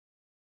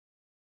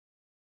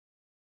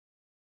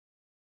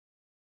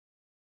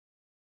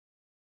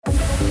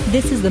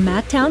This is the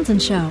Matt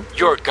Townsend Show.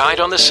 Your guide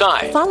on the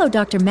side. Follow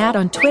Dr. Matt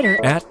on Twitter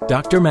At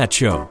Dr. Matt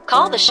Show.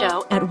 Call the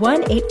show at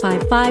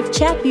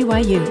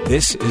 1-855-CHAT-BYU.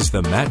 This is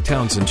the Matt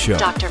Townsend Show.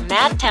 Dr.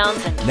 Matt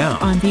Townsend. Now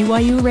on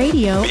BYU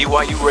Radio.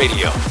 BYU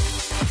Radio.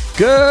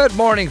 Good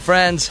morning,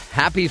 friends.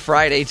 Happy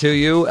Friday to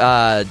you.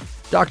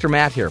 Dr.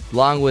 Matt here,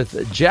 along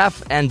with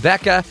Jeff and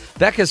Becca.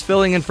 Becca's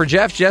filling in for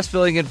Jeff. Jeff's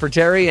filling in for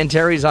Terry, and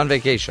Terry's on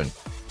vacation.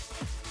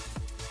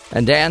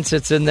 And Dan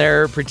sits in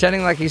there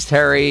pretending like he's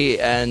Terry,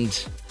 and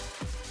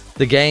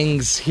the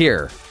gang's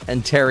here,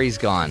 and Terry's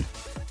gone.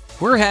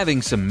 We're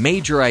having some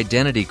major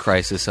identity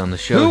crisis on the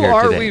show Who here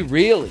are today. we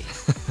really?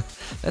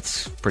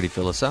 That's pretty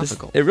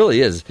philosophical. It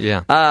really is.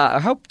 Yeah. I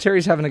hope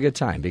Terry's having a good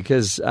time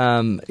because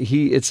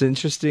it's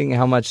interesting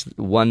how much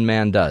one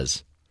man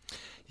does.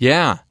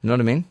 Yeah. You know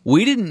what I mean?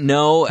 We didn't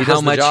know He how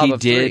does the much job he of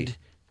did. three.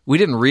 We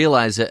didn't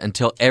realize it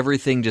until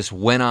everything just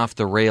went off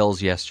the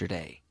rails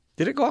yesterday.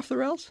 Did it go off the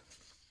rails?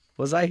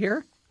 Was I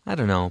here? I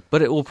don't know,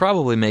 but it will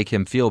probably make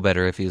him feel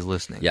better if he's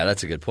listening. Yeah,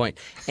 that's a good point.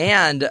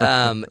 And,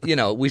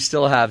 we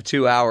still have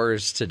 2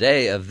 hours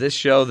today of this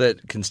show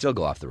that can still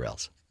go off the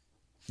rails.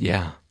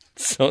 Yeah.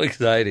 So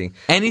exciting.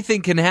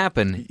 Anything can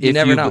happen You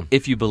never know.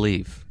 if you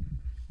believe.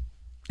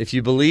 If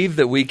you believe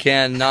that we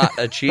cannot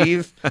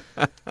achieve,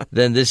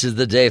 then this is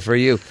the day for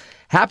you.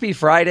 Happy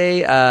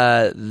Friday,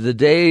 the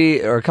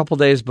day or a couple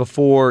days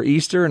before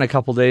Easter and a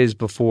couple days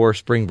before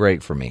spring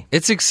break for me.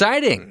 It's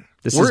exciting.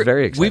 This is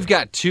very exciting. We've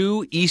got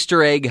 2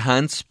 Easter egg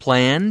hunts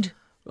planned.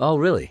 Oh,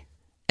 really?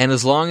 And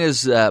as long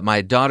as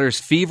my daughter's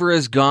fever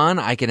is gone,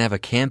 I can have a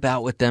camp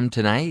out with them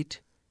tonight.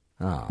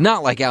 Oh.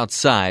 Not like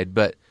outside,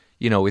 but,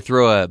 we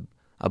throw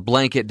a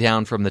blanket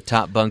down from the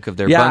top bunk of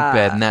their bunk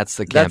bed, and that's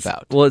the camp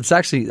out. Well, it's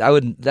actually,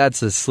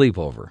 that's a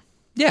sleepover,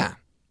 Yeah.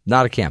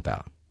 not a camp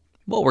out.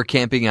 Well, we're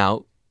camping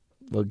out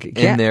Well,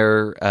 in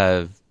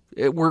their...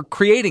 we're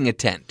creating a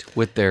tent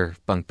with their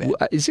bunk bed.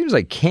 It seems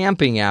like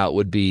camping out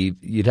would be,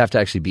 you'd have to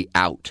actually be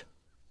out.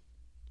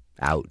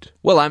 Out.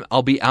 Well,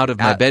 I'll be out of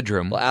my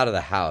bedroom. Well, out of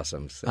the house,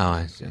 I'm saying. Oh,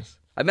 I see.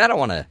 I mean, I don't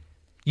want to.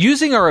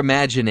 Using our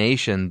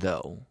imagination,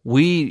 though,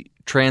 we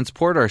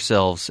transport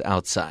ourselves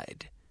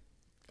outside.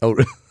 Oh,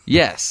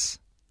 Yes.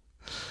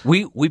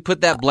 We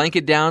put that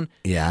blanket down,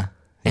 yeah.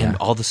 and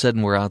all of a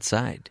sudden we're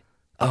outside.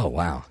 Oh,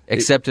 wow.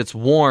 Except it's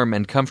warm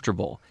and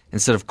comfortable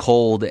instead of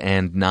cold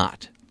and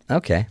not.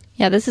 Okay.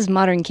 Yeah, this is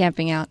modern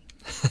camping out.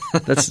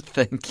 That's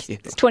Thank you.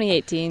 It's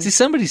 2018. See,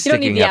 somebody's You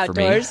don't need sticking the up for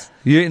me. outdoors.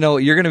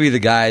 you're going to be the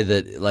guy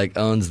that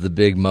owns the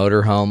big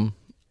motor home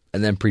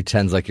and then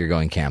pretends like you're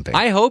going camping.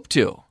 I hope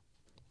to.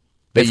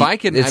 But If I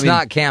can, it's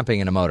not camping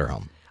in a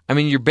motorhome. I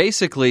mean, you're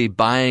basically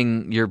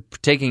you're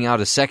taking out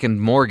a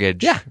second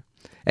mortgage. Yeah.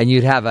 And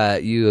you're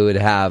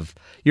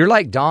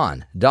like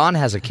Don. Don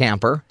has a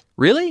camper.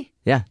 Really?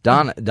 Yeah.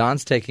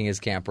 Don's taking his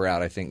camper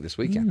out, I think, this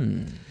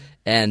weekend.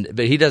 But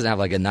he doesn't have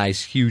like a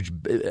nice, huge,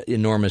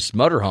 enormous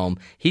motorhome.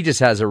 He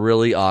just has a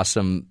really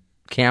awesome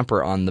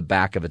camper on the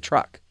back of a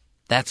truck.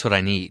 That's what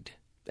I need.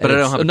 And But I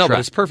don't have a No, truck. but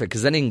it's perfect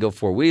because then he can go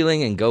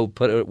four-wheeling and go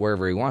put it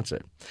wherever he wants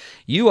it.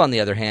 You, on the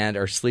other hand,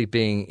 are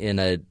sleeping in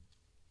a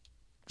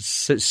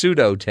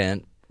pseudo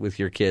tent with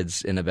your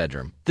kids in a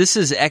bedroom. This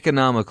is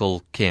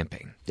economical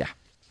camping. Yeah.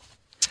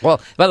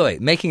 Well, by the way,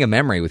 making a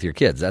memory with your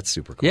kids, that's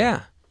super cool.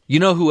 Yeah. You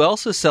know who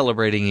else is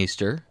celebrating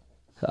Easter?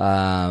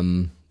 I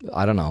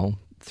don't know,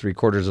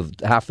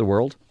 half the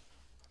world?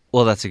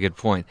 Well, that's a good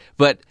point.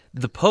 But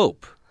the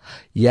Pope.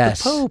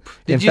 Yes. The Pope.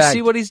 Did In you fact,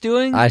 see what he's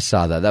doing? I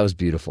saw that. That was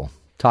beautiful.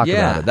 Talk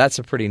Yeah. about it. That's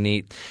a pretty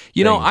neat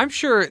You know, thing. I'm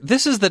sure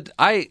this is the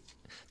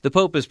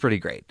Pope is pretty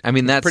great. I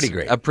mean, that's Pretty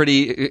great. a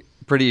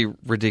pretty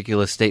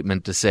ridiculous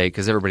statement to say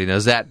because everybody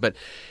knows that. But,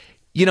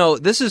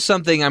 this is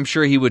something I'm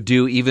sure he would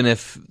do even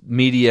if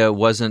media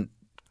wasn't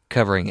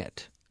covering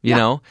it, you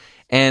know?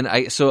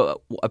 And so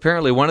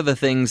apparently one of the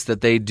things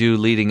that they do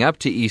leading up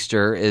to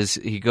Easter is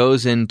he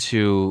goes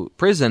into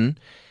prison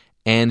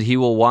and he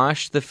will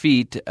wash the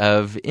feet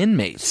of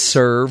inmates.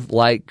 Serve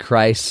like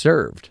Christ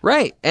served.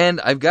 Right.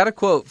 And I've got a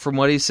quote from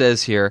what he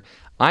says here.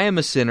 I am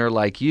a sinner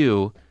like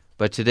you,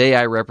 but today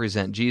I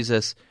represent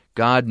Jesus.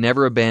 God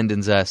never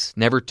abandons us,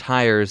 never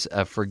tires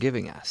of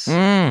forgiving us.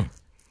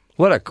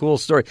 What a cool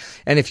story.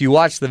 And if you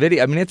watch the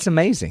video, I mean, it's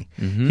amazing.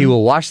 Mm-hmm. He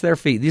will wash their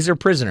feet. These are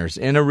prisoners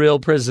in a real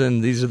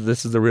prison.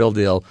 This is the real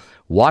deal.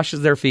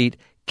 Washes their feet,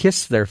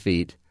 kisses their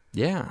feet,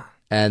 Yeah.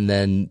 and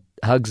then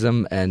hugs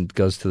them and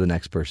goes to the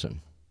next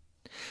person.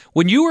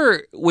 When you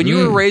were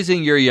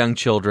raising your young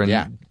children,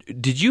 Yeah.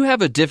 did you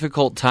have a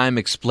difficult time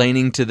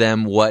explaining to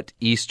them what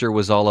Easter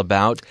was all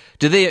about?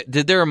 Did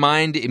their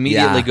mind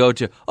immediately Yeah. go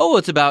to, oh,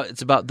 it's about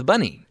the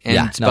bunny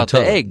and it's about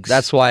totally. the eggs?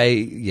 That's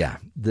why,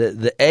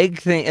 the egg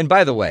thing. And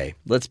by the way,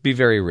 let's be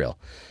very real.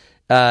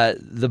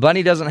 The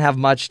bunny doesn't have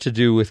much to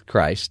do with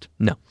Christ,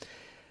 no,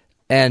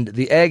 and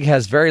the egg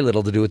has very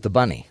little to do with the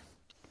bunny.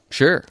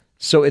 sure.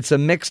 So it's a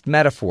mixed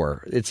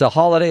metaphor. It's a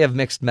holiday of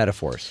mixed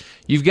metaphors.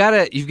 You've got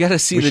to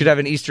see. We should have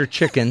an Easter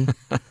chicken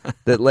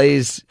that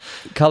lays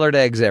colored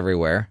eggs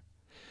everywhere.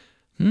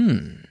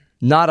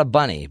 Not a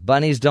bunny.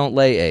 Bunnies don't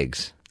lay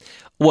eggs.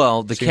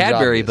 Well, the Seems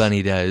Cadbury obvious.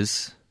 bunny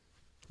does.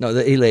 No,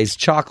 he lays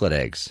chocolate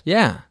eggs.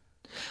 Yeah.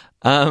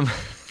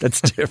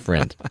 That's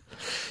different.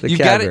 You've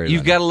got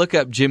to look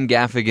up Jim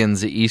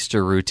Gaffigan's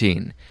Easter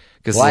routine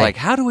because it's like,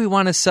 how do we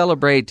want to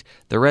celebrate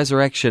the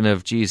resurrection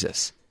of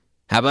Jesus?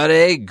 How about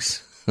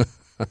eggs?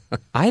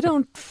 I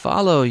don't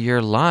follow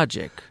your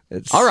logic.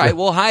 All right,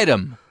 we'll hide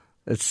them.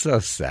 It's so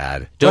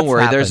sad. Don't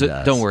worry, there's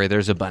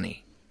a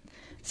bunny.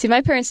 See,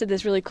 my parents did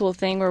this really cool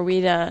thing where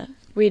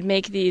we'd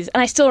make these,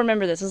 and I still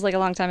remember this. This was like a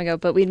long time ago,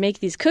 but we'd make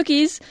these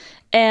cookies,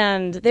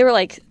 and they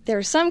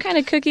were some kind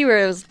of cookie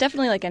where it was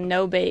definitely like a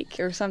no bake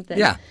or something.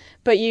 Yeah.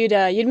 But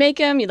you'd make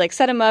them, you'd like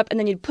set them up, and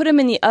then you'd put them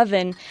in the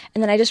oven.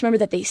 And then I just remember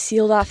that they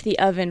sealed off the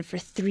oven for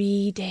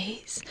 3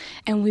 days,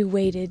 and we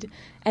waited,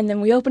 and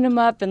then we opened them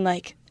up, and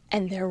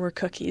there were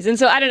cookies. And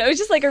so I don't know, it was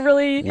just like a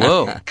really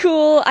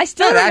cool. I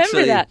still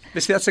remember that.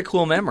 That's a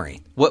cool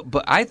memory.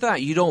 But I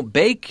thought you don't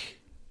bake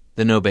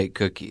the no-bake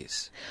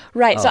cookies.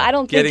 Right, so I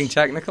don't think... Getting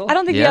technical? I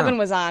don't think the oven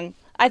was on.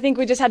 I think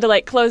we just had to,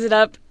 like, close it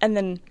up and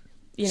then,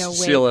 wait.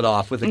 Seal it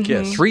off with a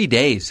kiss. 3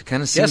 days. It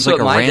kind of seems like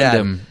a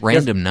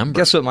random number.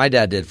 Guess what my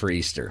dad did for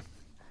Easter?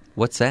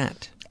 What's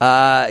that?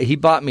 He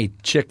bought me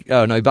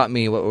he bought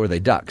me, what were they,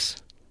 ducks.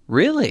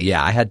 Really?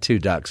 Yeah, I had 2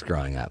 ducks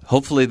growing up.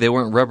 Hopefully they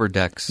weren't rubber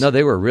ducks. No,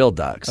 they were real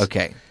ducks.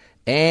 Okay.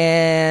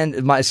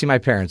 And my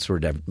parents were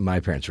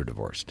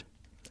divorced.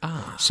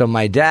 Ah. So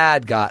my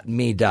dad got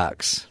me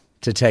ducks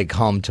to take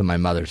home to my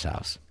mother's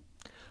house.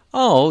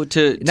 Oh,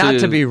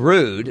 not to be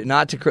rude,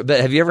 but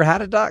have you ever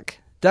had a duck?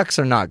 Ducks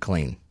are not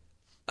clean.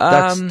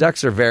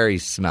 Ducks are very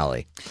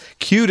smelly.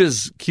 Cute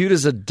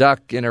as a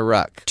duck in a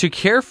ruck. To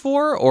care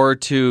for or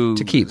to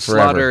keep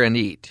slaughter forever. And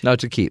eat? No,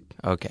 to keep.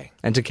 Okay.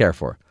 And to care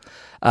for.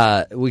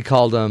 We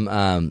called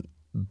them,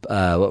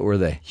 what were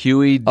they?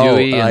 Huey,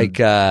 Dewey.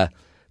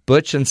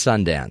 Butch and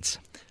Sundance.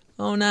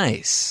 Oh,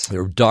 nice. They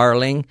were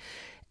darling.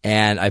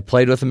 And I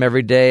played with them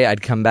every day.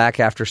 I'd come back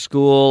after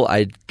school.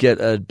 I'd get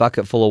a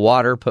bucket full of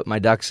water, put my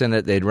ducks in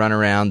it. They'd run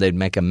around. They'd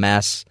make a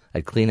mess.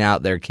 I'd clean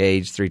out their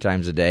cage 3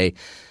 times a day.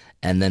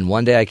 And then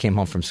one day I came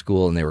home from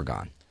school and they were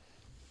gone.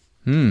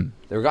 They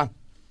were gone.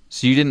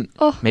 So you didn't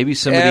 – maybe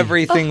somebody –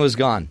 everything was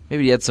gone.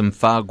 Maybe you had some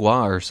foie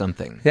gras or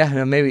something. Yeah,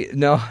 no, maybe –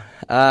 no.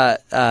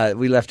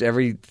 We left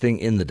everything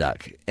in the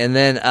duck. And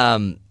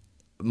then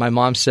my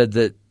mom said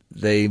that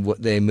they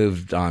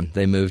moved on.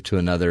 They moved to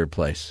another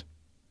place.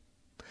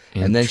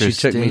 And then she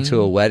took me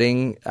to a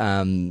wedding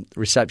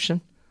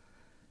reception,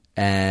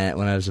 and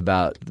when I was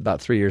about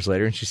 3 years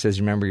later, and she says,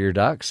 "You remember your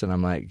ducks?" And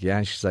I'm like, "Yeah."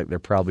 And she's like, "They're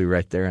probably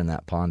right there in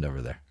that pond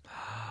over there."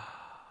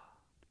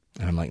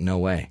 And I'm like, "No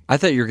way." I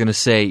thought you were going to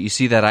say, "You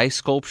see that ice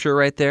sculpture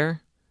right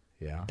there?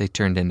 Yeah, they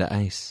turned into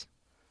ice."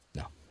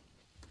 No.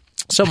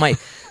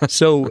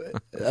 So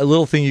a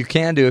little thing you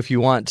can do if you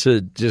want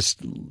to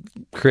just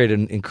create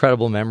an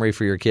incredible memory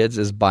for your kids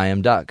is buy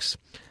them ducks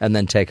and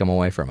then take them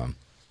away from them.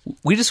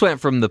 We just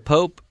went from the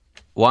Pope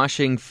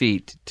washing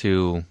feet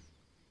to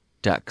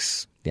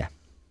ducks. Yeah.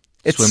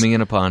 Swimming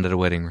in a pond at a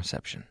wedding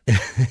reception.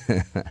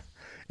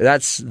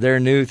 That's their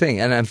new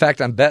thing. And in fact,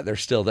 I bet they're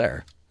still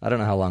there. I don't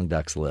know how long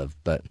ducks live,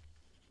 but...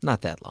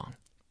 Not that long.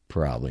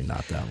 Probably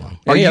not that long.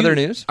 Any other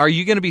news? Are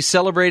you going to be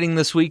celebrating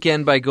this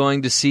weekend by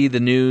going to see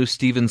the new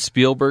Steven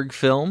Spielberg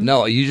film?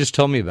 No, you just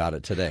told me about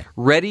it today.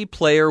 Ready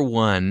Player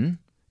One.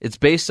 It's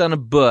based on a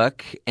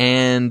book,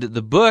 and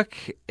the book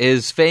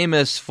is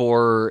famous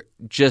for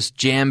just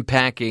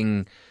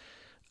jam-packing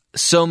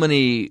so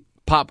many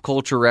pop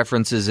culture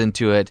references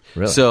into it.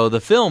 Really? So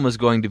the film is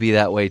going to be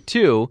that way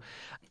too.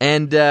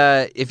 And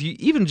if you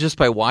even just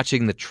by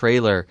watching the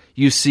trailer,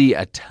 you see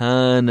a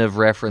ton of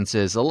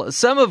references,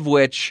 some of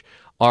which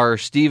are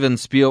from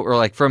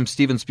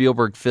Steven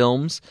Spielberg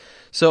films.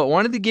 So I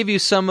wanted to give you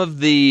some of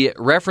the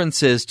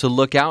references to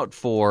look out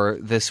for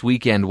this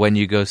weekend when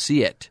you go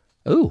see it.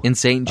 Ooh. In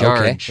St.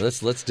 George. Okay,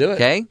 let's do it.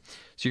 Okay?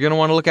 So you're going to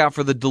want to look out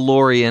for the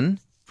DeLorean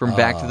from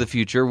Back to the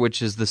Future,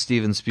 which is the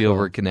Steven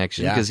Spielberg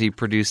connection because he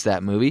produced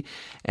that movie.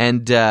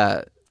 And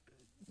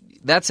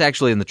that's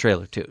actually in the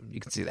trailer, too. You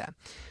can see that.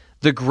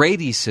 The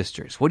Grady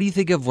Sisters. What do you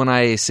think of when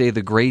I say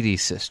the Grady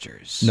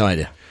Sisters? No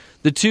idea.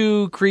 The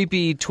 2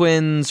 creepy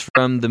twins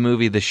from the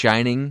movie The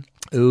Shining.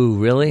 Ooh,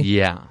 really?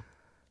 Yeah.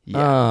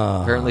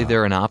 Apparently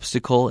they're an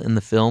obstacle in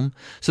the film.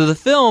 So the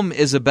film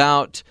is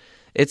about...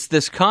 It's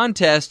this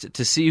contest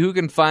to see who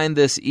can find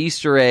this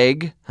Easter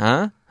egg,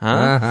 and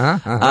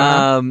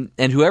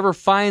whoever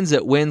finds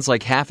it wins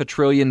like $500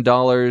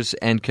 billion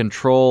and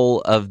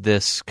control of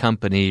this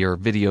company or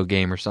video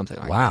game or something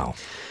like that.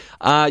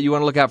 Wow. You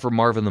want to look out for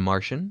Marvin the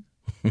Martian.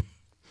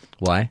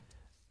 Why?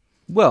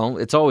 Well,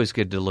 it's always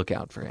good to look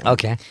out for him.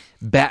 Okay.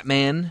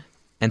 Batman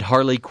and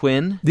Harley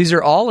Quinn. These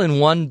are all in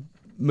one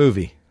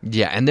movie.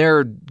 Yeah, and there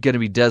are going to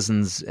be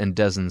dozens and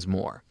dozens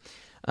more.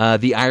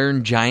 The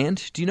Iron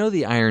Giant. Do you know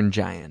The Iron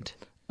Giant?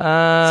 It's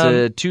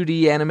a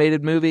 2D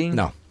animated movie.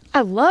 No.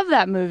 I love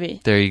that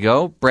movie. There you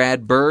go.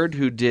 Brad Bird,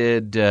 who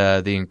did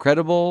The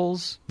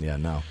Incredibles. Yeah,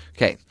 no.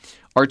 Okay.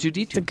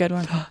 R2-D2. It's a good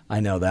one. I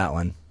know that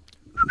one.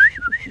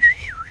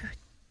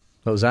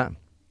 What was that?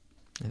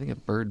 I think a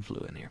bird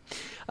flew in here.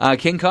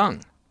 King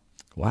Kong.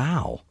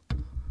 Wow.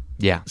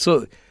 Yeah.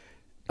 So,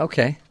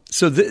 okay.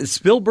 So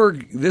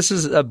Spielberg, this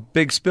is a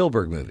big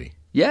Spielberg movie.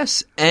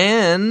 Yes,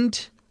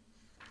 and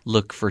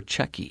look for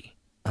Chucky.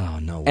 Oh,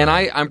 no way. And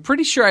I'm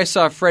pretty sure I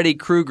saw Freddy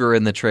Krueger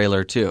in the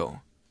trailer, too.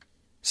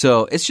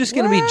 So it's just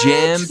going to be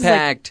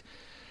jam-packed.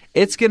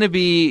 It's going to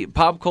be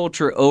pop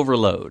culture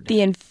overload.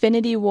 The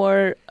Infinity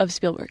War of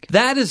Spielberg.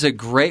 That is a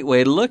great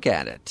way to look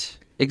at it.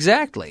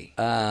 Exactly.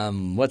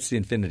 What's the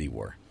Infinity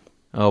War?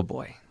 Oh,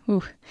 boy.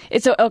 Ooh.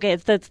 It's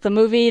the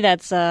movie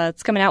that's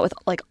it's coming out with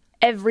like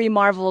every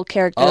Marvel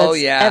character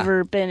that's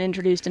ever been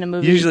introduced in a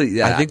movie.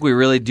 Usually, I think we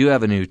really do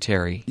have a new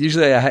Terry.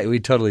 Usually, we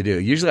totally do.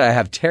 Usually, I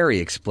have Terry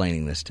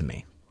explaining this to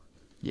me.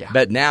 Yeah.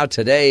 But now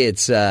today,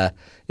 it's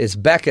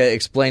Becca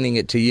explaining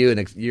it to you,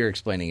 and you're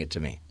explaining it to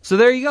me. So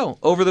there you go.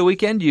 Over the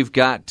weekend, you've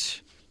got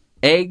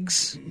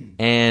eggs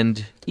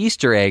and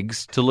Easter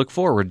eggs to look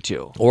forward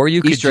to. Or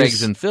you could Easter just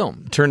eggs in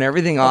film. turn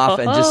everything off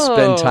and just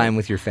spend time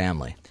with your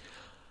family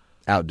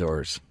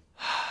outdoors.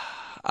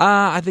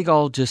 I think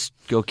I'll just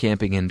go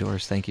camping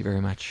indoors. Thank you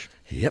very much.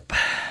 Yep.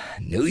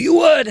 Knew you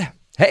would.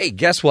 Hey,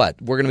 guess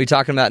what? We're going to be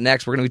talking about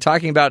next. We're going to be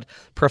talking about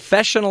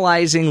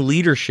professionalizing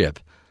leadership.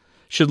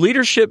 Should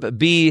leadership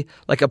be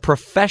like a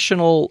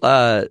professional,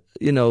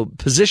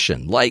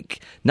 position,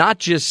 like not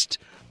just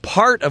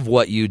part of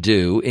what you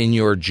do in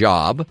your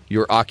job,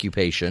 your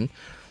occupation,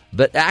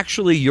 but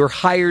actually you're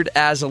hired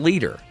as a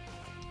leader.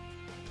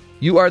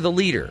 You are the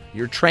leader.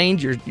 You're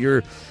trained,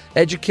 you're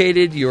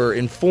educated, you're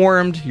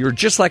informed, you're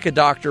just like a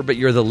doctor, but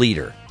you're the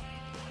leader.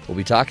 We'll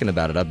be talking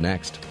about it up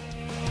next.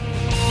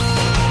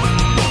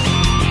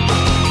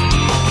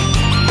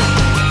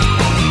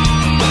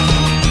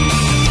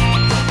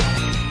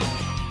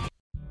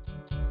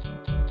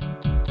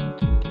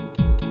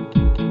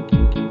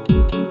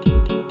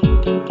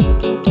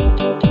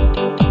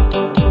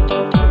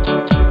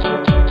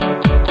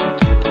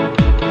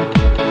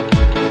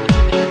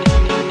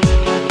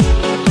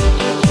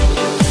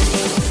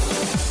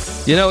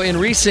 You know, in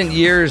recent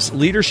years,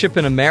 leadership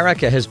in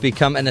America has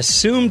become an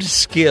assumed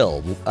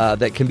skill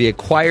that can be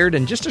acquired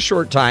in just a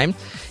short time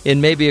in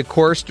maybe a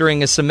course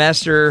during a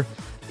semester,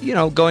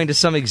 going to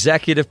some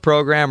executive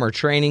program or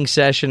training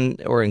session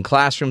or in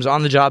classrooms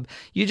on the job.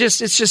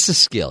 It's just a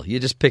skill. You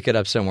just pick it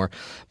up somewhere.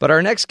 But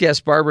our next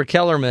guest, Barbara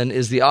Kellerman,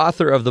 is the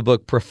author of the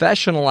book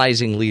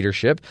Professionalizing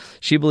Leadership.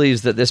 She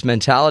believes that this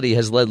mentality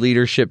has led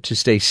leadership to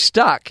stay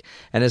stuck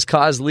and has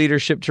caused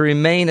leadership to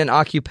remain an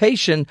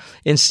occupation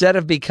instead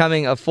of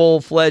becoming a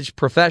full-fledged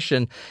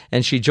profession.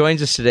 And she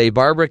joins us today.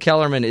 Barbara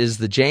Kellerman is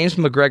the James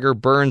MacGregor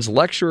Burns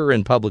Lecturer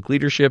in Public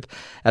Leadership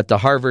at the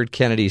Harvard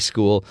Kennedy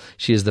School.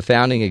 She is the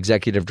founding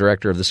executive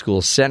director of the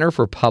school's Center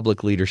for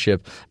Public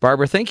Leadership.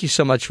 Barbara, thank you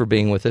so much for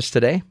being with us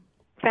today.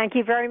 Thank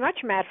you very much,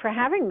 Matt, for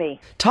having me.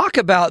 Talk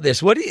about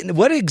this. What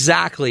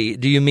exactly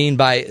do you mean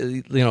by,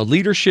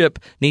 leadership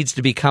needs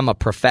to become a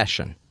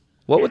profession?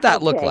 What would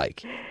that look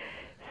like?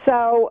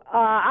 So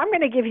I'm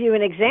going to give you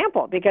an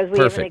example because we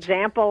have an Perfect.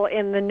 example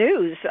in the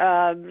news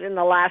in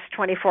the last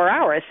 24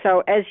 hours.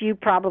 So as you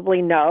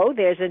probably know,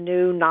 there's a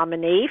new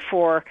nominee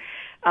for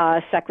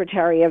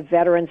Secretary of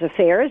Veterans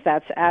Affairs.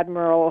 That's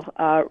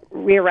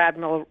Rear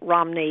Admiral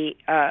Ronnie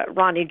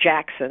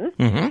Jackson.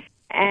 Mm-hmm.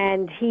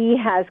 And he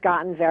has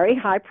gotten very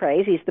high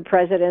praise. He's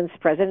President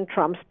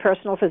Trump's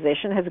personal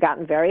physician, has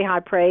gotten very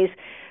high praise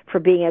for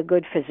being a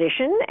good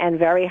physician and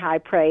very high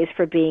praise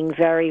for being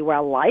very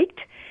well liked.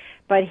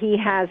 But he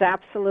has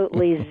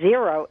absolutely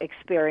zero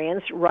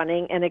experience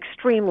running an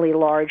extremely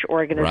large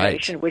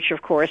organization, Right. which,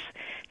 of course,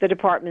 the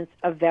Department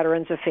of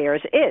Veterans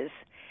Affairs is.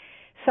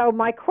 So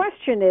my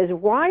question is,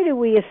 why do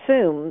we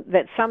assume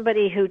that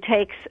somebody who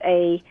takes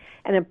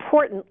an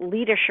important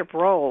leadership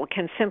role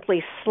can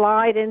simply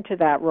slide into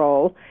that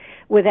role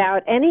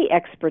without any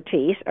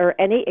expertise or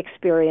any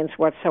experience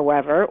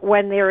whatsoever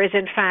when there is,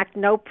 in fact,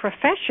 no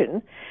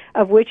profession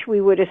of which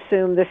we would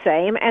assume the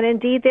same, and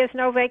indeed there's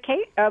no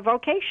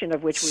vocation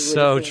of which we would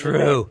So assume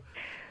true.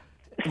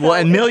 the same. Well,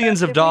 and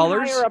millions of if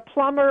dollars. we hire a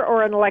plumber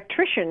or an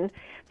electrician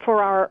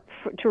to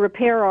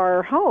repair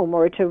our home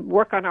or to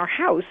work on our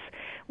house,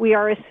 we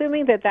are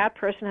assuming that that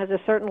person has a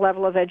certain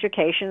level of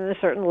education and a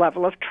certain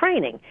level of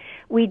training.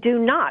 We do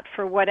not,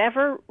 for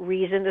whatever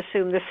reason,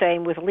 assume the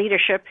same with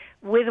leadership,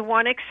 with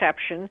one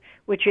exception,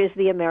 which is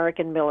the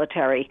American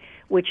military,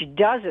 which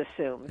does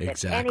assume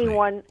that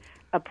anyone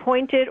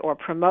appointed or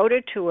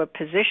promoted to a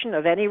position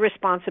of any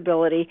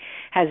responsibility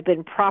has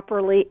been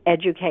properly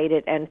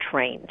educated and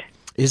trained.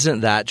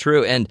 Isn't that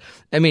true? And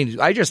I mean,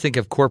 I just think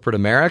of corporate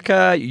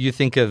America. You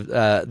think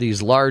of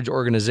these large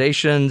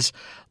organizations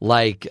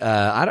like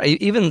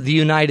even the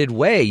United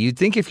Way. You'd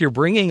think if you're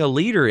bringing a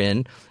leader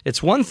in,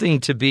 it's one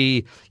thing to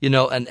be,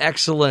 an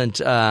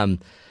excellent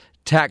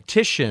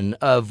tactician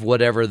of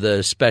whatever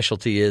the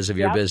specialty is of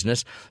your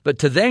business, but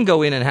to then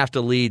go in and have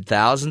to lead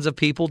thousands of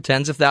people,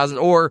 tens of thousands,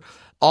 or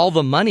all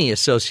the money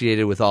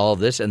associated with all of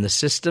this and the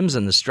systems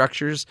and the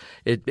structures,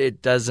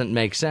 it doesn't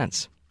make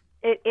sense.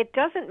 It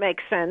doesn't make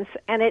sense,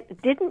 and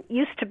it didn't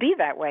used to be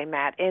that way,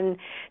 Matt. In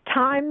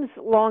times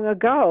long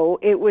ago,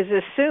 it was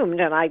assumed,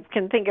 and I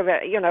can think of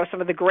some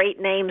of the great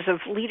names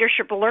of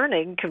leadership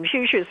learning,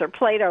 Confucius or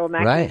Plato or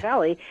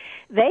Machiavelli.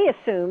 They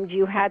assumed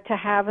you had to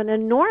have an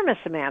enormous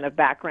amount of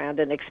background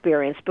and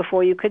experience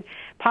before you could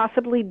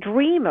possibly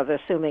dream of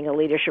assuming a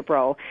leadership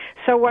role.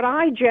 So what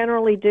I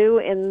generally do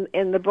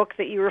in the book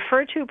that you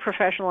refer to,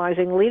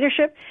 Professionalizing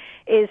Leadership,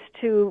 is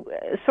to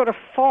sort of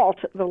fault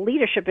the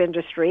leadership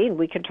industry, and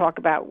we can talk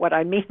about what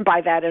I mean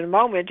by that in a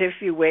moment if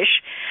you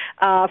wish,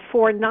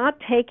 for not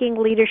taking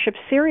leadership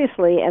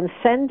seriously and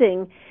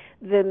sending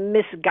the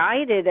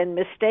misguided and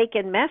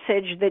mistaken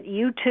message that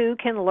you too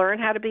can learn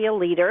how to be a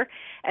leader,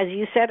 as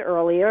you said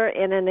earlier,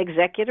 in an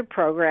executive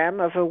program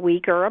of a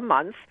week or a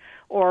month,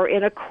 or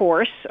in a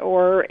course,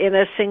 or in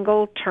a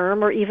single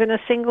term, or even a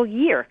single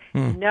year.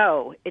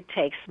 No, it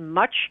takes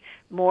much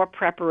more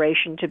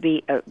preparation to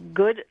be a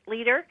good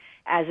leader,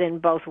 as in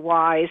both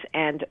wise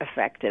and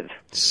effective.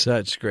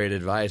 Such great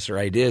advice or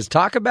ideas.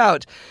 Talk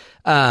about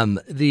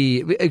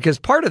because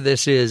part of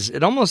this is,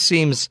 it almost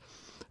seems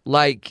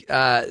like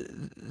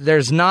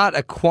there's not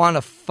a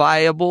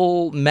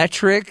quantifiable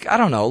metric. I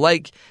don't know.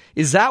 Like,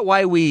 is that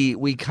why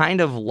we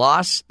kind of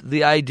lost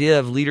the idea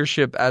of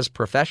leadership as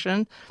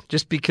profession?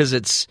 Just because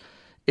it's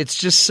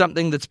just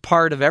something that's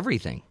part of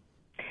everything?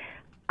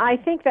 I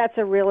think that's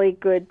a really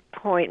good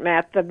point,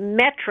 Matt. The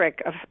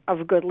metric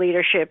of good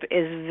leadership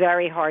is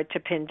very hard to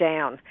pin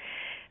down.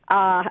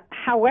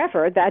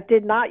 However, that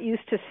did not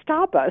used to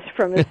stop us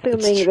from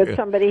assuming that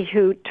somebody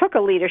who took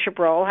a leadership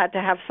role had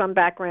to have some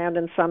background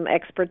and some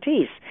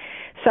expertise.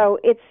 So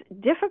it's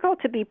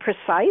difficult to be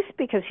precise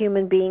because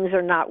human beings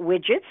are not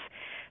widgets.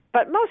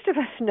 But most of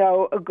us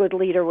know a good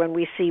leader when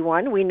we see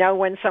one. We know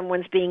when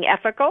someone's being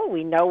ethical.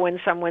 We know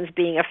when someone's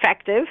being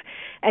effective.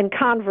 And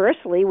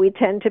conversely, we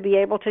tend to be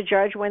able to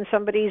judge when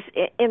somebody's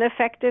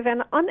ineffective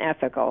and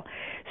unethical.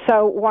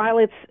 So while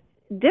it's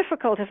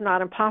difficult, if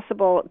not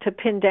impossible, to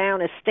pin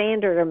down a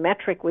standard or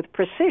metric with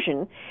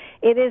precision,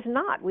 it is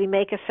not. We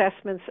make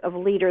assessments of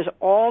leaders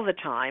all the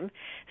time.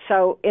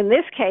 So in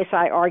this case,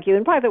 I argue,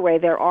 and by the way,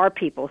 there are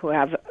people who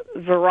have a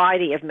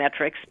variety of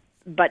metrics,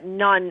 but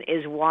none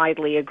is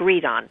widely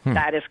agreed on.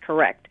 That is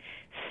correct.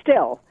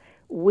 Still,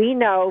 we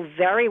know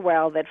very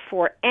well that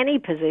for any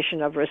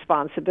position of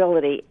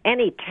responsibility,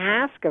 any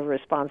task of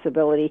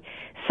responsibility,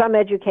 some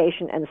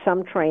education and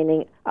some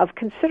training of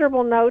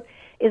considerable note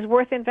is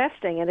worth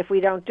investing. And if we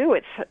don't do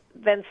it,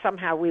 then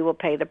somehow we will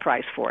pay the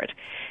price for it.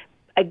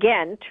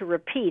 Again, to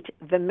repeat,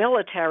 the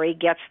military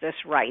gets this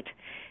right.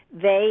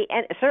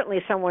 And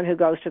certainly someone who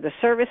goes to the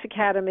service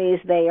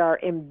academies, they are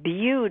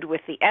imbued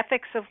with the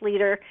ethics of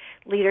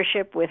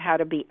leadership, with how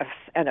to be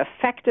an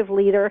effective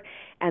leader,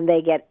 and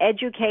they get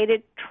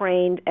educated,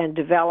 trained, and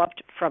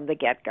developed from the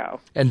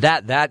get-go. And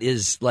that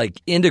is like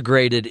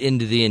integrated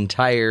into the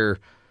entire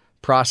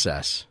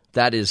process.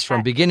 That is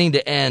from beginning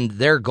to end,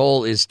 their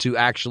goal is to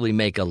actually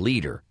make a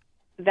leader.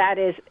 That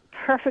is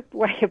a perfect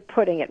way of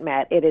putting it,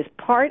 Matt. It is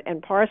part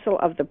and parcel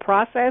of the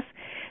process.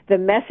 The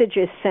message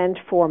is sent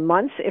for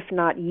months, if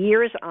not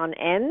years on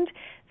end,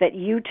 that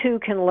you too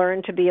can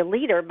learn to be a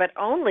leader, but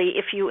only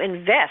if you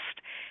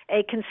invest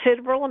a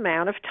considerable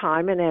amount of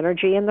time and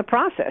energy in the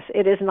process.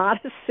 It is not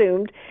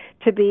assumed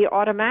to be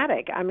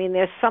automatic. I mean,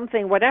 there's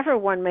something, whatever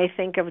one may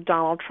think of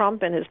Donald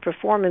Trump and his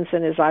performance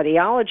and his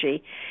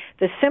ideology,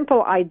 the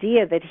simple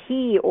idea that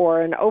he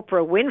or an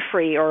Oprah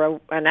Winfrey or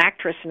an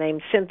actress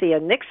named Cynthia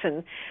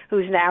Nixon,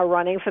 who's now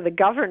running for the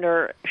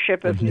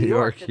governorship of New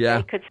York, that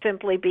they could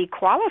simply be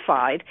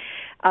qualified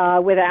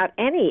without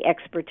any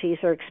expertise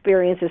or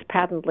experience is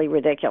patently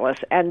ridiculous.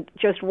 And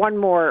just one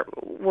more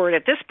word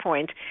at this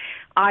point.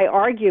 I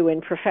argue in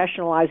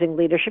Professionalizing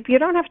Leadership, you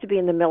don't have to be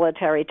in the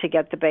military to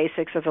get the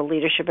basics of a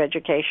leadership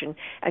education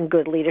and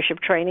good leadership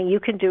training. You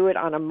can do it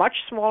on a much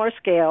smaller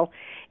scale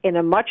in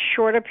a much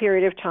shorter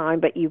period of time,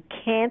 but you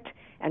can't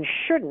and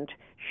shouldn't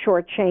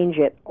shortchange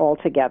it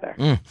altogether.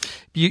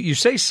 You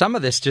say some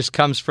of this just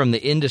comes from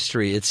the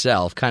industry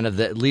itself, kind of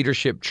the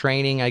leadership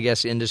training, I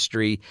guess,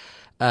 industry.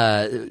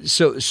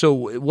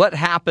 So what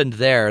happened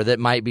there that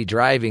might be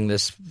driving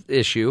this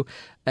issue,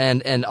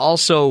 and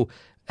also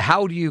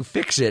how do you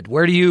fix it?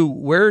 Where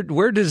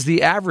does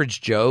the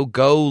average Joe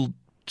go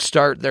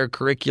start their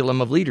curriculum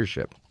of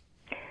leadership?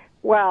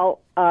 Well,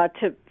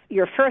 to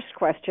your first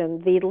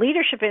question, the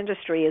leadership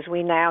industry as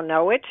we now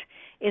know it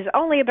is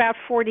only about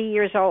 40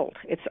 years old.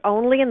 It's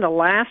only in the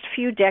last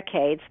few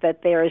decades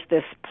that there is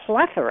this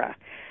plethora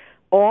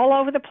all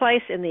over the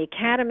place in the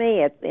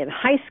academy, in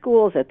high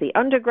schools, at the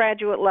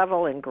undergraduate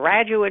level, in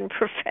graduate and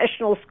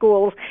professional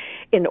schools,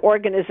 in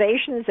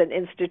organizations and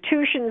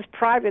institutions,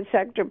 private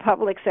sector,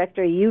 public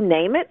sector, you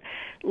name it.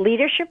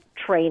 Leadership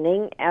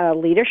training,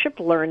 leadership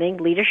learning,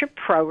 leadership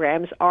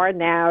programs are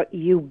now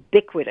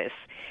ubiquitous.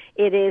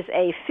 It is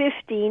a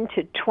 $15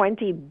 to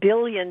 $20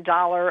 billion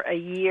a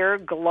year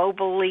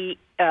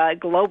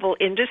global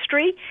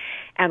industry,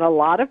 and a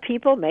lot of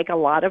people make a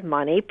lot of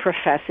money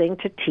professing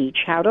to teach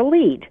how to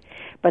lead.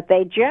 But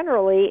they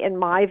generally, in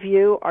my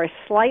view, are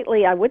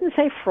slightly, I wouldn't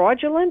say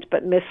fraudulent,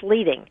 but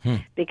misleading,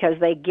 because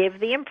they give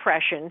the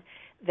impression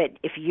that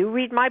if you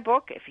read my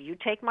book, if you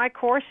take my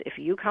course, if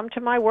you come to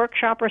my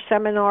workshop or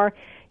seminar,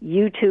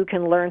 you too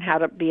can learn how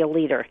to be a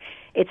leader.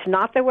 It's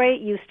not the way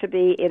it used to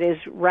be. It is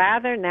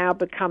rather now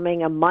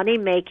becoming a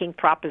money-making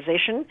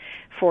proposition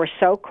for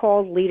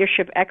so-called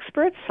leadership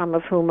experts, some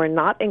of whom are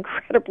not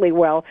incredibly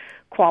well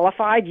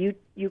qualified. You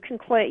can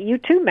claim, you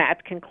too,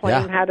 Matt, can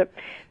claim how to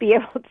be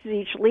able to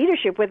teach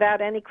leadership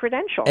without any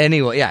credentials.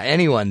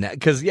 Anyone,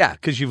 because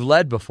you've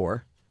led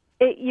before.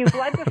 You've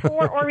led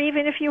before, or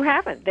even if you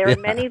haven't. There are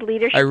many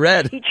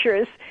leadership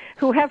teachers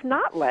who have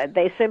not led.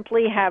 They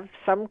simply have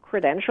some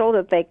credential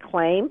that they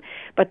claim,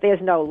 but there's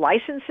no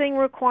licensing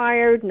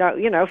required. No,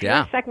 if you're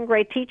a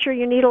second-grade teacher,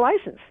 you need a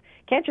license.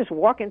 You can't just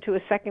walk into a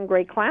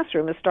second-grade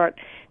classroom and start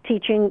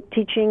teaching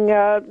 6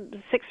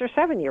 or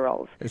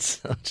 7-year-olds.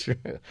 It's so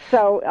true.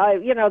 So,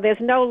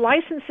 there's no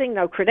licensing,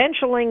 no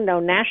credentialing,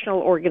 no national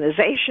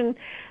organization.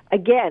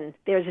 Again,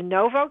 there's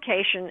no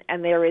vocation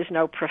and there is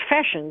no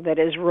profession that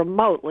is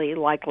remotely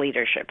like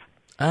leadership.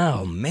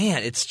 Oh,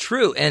 man, it's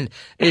true. And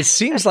it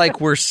seems like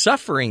we're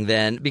suffering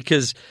then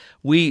because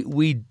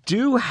we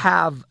do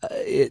have,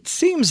 it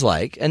seems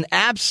like, an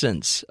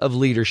absence of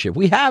leadership.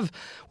 We even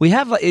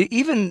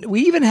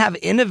have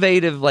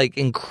innovative, like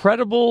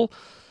incredible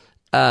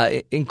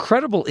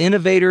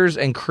innovators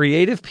and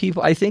creative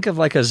people. I think of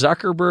like a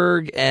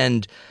Zuckerberg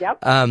and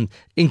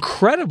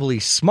incredibly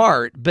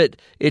smart, but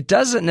it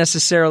doesn't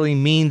necessarily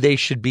mean they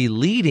should be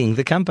leading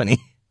the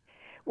company.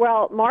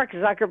 Well, Mark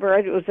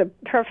Zuckerberg was a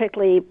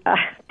perfectly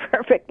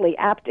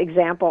apt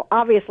example.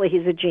 Obviously,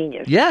 he's a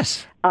genius.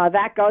 Yes.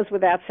 That goes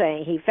without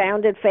saying. He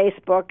founded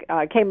Facebook,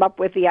 came up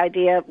with the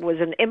idea, was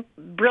a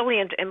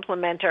brilliant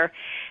implementer,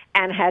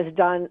 and has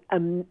done,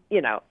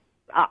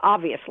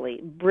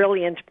 obviously,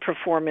 brilliant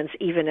performance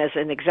even as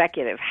an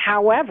executive.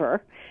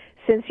 However,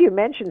 since you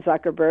mentioned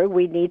Zuckerberg,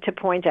 we need to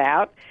point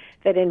out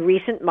that in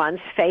recent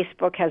months,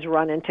 Facebook has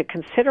run into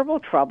considerable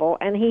trouble,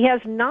 and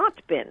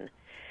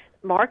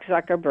Mark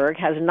Zuckerberg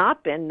has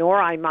not been,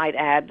 nor I might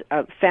add,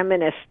 a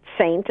feminist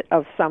saint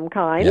of some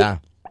kind,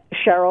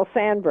 Sheryl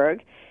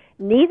Sandberg.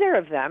 Neither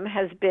of them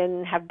have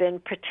been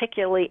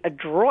particularly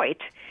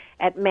adroit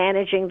at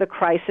managing the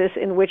crisis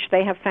in which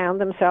they have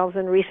found themselves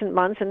in recent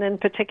months, and in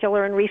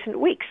particular in recent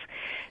weeks.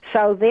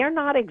 So they're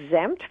not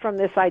exempt from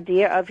this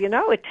idea of,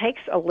 it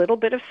takes a little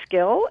bit of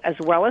skill as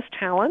well as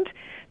talent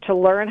to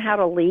learn how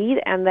to lead,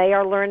 and they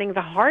are learning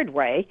the hard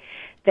way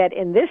that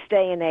in this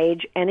day and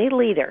age, any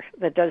leader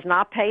that does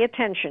not pay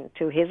attention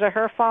to his or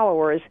her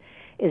followers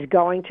is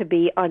going to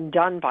be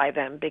undone by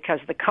them, because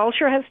the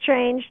culture has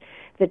changed,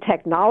 the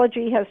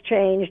technology has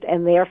changed,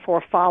 and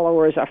therefore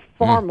followers are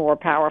far more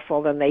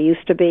powerful than they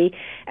used to be,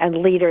 and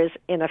leaders,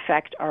 in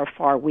effect, are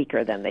far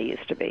weaker than they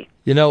used to be.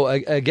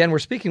 Again, we're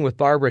speaking with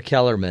Barbara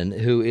Kellerman,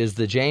 who is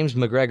the James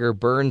MacGregor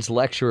Burns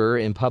Lecturer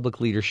in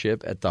Public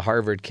Leadership at the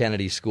Harvard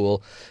Kennedy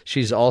School.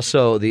 She's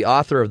also the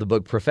author of the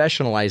book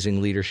Professionalizing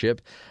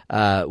Leadership,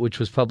 which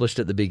was published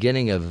at the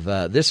beginning of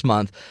this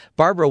month.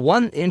 Barbara,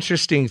 one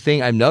interesting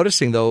thing I'm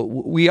noticing, though,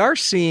 we are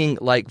seeing,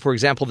 like, for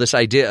example, this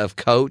idea of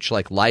coach,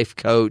 like life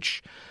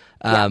coach.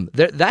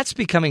 That's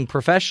becoming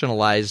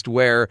professionalized,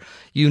 where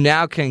you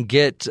now can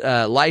get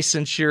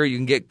licensure. You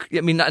can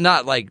get,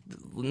 not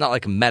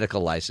like a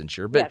medical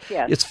licensure, but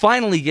it's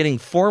finally getting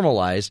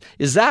formalized.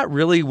 Is that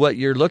really what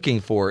you're looking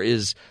for?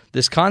 Is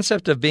this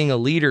concept of being a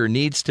leader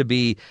needs to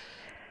be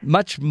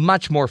much,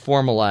 much more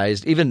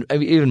formalized,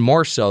 even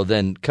more so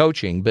than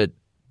coaching, but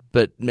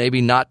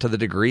maybe not to the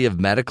degree of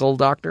medical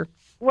doctor?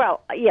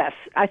 Well, yes,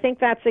 I think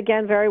that's,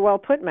 again, very well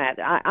put, Matt.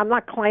 I'm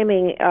not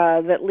claiming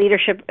that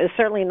leadership is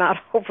certainly not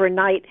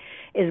overnight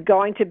is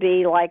going to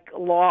be like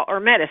law or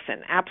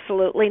medicine.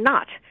 Absolutely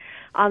not.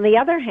 On the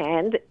other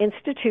hand,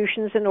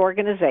 institutions and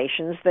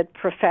organizations that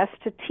profess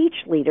to teach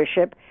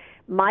leadership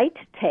might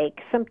take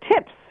some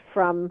tips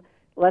from,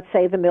 let's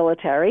say, the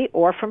military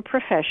or from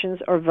professions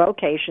or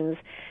vocations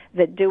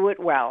that do it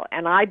well.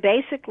 And I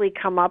basically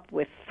come up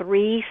with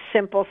 3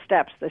 simple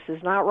steps. This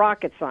is not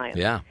rocket science.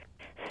 Yeah.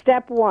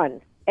 Step 1.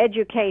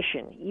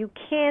 Education. You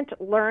can't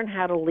learn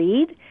how to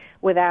lead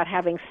without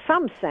having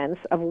some sense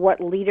of what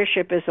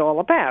leadership is all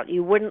about.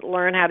 You wouldn't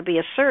learn how to be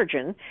a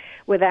surgeon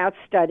without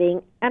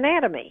studying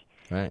anatomy.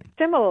 Right.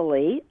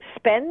 Similarly,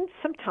 spend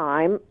some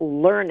time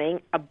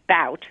learning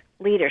about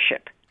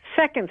leadership.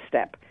 Second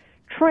step,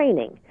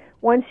 training.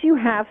 Once you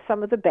have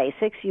some of the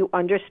basics, you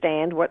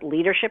understand what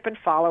leadership and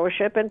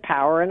followership and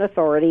power and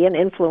authority and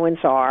influence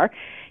are,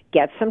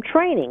 get some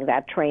training.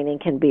 That training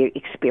can be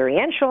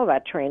experiential.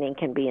 That training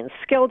can be in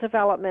skill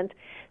development.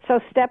 So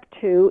step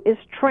 2 is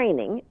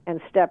training,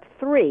 and step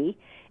 3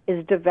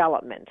 is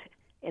development.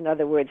 In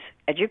other words,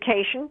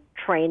 education,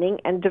 training,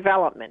 and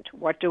development.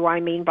 What do I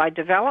mean by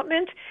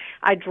development?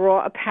 I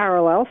draw a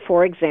parallel,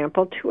 for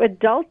example, to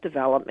adult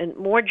development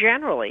more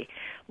generally.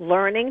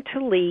 Learning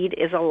to lead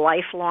is a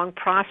lifelong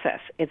process.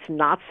 It's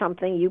not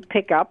something you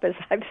pick up, as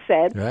I've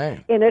said,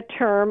 in a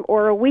term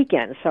or a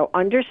weekend. So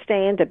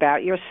understand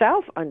about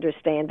yourself,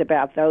 understand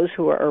about those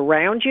who are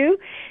around you,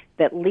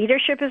 that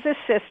leadership is a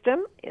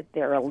system.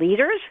 There are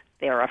leaders,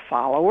 there are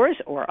followers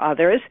or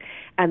others,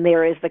 and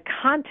there is the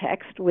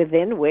context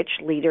within which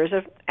leaders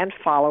and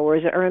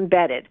followers are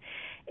embedded.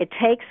 It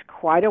takes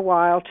quite a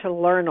while to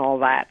learn all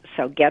that.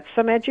 So get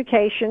some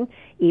education,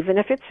 even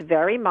if it's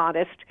very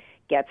modest.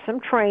 Get some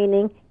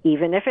training,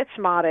 even if it's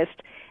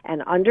modest,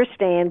 and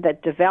understand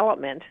that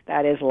development,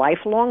 that is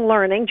lifelong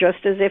learning,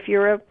 just as if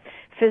you're a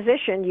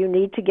physician, you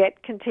need to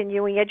get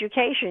continuing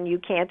education. You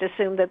can't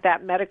assume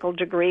that medical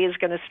degree is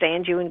going to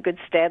stand you in good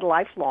stead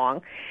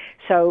lifelong.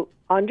 So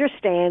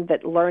understand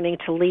that learning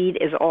to lead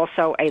is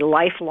also a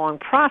lifelong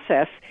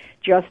process,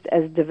 just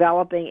as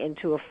developing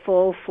into a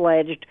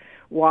full-fledged,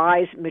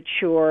 wise,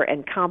 mature,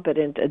 and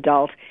competent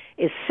adult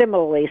is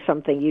similarly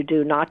something you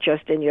do not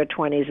just in your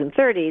 20s and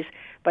 30s,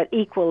 but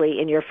equally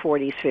in your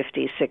 40s,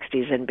 50s,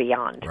 60s, and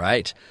beyond.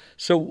 Right.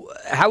 So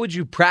how would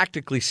you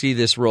practically see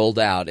this rolled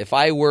out? If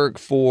I work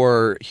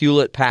for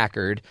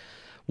Hewlett-Packard,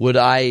 would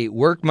I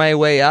work my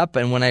way up,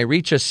 and when I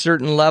reach a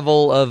certain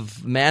level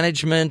of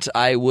management,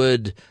 I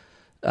would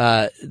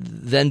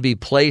then be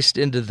placed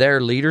into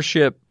their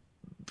leadership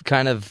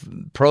kind of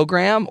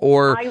program?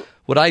 Or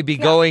would I be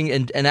going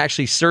and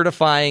actually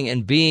certifying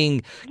and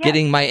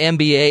getting my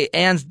MBA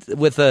and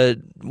with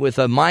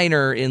a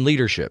minor in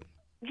leadership?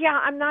 Yeah,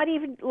 I'm not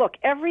even, look,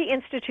 every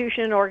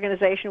institution and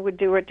organization would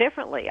do it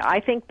differently.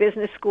 I think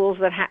business schools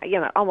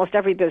almost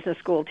every business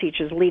school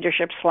teaches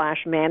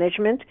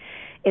leadership/management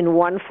in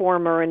one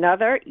form or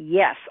another.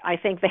 Yes, I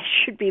think they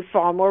should be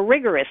far more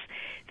rigorous.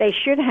 They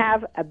should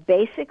have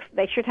they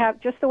should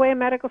have just the way a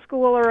medical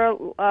school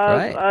or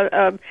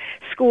a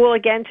school,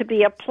 again, to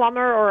be a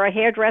plumber or a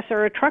hairdresser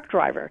or a truck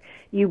driver.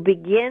 You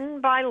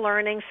begin by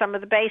learning some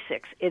of the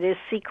basics. It is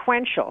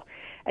sequential.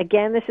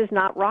 Again, this is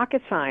not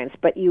rocket science,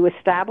 but you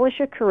establish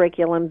a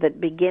curriculum that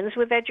begins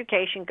with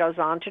education, goes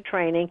on to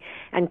training,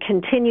 and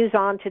continues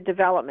on to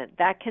development.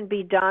 That can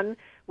be done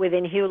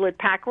within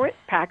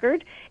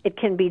Hewlett-Packard. It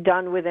can be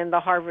done within the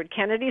Harvard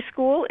Kennedy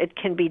School. It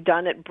can be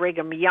done at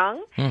Brigham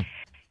Young.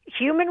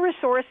 Human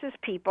resources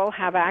people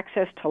have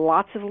access to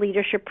lots of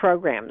leadership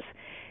programs.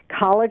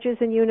 Colleges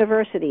and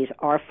universities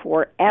are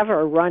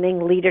forever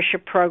running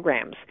leadership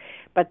programs,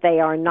 but they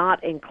are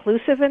not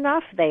inclusive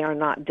enough, they are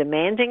not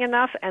demanding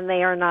enough, and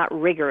they are not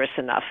rigorous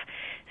enough.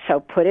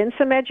 So put in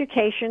some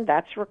education,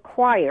 that's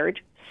required,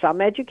 some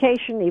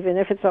education, even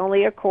if it's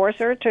only a course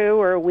or two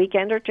or a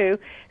weekend or two,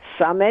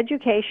 some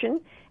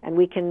education, and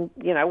we can,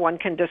 one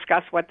can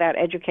discuss what that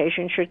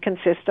education should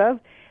consist of,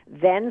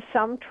 then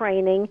some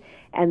training,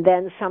 and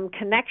then some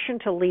connection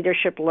to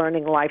leadership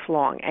learning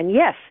lifelong. And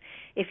yes,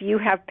 if you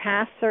have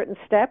passed certain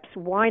steps,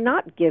 why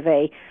not give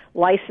a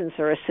license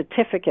or a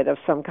certificate of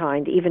some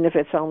kind, even if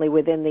it's only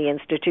within the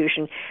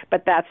institution?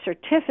 But that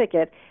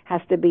certificate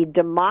has to be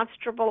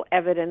demonstrable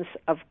evidence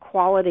of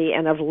quality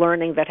and of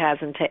learning that has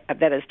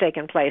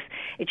taken place.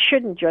 It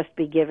shouldn't just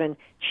be given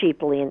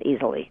cheaply and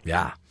easily.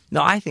 Yeah.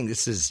 No, I think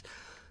this is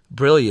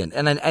brilliant.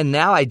 And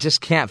now I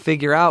just can't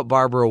figure out,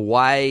 Barbara,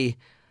 why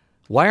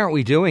aren't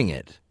we doing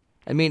it?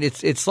 I mean,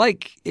 it's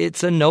like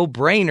it's a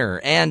no-brainer,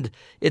 and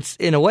it's,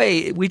 in a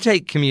way, we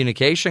take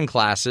communication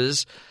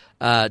classes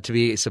to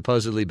be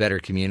supposedly better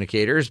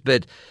communicators,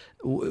 but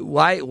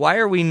why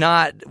are we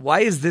not?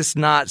 Why is this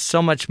not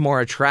so much more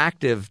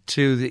attractive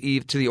to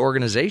the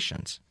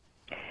organizations?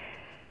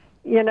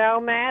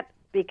 Matt,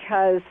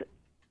 because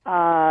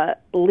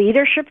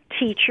leadership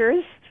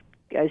teachers,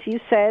 as you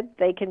said,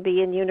 they can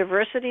be in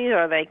universities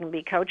or they can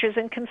be coaches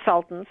and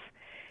consultants,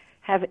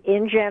 have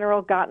in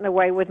general gotten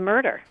away with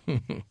murder.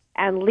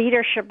 And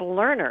leadership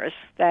learners,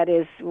 that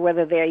is,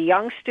 whether they're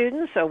young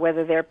students or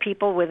whether they're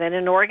people within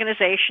an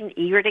organization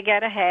eager to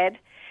get ahead,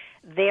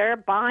 they're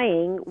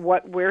buying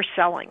what we're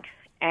selling.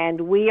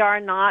 And we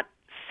are not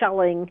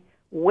selling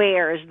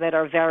wares that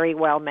are very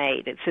well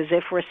made. It's as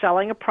if we're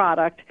selling a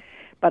product,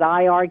 but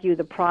I argue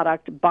the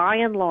product, by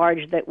and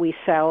large, that we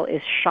sell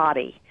is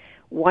shoddy.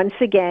 Once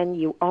again,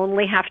 you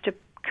only have to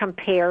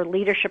compare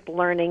leadership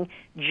learning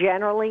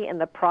generally in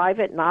the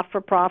private,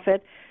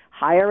 not-for-profit,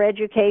 higher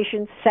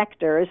education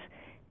sectors,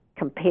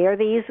 compare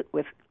these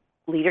with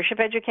leadership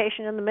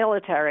education in the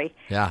military,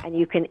 and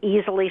you can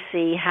easily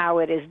see how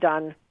it is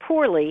done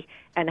poorly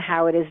and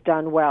how it is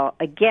done well.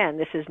 Again,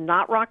 this is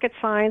not rocket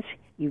science.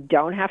 You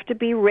don't have to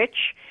be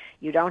rich.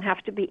 You don't have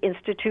to be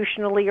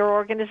institutionally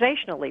or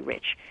organizationally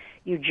rich.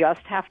 You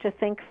just have to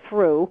think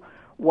through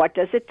what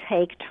does it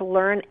take to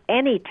learn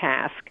any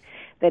task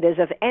that is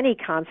of any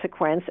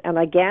consequence. And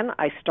again,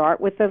 I start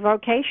with the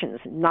vocations,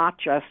 not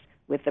just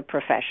with the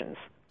professions.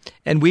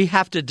 And we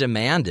have to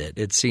demand it,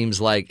 it seems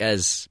like,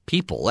 as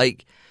people.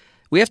 Like,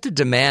 we have to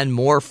demand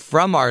more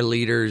from our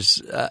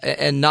leaders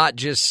and not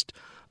just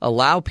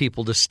allow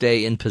people to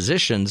stay in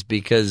positions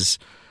because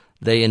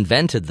they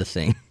invented the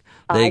thing.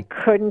 I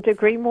couldn't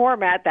agree more,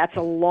 Matt. That's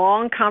a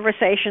long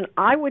conversation.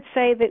 I would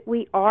say that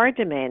we are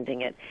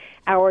demanding it.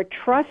 Our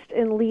trust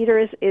in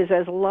leaders is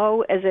as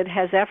low as it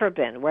has ever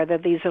been, whether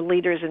these are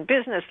leaders in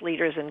business,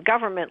 leaders in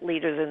government,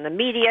 leaders in the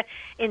media,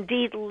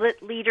 indeed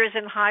leaders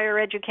in higher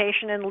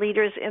education and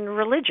leaders in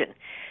religion.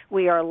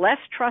 We are less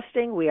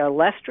trusting. We are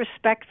less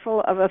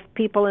respectful of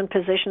people in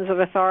positions of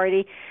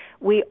authority.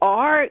 We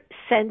are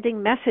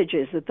sending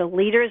messages that the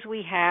leaders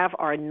we have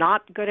are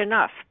not good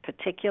enough,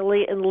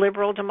 particularly in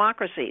liberal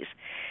democracies.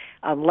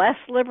 Unless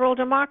liberal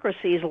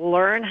democracies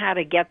learn how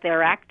to get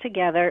their act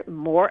together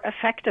more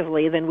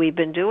effectively than we've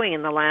been doing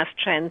in the last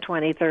 10,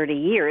 20, 30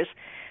 years,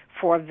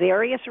 for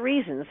various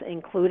reasons,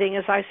 including,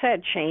 as I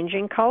said,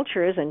 changing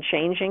cultures and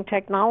changing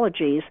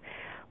technologies,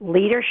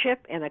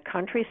 leadership in a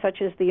country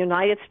such as the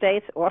United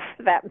States, or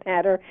for that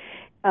matter,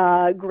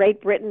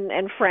 Great Britain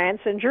and France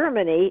and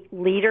Germany,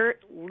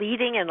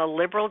 leading in a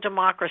liberal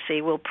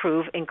democracy will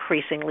prove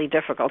increasingly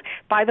difficult.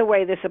 By the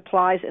way, this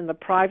applies in the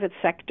private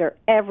sector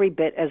every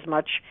bit as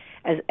much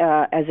as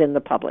in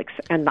the public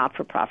and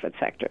not-for-profit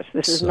sectors.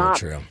 This is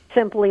not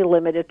simply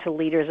limited to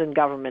leaders in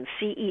government.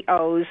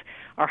 CEOs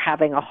are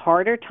having a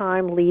harder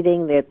time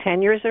leading. Their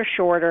tenures are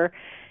shorter,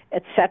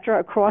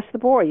 etc., across the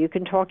board. You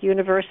can talk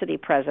university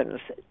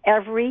presidents.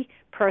 Every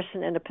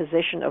person in a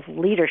position of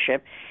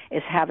leadership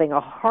is having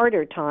a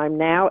harder time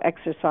now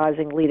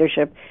exercising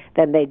leadership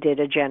than they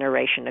did a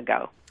generation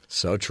ago.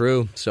 So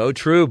true. So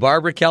true.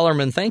 Barbara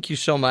Kellerman, thank you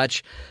so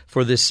much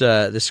for this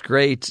this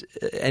great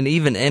and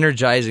even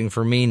energizing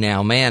for me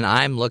now. Man,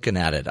 I'm looking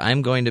at it.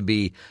 I'm going to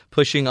be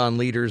pushing on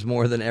leaders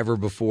more than ever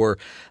before.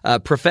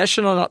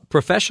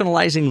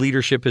 Professionalizing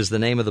Leadership is the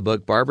name of the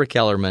book. Barbara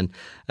Kellerman,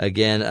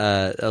 again,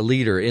 a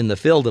leader in the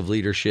field of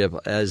leadership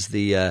as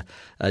the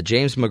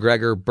James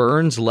MacGregor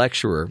Burns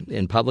Lecturer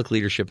in Public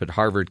Leadership at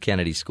Harvard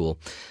Kennedy School.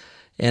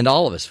 And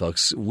all of us,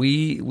 folks,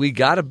 we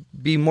got to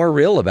be more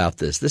real about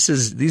this.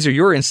 These are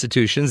your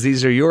institutions.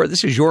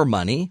 This is your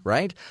money,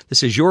 right?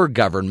 This is your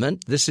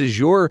government. This is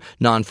your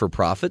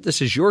non-for-profit.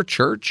 This is your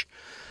church.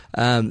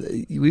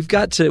 We've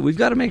got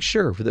to make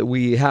sure that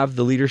we have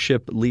the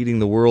leadership leading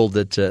the world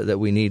that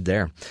we need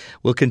there.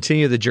 We'll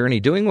continue the journey,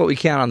 doing what we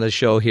can on the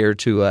show here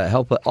to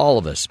help all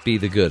of us be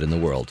the good in the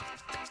world.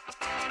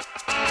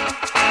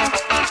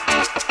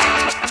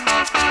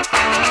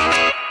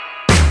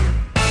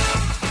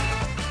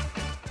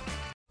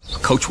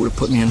 Coach would have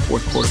put me in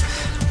fourth quarter,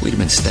 we'd have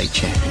been state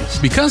champions.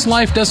 Because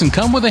life doesn't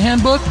come with a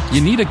handbook, you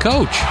need a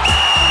coach.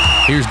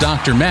 Here's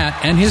Dr. Matt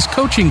and his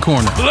coaching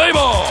corner. Play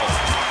ball!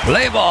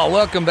 Play ball.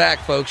 Welcome back,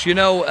 folks. You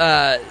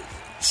know,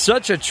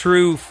 such a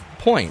true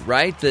point,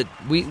 right? That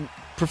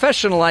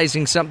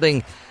professionalizing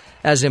something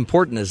as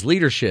important as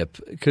leadership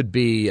could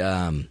be,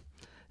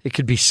 it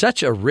could be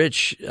such a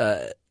rich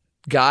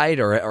guide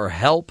or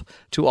help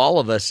to all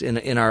of us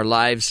in our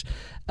lives.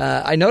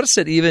 I notice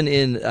that even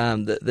in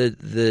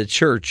the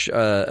Church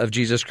of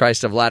Jesus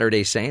Christ of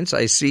Latter-day Saints,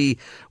 I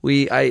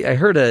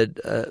heard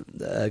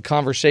a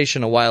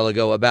conversation a while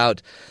ago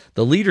about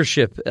the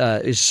leadership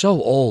is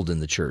so old in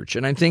the church,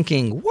 and I'm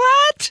thinking,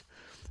 what?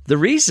 The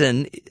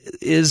reason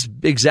is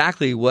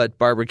exactly what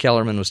Barbara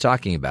Kellerman was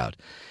talking about.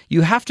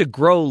 You have to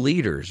grow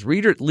leaders.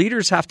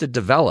 Leaders have to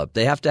develop.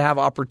 They have to have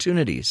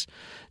opportunities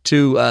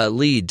to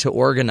lead, to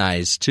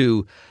organize,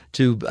 to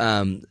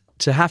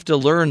have to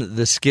learn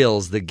the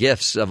skills, the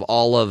gifts of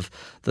all of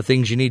the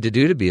things you need to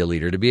do to be a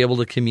leader, to be able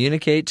to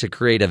communicate, to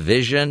create a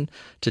vision,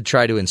 to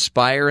try to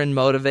inspire and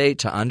motivate,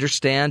 to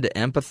understand, to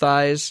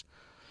empathize,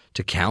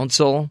 to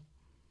counsel,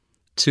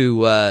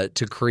 to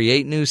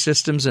create new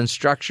systems and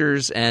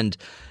structures and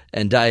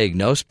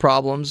diagnose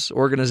problems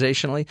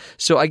organizationally.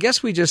 So I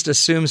guess we just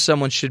assume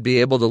someone should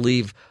be able to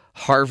leave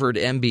Harvard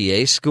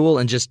MBA school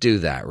and just do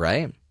that,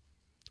 right?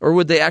 Or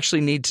would they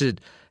actually need to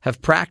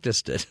have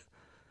practiced it?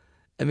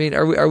 I mean,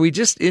 are we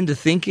just into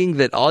thinking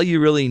that all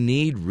you really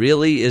need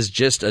really is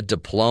just a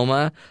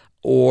diploma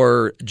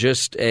or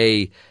just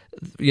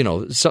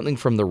something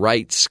from the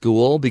right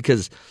school?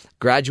 Because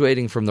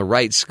graduating from the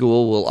right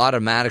school will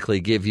automatically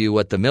give you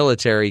what the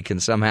military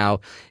can somehow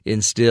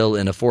instill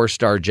in a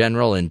 4-star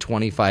general in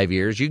 25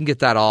 years. You can get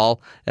that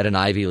all at an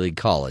Ivy League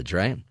college,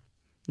 right?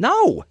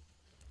 No,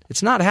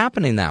 it's not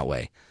happening that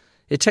way.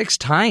 It takes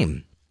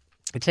time.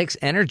 It takes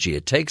energy.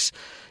 It takes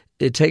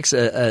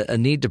a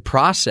need to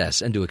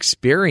process and to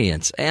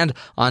experience, and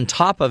on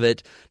top of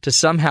it, to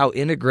somehow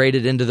integrate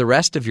it into the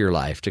rest of your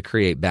life to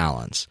create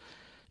balance.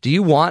 Do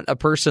you want a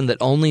person that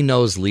only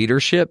knows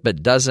leadership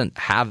but doesn't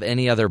have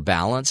any other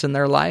balance in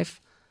their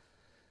life?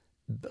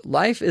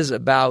 Life is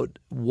about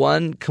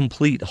one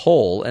complete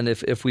whole, and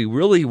if we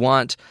really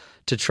want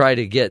to try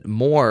to get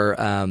more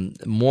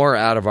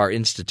out of our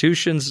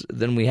institutions,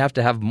 then we have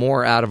to have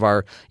more out of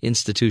our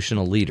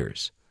institutional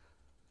leaders.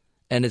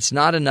 And it's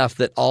not enough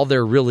that all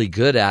they're really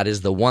good at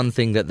is the one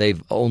thing that they've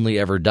only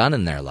ever done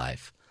in their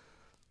life.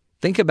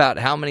 Think about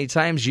how many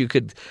times you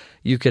could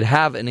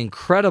have an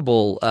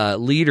incredible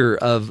leader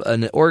of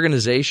an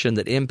organization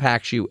that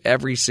impacts you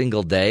every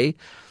single day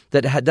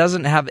that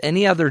doesn't have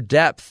any other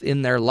depth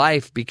in their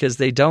life because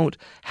they don't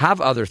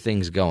have other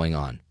things going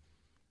on.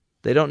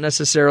 They don't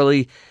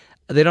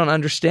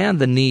understand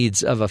the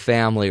needs of a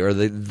family or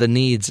the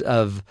needs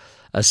of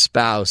a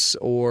spouse,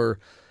 or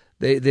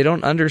they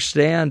don't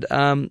understand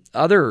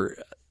other,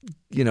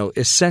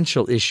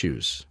 essential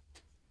issues.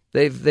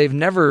 They've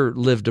never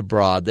lived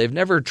abroad. They've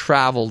never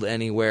traveled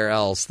anywhere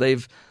else.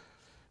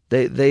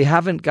 They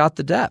haven't got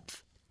the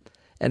depth.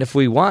 And if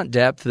we want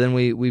depth, then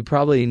we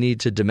probably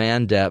need to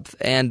demand depth,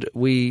 and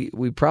we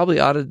probably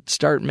ought to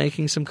start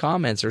making some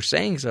comments or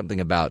saying something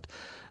about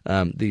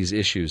these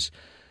issues.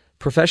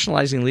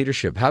 Professionalizing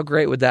leadership. How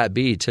great would that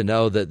be to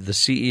know that the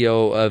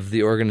CEO of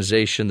the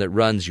organization that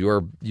runs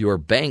your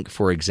bank,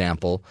 for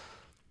example,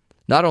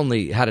 not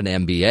only had an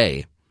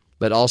MBA,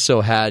 but also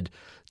had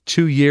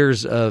 2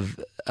 years of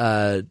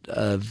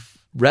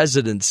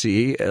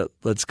residency,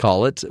 let's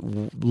call it,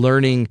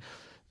 learning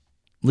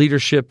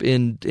leadership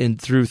in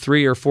through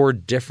 3 or 4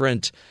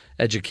 different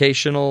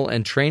educational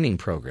and training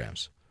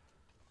programs,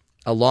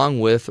 along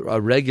with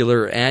a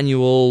regular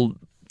annual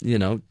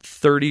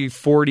 30,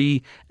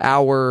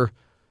 40-hour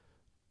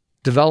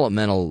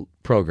developmental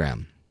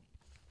program.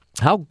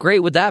 How great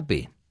would that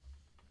be?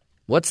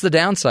 What's the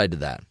downside to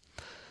that?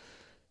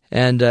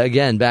 And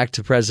again, back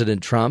to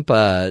President Trump,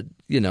 the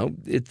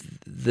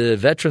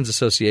Veterans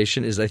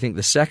Association is, I think,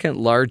 the second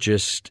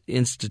largest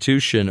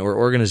institution or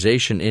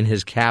organization in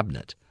his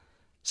cabinet,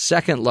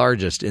 second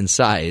largest in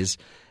size,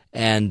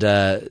 and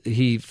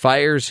he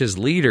fires his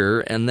leader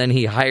and then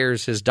he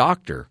hires his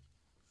doctor.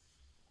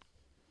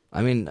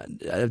 I mean,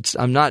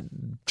 I'm not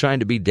trying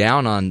to be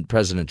down on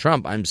President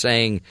Trump. I'm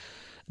saying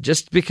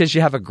just because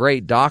you have a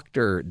great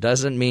doctor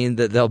doesn't mean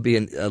that they'll be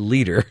a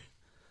leader,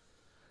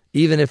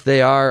 even if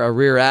they are a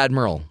rear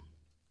admiral,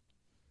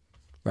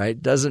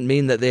 right? Doesn't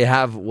mean that they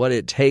have what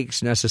it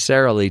takes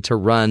necessarily to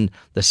run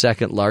the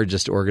second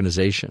largest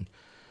organization.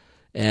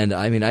 And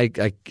I mean, I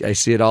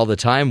see it all the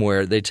time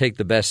where they take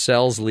the best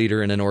sales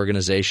leader in an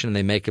organization and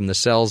they make him the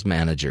sales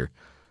manager,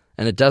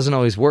 and it doesn't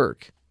always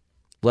work,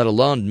 let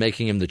alone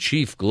making him the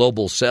chief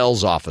global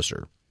sales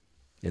officer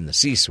in the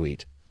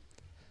C-suite.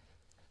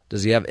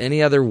 Does he have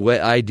any other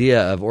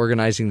idea of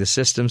organizing the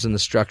systems and the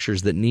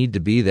structures that need to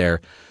be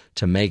there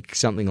to make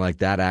something like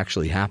that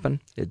actually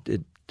happen?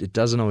 It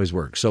doesn't always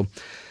work. So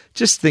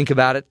just think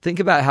about it.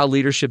 Think about how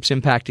leadership's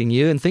impacting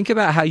you, and think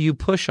about how you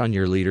push on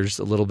your leaders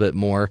a little bit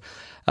more.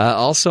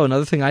 Also,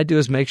 another thing I do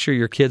is make sure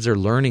your kids are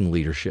learning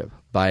leadership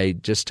by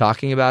just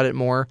talking about it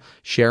more,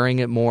 sharing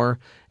it more,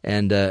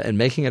 and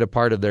making it a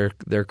part of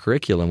their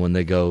curriculum when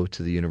they go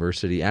to the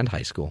university and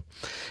high school.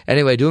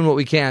 Anyway, doing what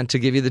we can to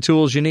give you the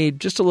tools you need.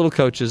 Just a little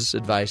coach's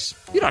advice.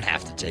 You don't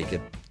have to take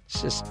it.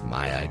 It's just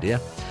my idea.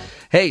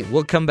 Hey,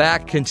 we'll come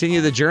back,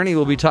 continue the journey.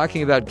 We'll be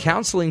talking about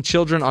counseling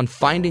children on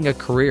finding a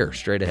career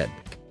straight ahead.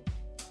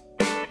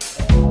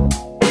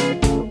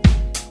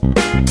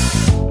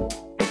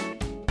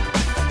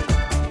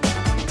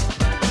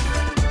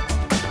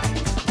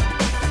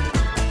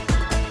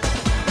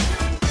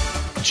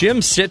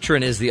 Jim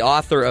Citron is the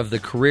author of the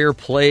Career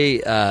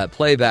Playbook,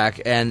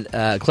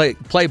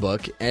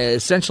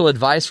 essential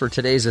advice for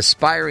today's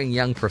aspiring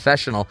young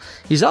professional.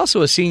 He's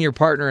also a senior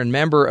partner and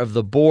member of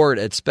the board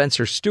at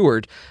Spencer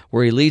Stewart,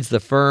 where he leads the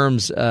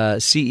firm's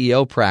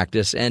CEO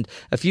practice. And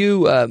a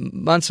few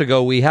months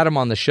ago, we had him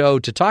on the show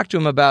to talk to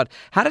him about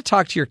how to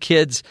talk to your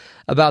kids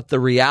about the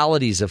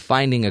realities of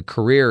finding a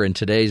career in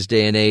today's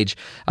day and age.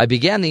 I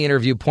began the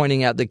interview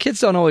pointing out that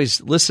kids don't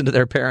always listen to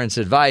their parents'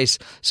 advice.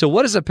 So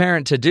what is a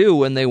parent to do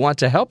when they want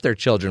to help their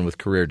children with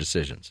career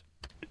decisions?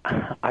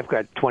 I've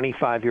got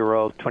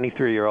 25-year-old,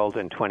 23-year-old,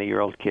 and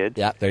 20-year-old kids.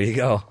 Yeah, there you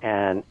go.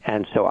 And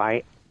so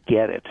I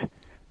get it.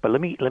 But let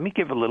me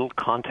give a little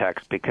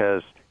context,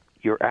 because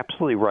you're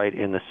absolutely right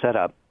in the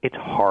setup. It's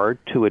hard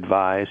to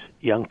advise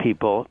young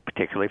people,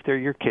 particularly if they're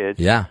your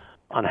kids,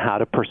 on how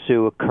to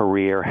pursue a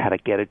career, how to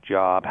get a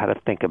job, how to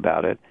think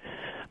about it.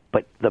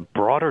 But the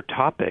broader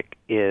topic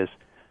is,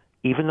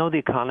 even though the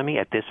economy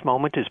at this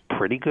moment is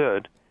pretty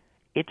good,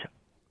 it's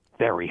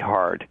very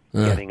hard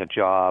getting a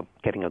job,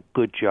 getting a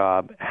good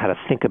job, how to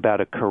think about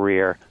a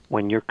career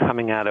when you're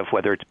coming out of,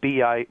 whether it's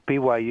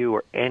BYU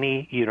or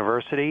any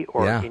university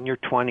or in your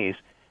 20s.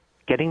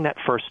 Getting that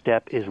first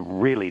step is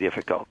really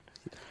difficult.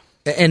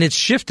 And it's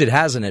shifted,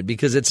 hasn't it?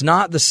 Because it's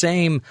not the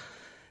same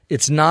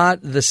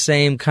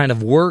kind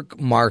of work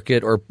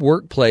market or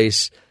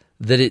workplace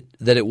that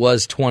it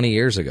was 20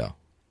 years ago.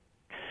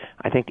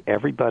 I think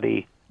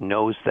everybody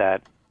knows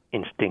that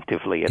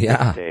instinctively at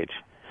this stage.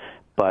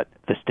 But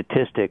the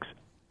statistics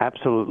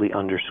absolutely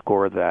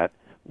underscore that.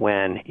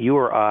 When you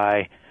or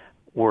I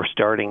were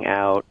starting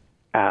out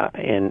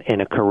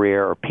in a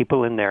career, or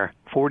people in their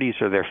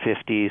 40s or their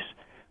 50s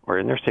or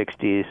in their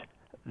 60s,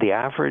 the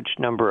average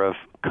number of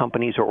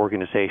companies or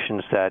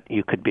organizations that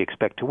you could be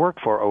expected to work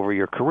for over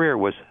your career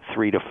was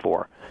 3 to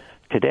 4.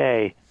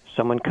 Today,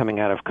 someone coming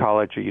out of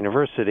college or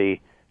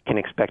university can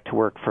expect to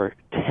work for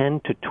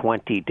 10 to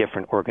 20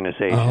 different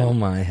organizations. Oh,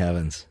 my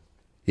heavens.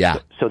 Yeah.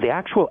 So the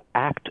actual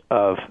act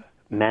of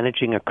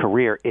managing a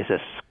career is a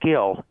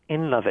skill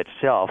in and of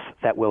itself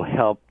that will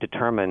help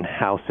determine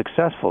how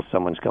successful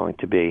someone's going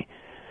to be.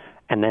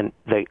 And then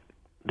the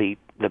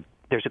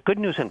there's a good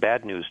news and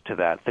bad news to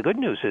that. The good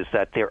news is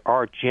that there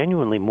are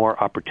genuinely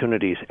more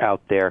opportunities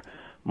out there,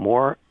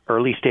 more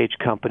early-stage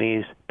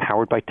companies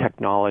powered by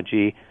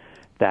technology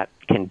that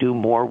can do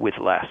more with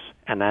less,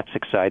 and that's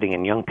exciting.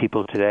 And young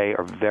people today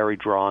are very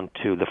drawn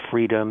to the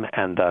freedom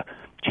and the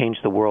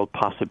change-the-world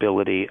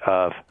possibility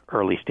of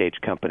early-stage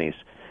companies.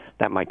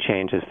 That might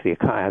change as the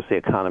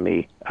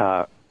economy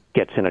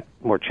gets in a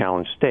more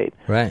challenged state.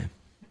 Right.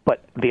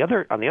 But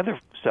on the other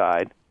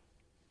side,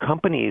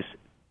 companies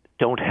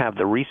don't have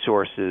the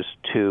resources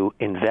to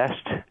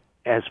invest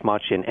as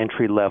much in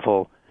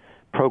entry-level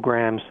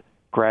programs,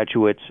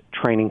 graduates,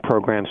 training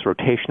programs,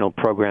 rotational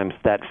programs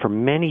that for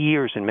many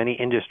years in many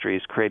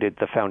industries created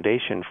the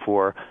foundation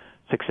for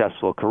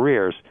successful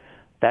careers.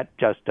 That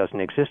just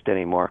doesn't exist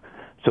anymore.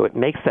 So it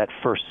makes that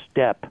first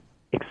step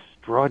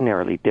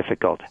extraordinarily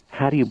difficult.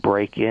 How do you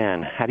break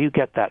in? How do you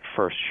get that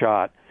first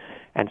shot?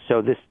 And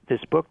so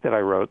this book that I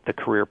wrote, The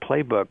Career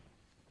Playbook,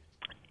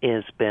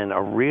 has been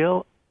a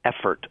real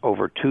effort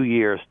over 2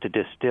 years to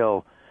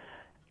distill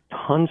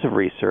tons of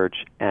research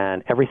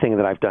and everything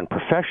that I've done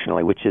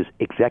professionally, which is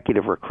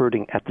executive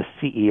recruiting at the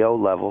CEO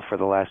level for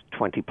the last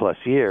 20-plus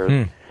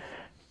years,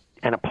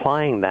 and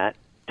applying that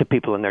to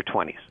people in their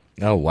 20s.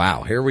 Oh,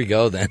 wow. Here we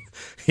go then.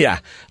 Yeah.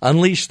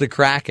 Unleash the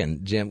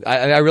Kraken, Jim.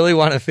 I really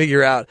want to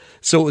figure out,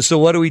 so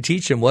what do we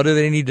teach them? What do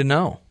they need to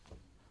know?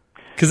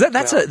 Because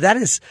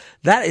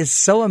that is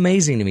so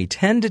amazing to me.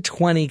 10 to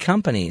 20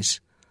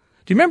 companies.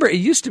 Do you remember, it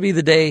used to be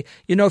the day,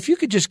 if you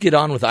could just get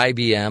on with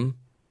IBM,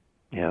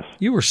 yes,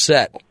 you were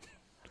set.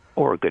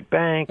 Or a good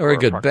bank. Or a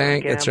good Procter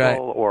bank, Gamble, that's right.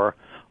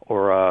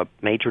 Or a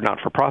major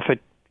not-for-profit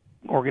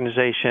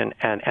organization,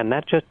 and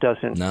that just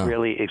doesn't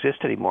really exist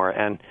anymore.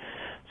 And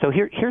so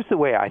here's the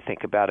way I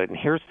think about it, and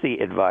here's the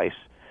advice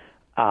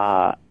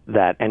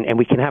that, and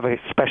we can have a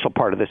special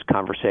part of this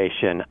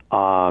conversation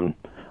on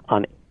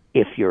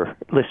if your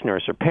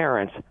listeners are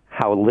parents,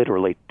 how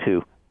literally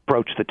to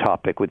broach the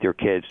topic with your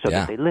kids so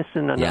that they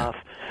listen enough.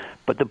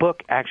 But the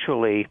book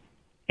actually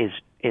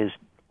is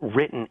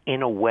written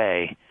in a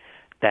way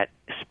that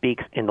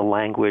speaks in the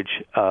language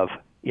of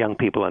young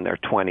people in their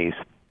 20s.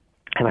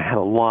 And I had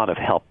a lot of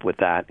help with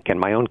that. Again,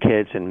 my own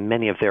kids and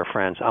many of their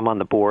friends. I'm on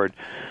the board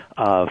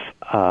of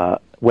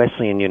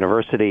Wesleyan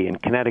University in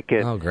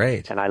Connecticut. Oh,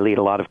 great. And I lead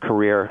a lot of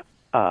career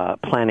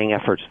planning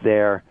efforts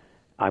there.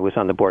 I was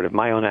on the board of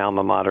my own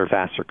alma mater,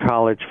 Vassar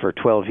College, for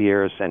 12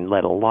 years and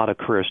led a lot of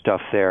career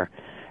stuff there.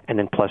 And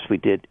then plus we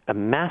did a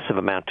massive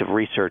amount of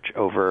research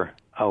over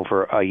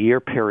a year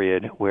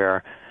period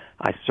where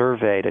I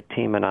surveyed a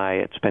team and I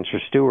at Spencer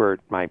Stewart,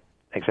 my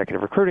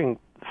executive recruiting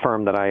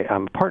firm that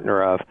I'm a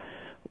partner of.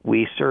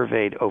 We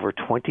surveyed over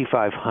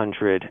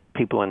 2,500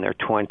 people in their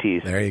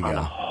 20s on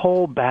a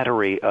whole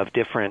battery of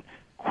different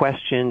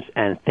questions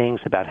and things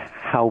about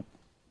how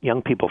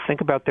young people think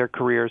about their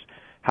careers,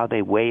 how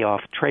they weigh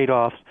off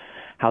trade-offs,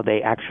 how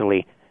they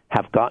actually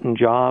have gotten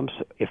jobs,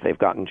 if they've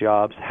gotten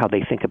jobs, how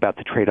they think about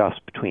the trade-offs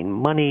between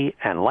money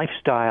and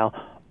lifestyle,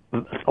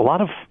 a lot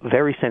of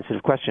very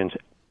sensitive questions.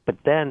 But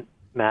then,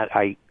 Matt,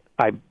 I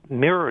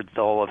mirrored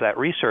all of that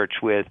research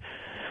with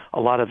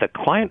a lot of the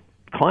clients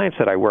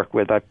that I work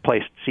with. I've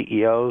placed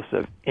CEOs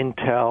of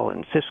Intel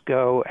and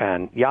Cisco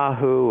and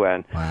Yahoo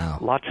and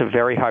lots of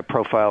very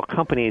high-profile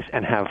companies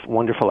and have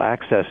wonderful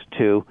access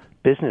to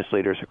business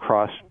leaders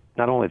across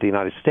not only the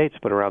United States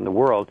but around the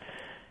world.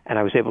 And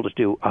I was able to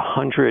do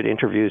 100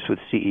 interviews with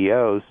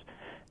CEOs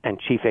and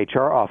chief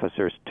HR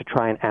officers to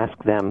try and ask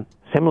them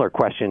similar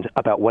questions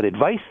about what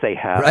advice they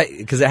have. Right,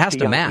 because it has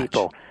to match.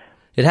 People.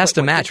 It has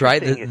to match,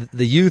 right?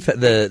 The youth,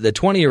 the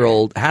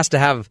 20-year-old has to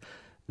have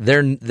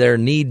their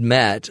need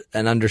met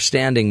and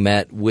understanding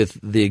met with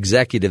the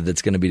executive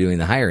that's going to be doing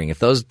the hiring. If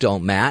those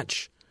don't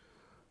match,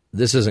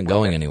 this isn't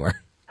going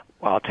anywhere.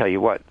 Well, I'll tell you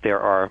what, there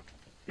are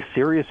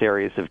serious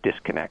areas of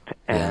disconnect.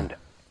 And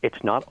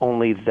it's not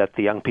only that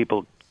the young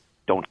people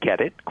don't get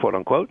it, quote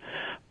unquote,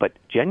 but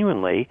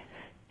genuinely,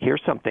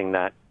 here's something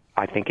that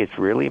I think is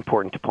really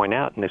important to point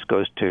out, and this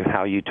goes to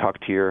how you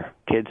talk to your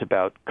kids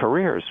about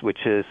careers,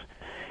 which is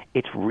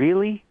it's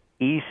really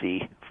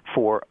easy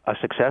for a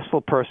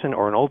successful person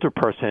or an older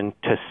person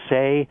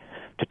to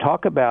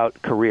talk about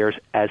careers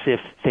as if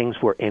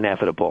things were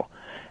inevitable,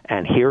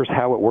 and here's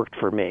how it worked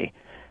for me.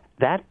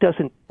 That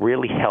doesn't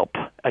really help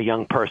a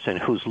young person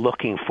who's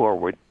looking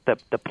forward.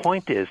 The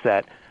point is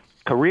that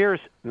careers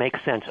make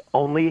sense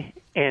only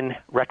in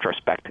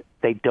retrospect.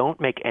 They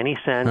don't make any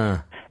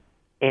sense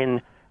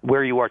in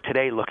where you are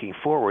today looking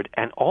forward.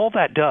 And all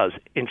that does,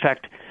 in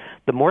fact,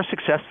 the more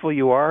successful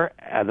you are,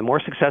 the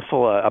more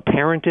successful a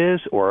parent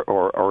is,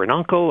 or an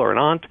uncle or an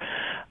aunt,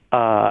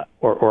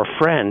 or a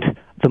friend,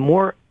 the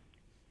more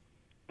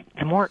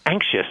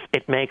anxious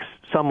it makes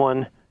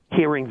someone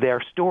hearing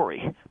their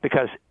story,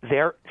 because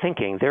they're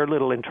thinking, their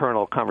little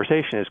internal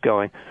conversation is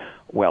going,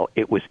 well,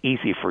 it was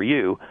easy for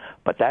you,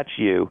 but that's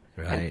you.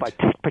 Right.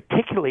 And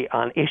particularly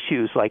on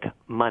issues like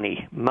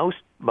money.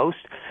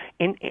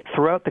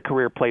 Throughout the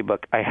career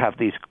playbook, I have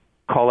these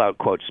call-out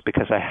quotes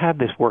because I have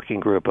this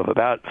working group of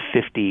about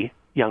 50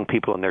 young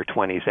people in their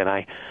 20s, and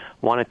I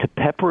wanted to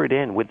pepper it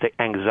in with the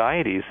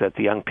anxieties that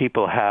the young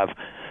people have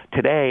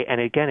today. And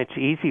again, it's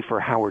easy for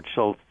Howard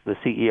Schultz, the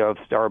CEO of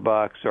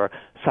Starbucks, or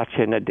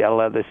Satya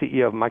Nadella, the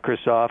CEO of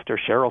Microsoft, or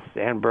Sheryl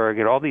Sandberg,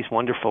 and all these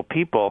wonderful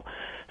people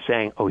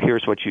saying, oh,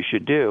 here's what you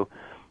should do.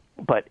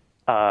 But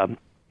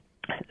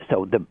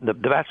so the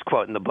best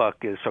quote in the book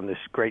is from this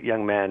great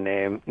young man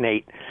named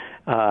Nate.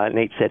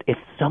 Nate said, if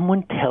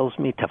someone tells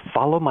me to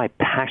follow my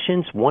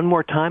passions one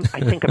more time, I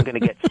think I'm going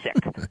to get sick.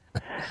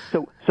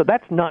 So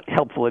that's not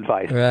helpful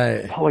advice.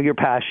 Right. Follow your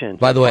passions.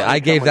 By the way, I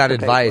gave that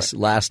advice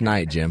last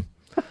night, Jim.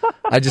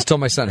 I just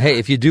told my son, hey,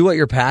 if you do what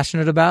you're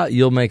passionate about,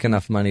 you'll make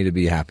enough money to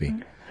be happy.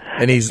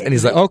 And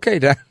he's like, okay,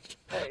 Dad.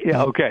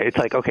 Yeah, okay. It's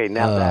like, okay,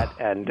 now that,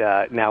 and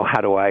now how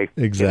do I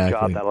get a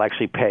job that'll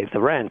actually pay the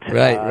rent?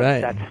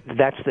 Right.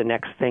 That's the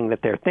next thing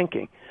that they're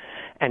thinking.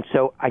 And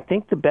so I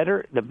think the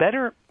better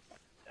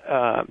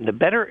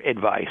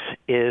advice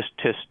is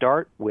to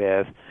start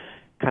with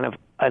kind of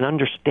an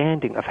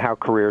understanding of how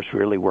careers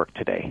really work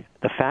today.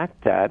 The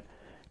fact that,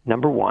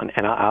 number one,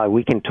 and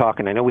we can talk,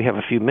 and I know we have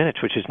a few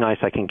minutes, which is nice.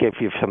 I can give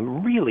you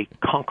some really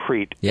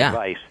concrete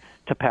advice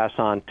to pass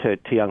on to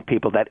young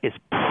people that is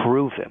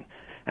proven.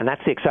 And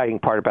that's the exciting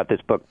part about this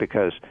book,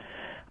 because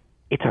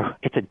it's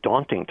a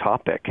daunting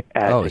topic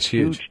and it's a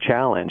huge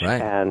challenge.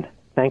 Right. And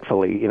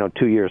thankfully,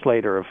 2 years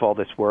later of all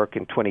this work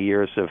and 20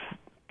 years of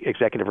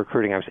executive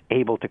recruiting, I was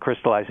able to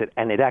crystallize it,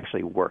 and it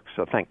actually works.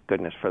 So thank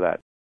goodness for that.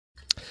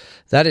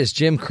 That is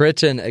Jim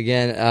Critton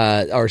again,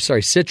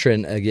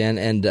 Citron again,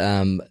 and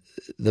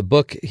the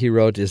book he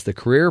wrote is The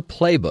Career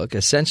Playbook: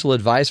 Essential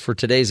Advice for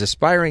Today's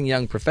Aspiring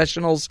Young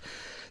Professionals.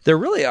 There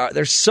really are.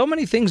 There's so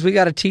many things we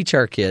got to teach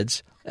our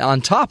kids.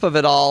 On top of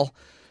it all,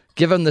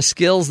 give them the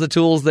skills, the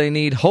tools they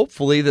need,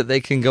 hopefully that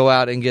they can go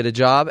out and get a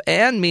job,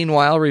 and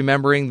meanwhile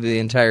remembering the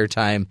entire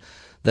time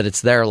that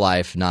it's their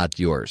life, not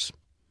yours.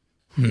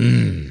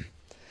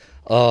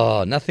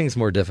 Oh, nothing's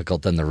more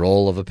difficult than the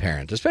role of a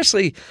parent,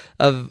 especially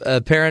of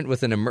a parent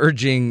with an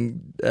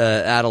emerging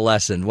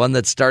adolescent, one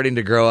that's starting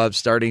to grow up,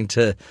 starting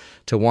to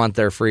want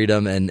their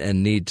freedom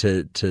and need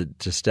to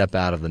step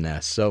out of the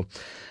nest. So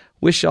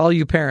wish all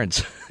you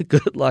parents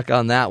good luck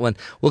on that one.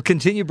 We'll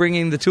continue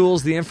bringing the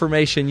tools, the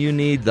information you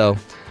need, though,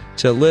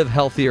 to live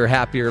healthier,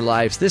 happier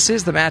lives. This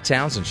is The Matt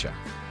Townsend Show.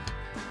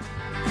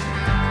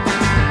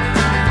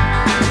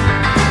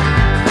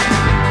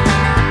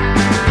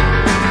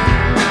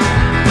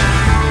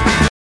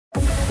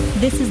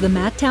 This is the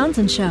Matt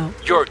Townsend Show.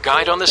 Your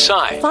guide on the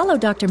side. Follow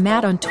Dr.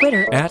 Matt on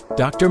Twitter At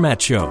Dr. Matt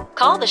Show.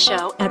 Call the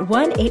show at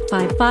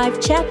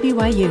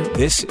 1-855-CHAT-BYU.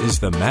 This is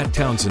The Matt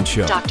Townsend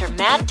Show. Dr.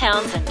 Matt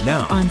Townsend.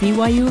 Now On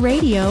BYU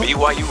Radio.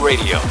 BYU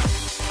Radio.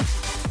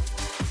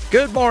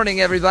 Good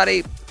morning,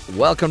 everybody.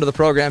 Welcome to the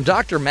program.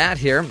 Dr. Matt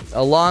here,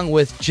 along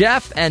with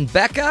Jeff and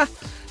Becca.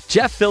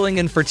 Jeff filling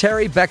in for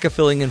Terry, Becca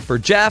filling in for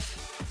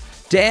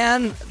Jeff,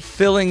 Dan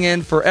filling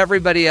in for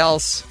everybody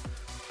else,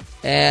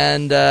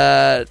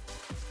 and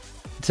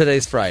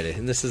today's Friday,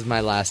 and this is my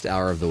last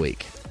hour of the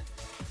week.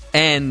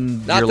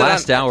 And your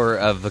last hour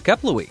of a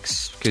couple of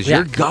weeks, because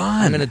you're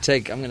gone. I'm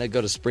going to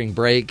go to spring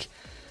break.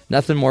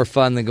 Nothing more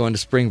fun than going to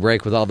spring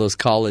break with all those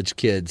college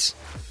kids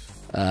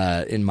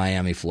in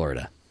Miami,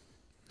 Florida.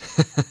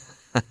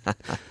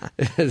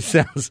 It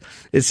sounds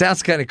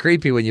kind of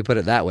creepy when you put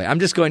it that way. I'm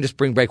just going to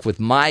spring break with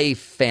my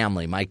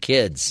family, my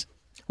kids.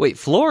 Wait,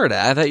 Florida?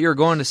 I thought you were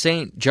going to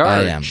St.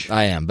 George.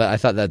 I am, but I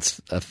thought that's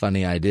a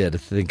funny idea to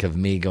think of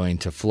me going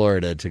to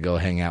Florida to go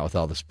hang out with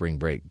all the spring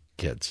break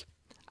kids.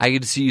 I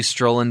could see you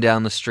strolling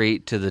down the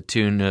street to the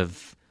tune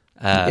of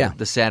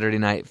the Saturday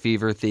Night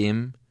Fever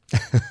theme.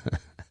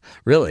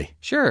 Really?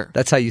 Sure.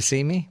 That's how you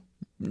see me?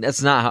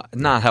 That's not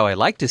how I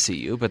like to see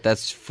you, but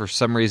that's for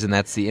some reason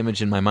that's the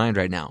image in my mind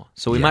right now.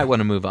 So we might want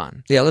to move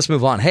on. Yeah, let's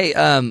move on. Hey,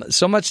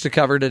 so much to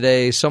cover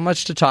today, so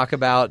much to talk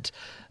about.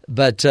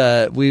 But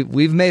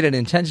we've made an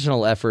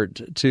intentional effort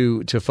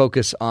to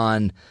focus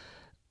on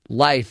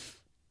life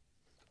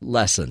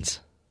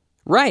lessons.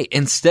 Right,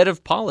 instead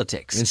of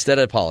politics. And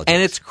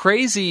it's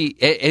crazy.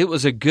 It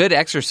was a good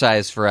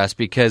exercise for us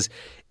because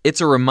it's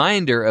a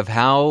reminder of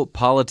how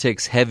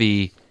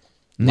politics-heavy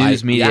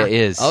news media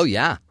is. Oh,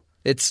 yeah.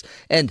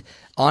 And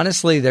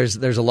honestly, there's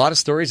a lot of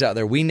stories out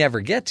there we never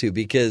get to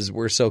because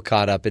we're so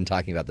caught up in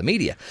talking about the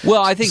media.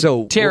 Well, I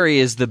think Terry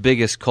is the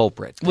biggest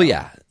culprit. Well,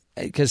 yeah.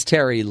 Because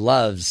Terry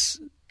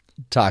loves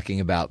talking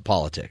about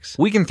politics.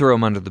 We can throw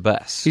him under the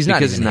bus he's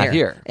because he's not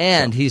here.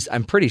 And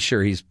I'm pretty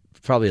sure he's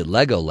probably at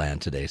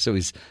Legoland today, so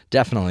he's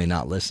definitely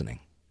not listening.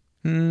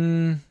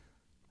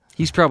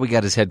 He's probably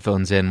got his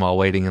headphones in while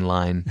waiting in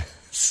line.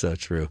 So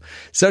true.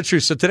 So true.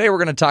 So today we're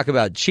going to talk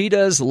about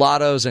cheetahs,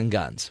 lottos, and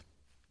guns.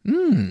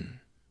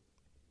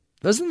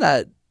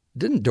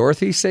 Didn't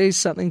Dorothy say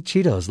something?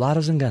 Cheetos,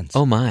 lottos, and guns.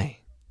 Oh, my.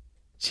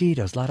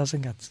 Cheetos, lottos,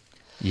 and guns.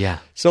 Yeah.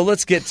 So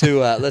let's get to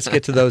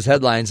those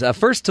headlines.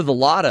 First to the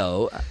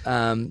lotto.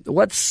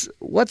 What's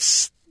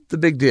the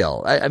big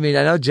deal? I mean,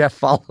 I know Jeff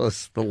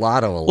follows the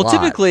lotto a lot. Well,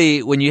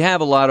 typically when you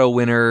have a lotto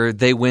winner,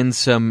 they win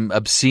some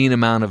obscene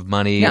amount of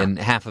money, and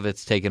half of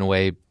it's taken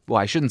away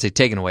well, I shouldn't say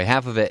taken away,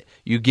 half of it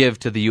you give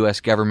to the U.S.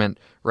 government,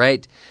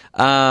 right?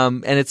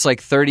 And it's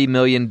like $30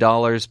 million.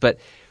 But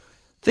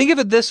think of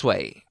it this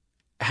way.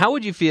 How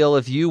would you feel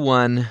if you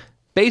won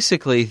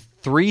basically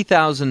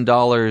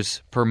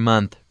 $3,000 per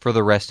month for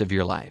the rest of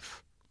your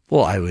life?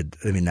 Well,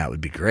 that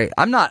would be great.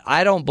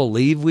 I don't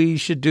believe we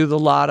should do the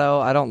lotto.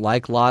 I don't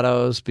like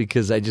lottos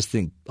because I just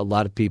think a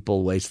lot of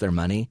people waste their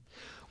money.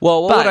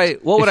 Well, what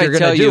would I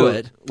tell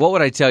you? What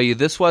would I tell you?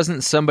 This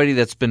wasn't somebody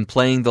that's been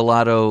playing the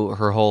lotto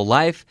her whole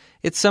life.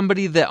 It's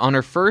somebody that on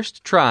her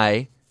first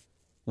try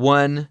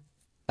won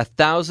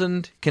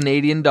 1,000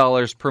 Canadian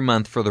dollars per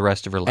month for the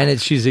rest of her life.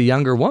 And she's a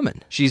younger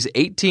woman. She's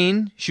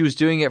 18. She was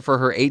doing it for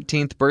her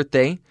 18th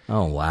birthday.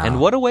 Oh, wow. And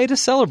what a way to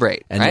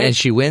celebrate. And, right? and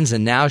she wins,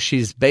 and now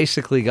she's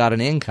basically got an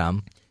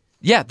income.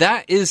 Yeah,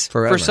 that is,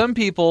 forever. For some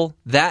people,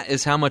 that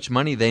is how much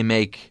money they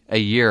make a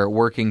year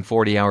working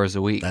 40 hours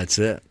a week. That's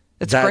it.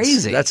 That's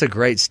crazy. That's a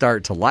great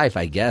start to life,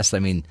 I guess. I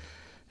mean,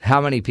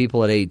 how many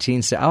people at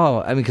 18 say,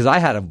 because I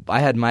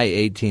had my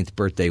 18th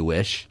birthday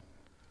wish.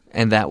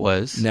 And that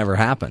was? Never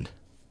happened.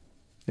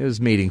 It was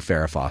meeting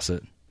Farrah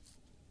Fawcett.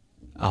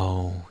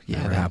 Oh, yeah,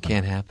 Never that happened.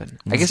 can't happen.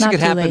 It's I guess it not could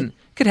too happen. late.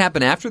 Could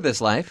happen after this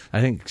life.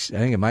 I think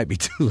it might be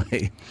too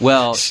late.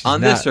 Well,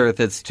 on this earth,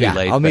 it's too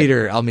late. I'll meet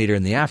her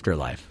in the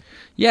afterlife.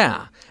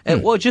 Yeah.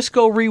 And, well, just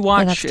go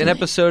rewatch an late.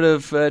 episode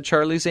of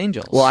Charlie's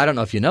Angels. Well, I don't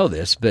know if you know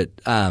this, but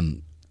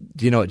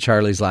do you know what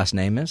Charlie's last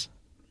name is?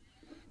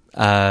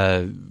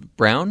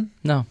 Brown?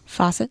 No.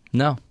 Fawcett?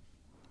 No.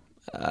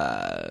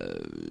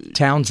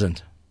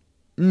 Townsend.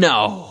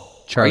 No.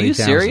 Charlie Are you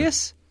Townsend.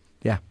 serious?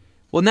 Yeah.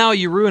 Well, now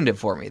you ruined it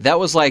for me. That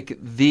was like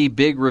the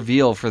big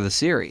reveal for the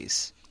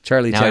series.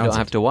 Charlie now Townsend. I don't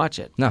have to watch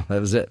it. No, that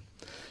was it.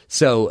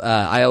 So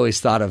I always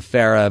thought of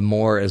Farrah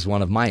more as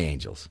one of my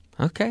angels.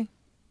 Okay.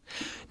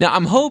 Now,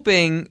 I'm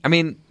hoping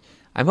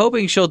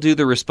she'll do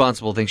the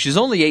responsible thing. She's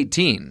only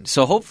 18,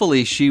 so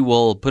hopefully she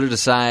will put it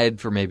aside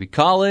for maybe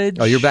college.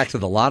 Oh, you're back to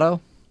the lotto?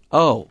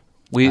 Oh,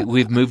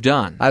 we've moved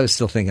on. I was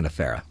still thinking of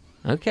Farrah.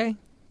 Okay.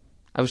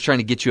 I was trying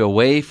to get you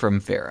away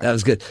from Farrah. That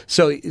was good.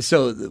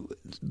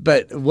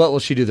 But what will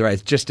she do the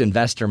right? Just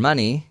invest her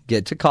money,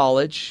 get to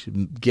college,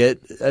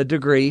 get a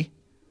degree,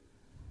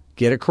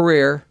 get a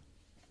career.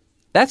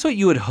 That's what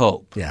you would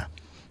hope. Yeah.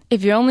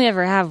 If you only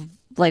ever have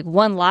like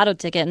one lotto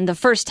ticket and the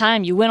first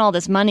time you win all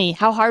this money,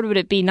 how hard would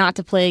it be not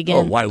to play again?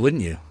 Oh, why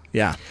wouldn't you?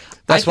 Yeah.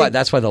 That's why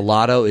the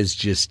lotto is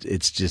just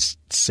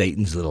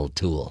Satan's little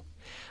tool.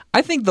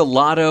 I think the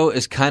lotto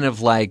is kind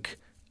of like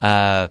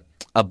a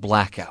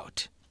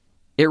blackout.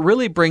 It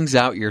really brings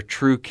out your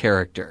true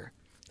character.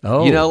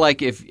 Oh. You know,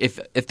 like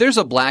if there's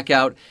a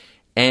blackout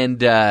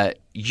and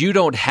you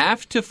don't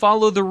have to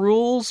follow the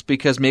rules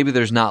because maybe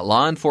there's not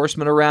law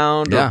enforcement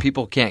around or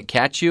people can't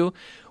catch you,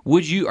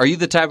 are you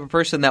the type of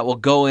person that will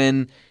go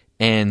in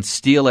and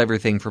steal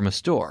everything from a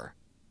store?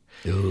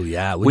 Oh,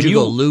 yeah. Would you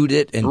go loot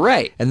it?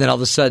 Right. And then all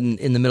of a sudden,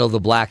 in the middle of the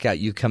blackout,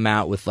 you come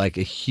out with like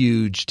a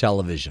huge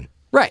television.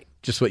 Right.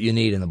 Just what you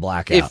need in the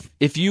blackout.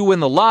 If you win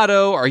the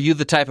lotto, are you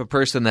the type of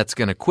person that's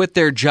going to quit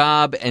their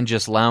job and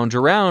just lounge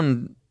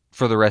around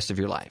for the rest of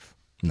your life?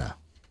 No.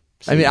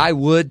 I mean, I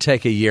would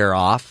take a year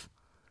off.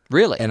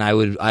 Really? And I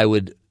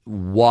would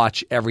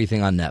watch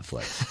everything on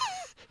Netflix.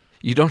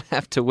 You don't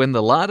have to win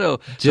the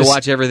lotto to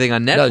watch everything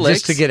on Netflix. No,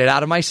 just to get it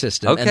out of my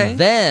system. Okay. And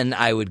then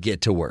I would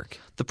get to work.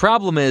 The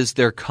problem is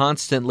they're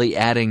constantly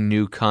adding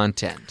new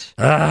content.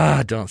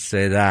 Don't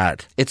say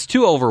that. It's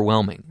too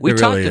overwhelming. We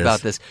talked really about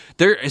is. this.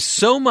 There is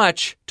so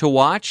much to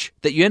watch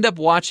that you end up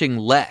watching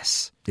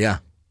less. Yeah.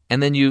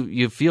 And then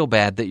you feel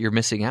bad that you're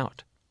missing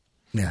out.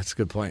 Yeah, that's a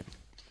good point.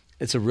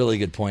 It's a really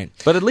good point.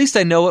 But at least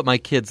I know what my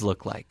kids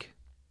look like.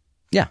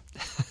 Yeah.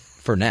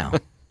 For now.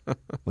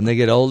 When they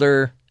get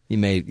older, you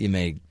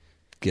may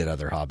get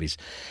other hobbies.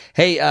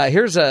 Hey,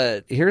 here's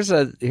a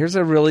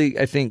really,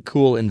 I think,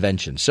 cool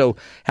invention. So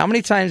how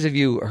many times have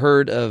you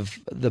heard of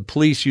the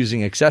police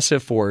using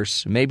excessive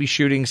force, maybe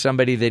shooting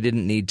somebody they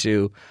didn't need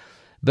to,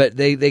 but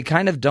they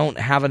kind of don't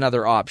have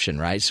another option,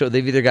 right? So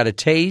they've either got to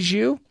tase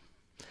you,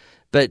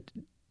 but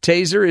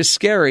taser is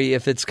scary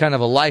if it's kind of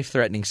a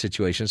life-threatening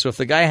situation. So if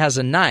the guy has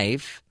a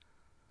knife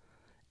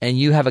and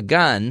you have a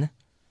gun,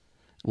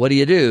 what do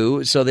you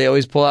do? So they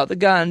always pull out the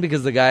gun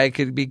because the guy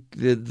could be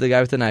the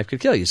guy with the knife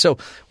could kill you. So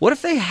what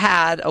if they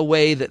had a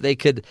way that they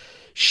could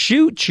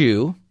shoot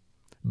you,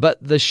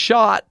 but the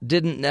shot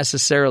didn't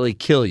necessarily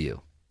kill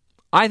you?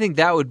 I think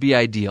that would be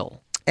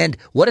ideal. And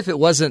what if it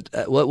wasn't?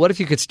 What if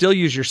you could still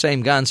use your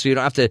same gun, so you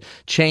don't have to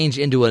change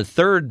into a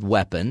third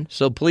weapon?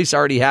 So police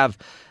already have.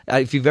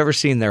 If you've ever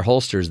seen their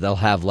holsters, they'll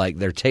have like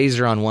their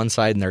taser on one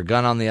side and their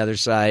gun on the other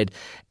side,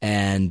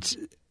 and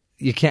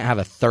you can't have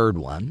a third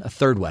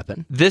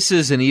weapon. This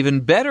is an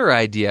even better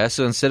idea.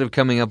 So instead of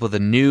coming up with a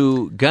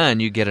new gun,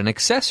 you get an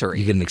accessory.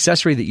 You get an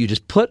accessory that you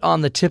just put on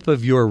the tip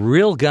of your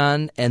real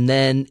gun, and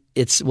then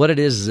it's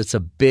a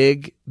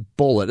big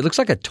bullet. It looks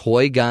like a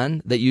toy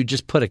gun that you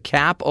just put a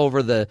cap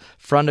over the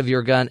front of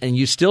your gun, and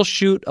you still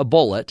shoot a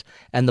bullet,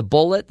 and the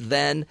bullet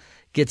then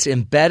gets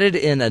embedded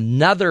in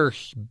another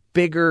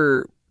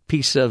bigger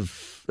piece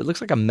of – it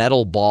looks like a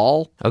metal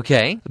ball.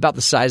 Okay. About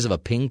the size of a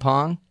ping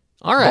pong.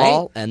 All right.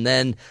 ball, and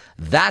then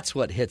that's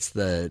what hits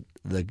the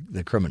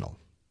criminal.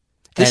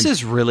 This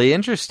is really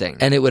interesting.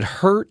 And it would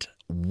hurt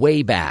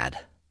way bad.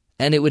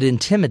 And it would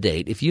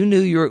intimidate. If you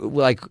knew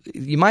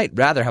you might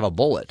rather have a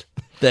bullet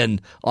than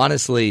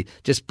honestly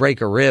just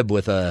break a rib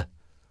with a...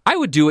 I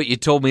would do what you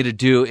told me to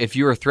do if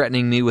you were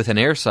threatening me with an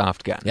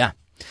airsoft gun. Yeah.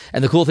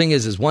 And the cool thing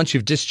is once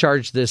you've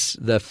discharged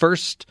the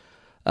first,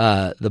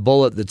 the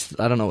bullet that's,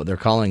 I don't know what they're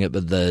calling it,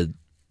 but the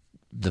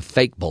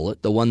fake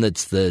bullet, the one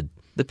that's the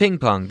ping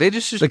pong. They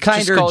just the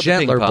kinder, call it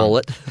gentler the ping pong.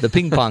 bullet, the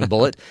ping pong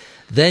bullet,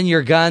 then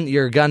your gun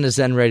is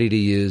then ready to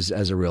use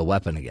as a real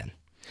weapon again.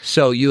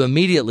 So you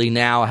immediately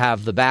now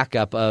have the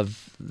backup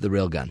of the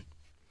real gun.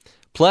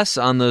 Plus,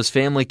 on those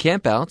family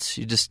campouts,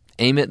 you just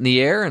aim it in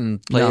the air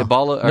and play a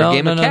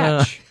game of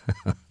catch.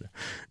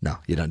 No,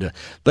 you don't do it.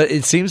 But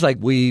it seems like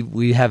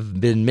we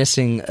have been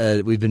missing.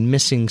 We've been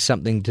missing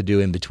something to do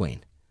in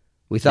between.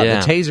 We thought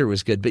the taser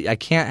was good, but I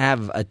can't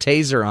have a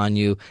taser on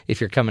you if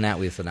you're coming out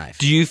with a knife.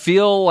 Do you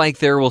feel like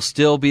there will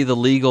still be the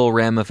legal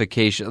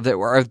ramification?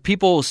 Are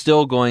people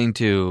still going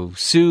to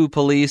sue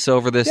police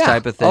over this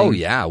type of thing? Oh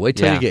yeah, wait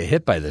till you get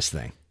hit by this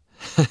thing,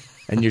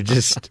 and you're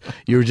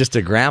just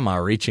a grandma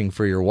reaching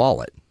for your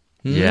wallet.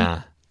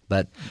 Yeah,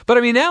 but I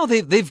mean now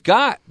they've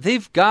got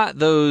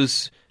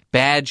those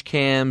badge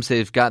cams,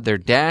 they've got their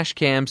dash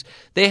cams.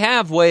 They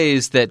have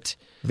ways that.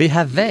 We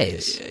have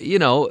ways. You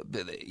know,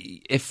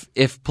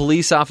 if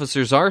police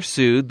officers are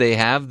sued, they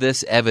have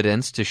this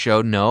evidence to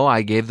show, no,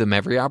 I gave them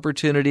every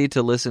opportunity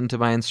to listen to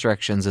my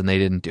instructions and they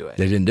didn't do it.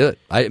 They didn't do it.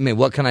 I mean,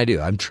 what can I do?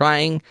 I'm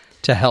trying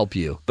to help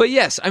you. But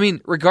yes, I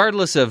mean,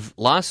 regardless of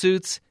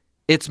lawsuits,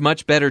 it's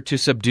much better to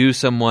subdue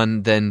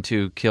someone than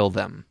to kill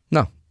them.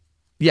 No.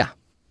 Yeah.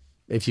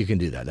 If you can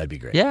do that, that'd be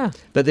great. Yeah.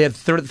 But the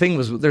thing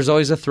was, there's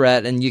always a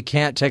threat, and you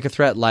can't take a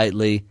threat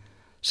lightly.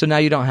 So now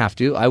you don't have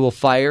to. I will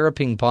fire a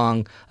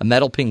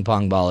metal ping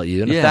pong ball at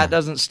you, and if that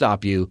doesn't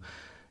stop you,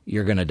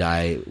 you're going to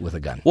die with a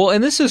gun. Well,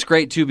 and this is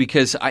great too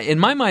because in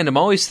my mind, I'm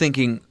always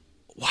thinking,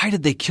 why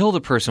did they kill the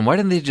person? Why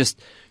didn't they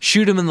just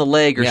shoot him in the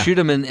leg or shoot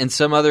him in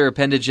some other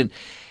appendage?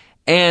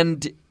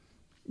 And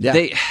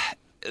they.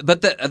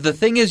 But the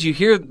thing is, you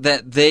hear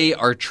that they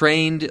are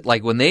trained.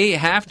 Like when they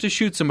have to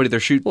shoot somebody, they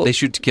shoot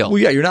to kill. Well,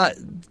 yeah,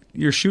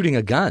 you're shooting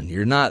a gun.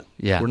 You're not.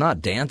 Yeah. We're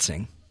not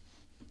dancing.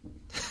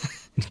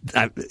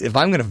 If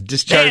I'm going to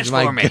discharge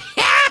my gun.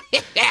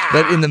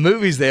 But in the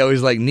movies, they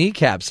always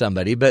kneecap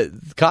somebody, but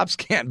cops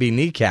can't be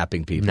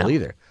kneecapping people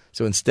either.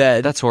 So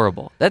instead... That's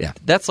horrible.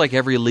 That's like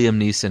every Liam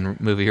Neeson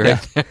movie right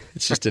there.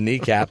 It's just a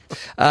kneecap.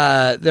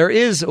 There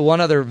is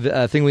one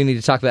other thing we need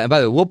to talk about. And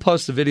by the way, we'll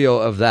post a video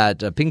of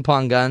that ping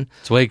pong gun.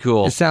 It's way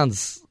cool. It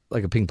sounds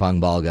like a ping pong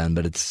ball gun,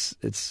 but it's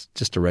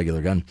just a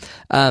regular gun.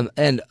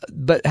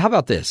 But how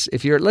about this?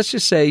 Let's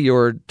just say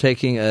you're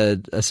taking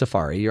a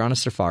safari. You're on a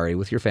safari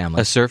with your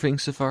family. A surfing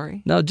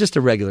safari? No, just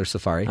a regular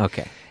safari.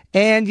 Okay.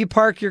 And you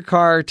park your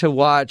car to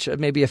watch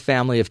maybe a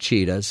family of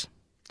cheetahs.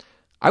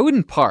 I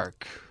wouldn't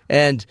park.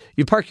 And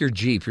you park your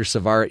Jeep, your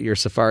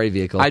safari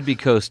vehicle. I'd be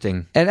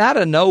coasting. And out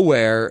of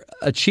nowhere,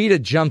 a cheetah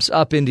jumps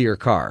up into your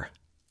car.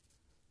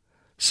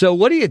 So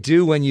what do you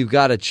do when you've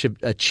got a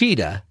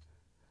cheetah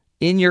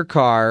in your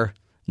car,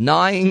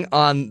 gnawing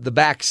on the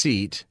back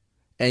seat,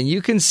 and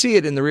you can see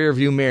it in the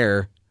rearview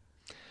mirror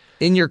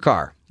in your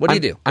car? What do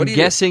you do? I'm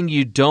guessing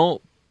you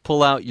don't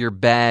pull out your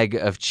bag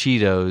of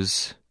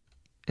Cheetos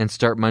and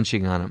start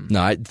munching on them.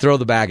 No, I'd throw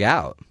the bag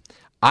out.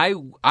 I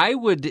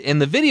would, in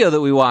the video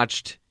that we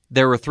watched,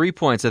 there were 3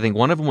 points. I think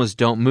one of them was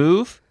don't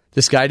move.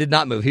 This guy did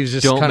not move. He was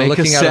just kind of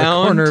looking out of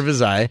the corner of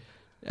his eye.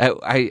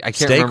 I can't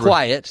Stay remember.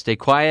 quiet. Stay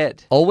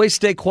quiet. Always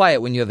stay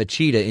quiet when you have a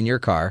cheetah in your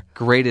car.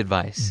 Great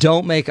advice.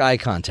 Don't make eye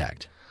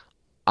contact.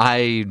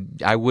 I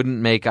wouldn't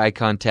make eye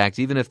contact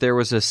even if there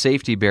was a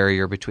safety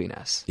barrier between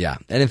us. Yeah.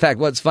 And in fact,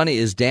 what's funny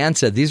is Dan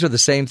said these are the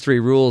same 3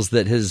 rules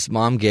that his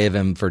mom gave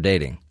him for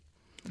dating.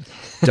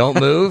 Don't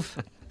move,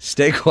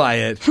 stay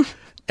quiet,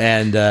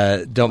 and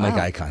don't make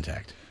eye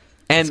contact.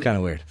 And it's kind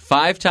of weird.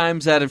 5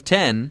 times out of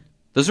 10,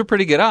 those are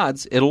pretty good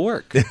odds. It'll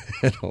work.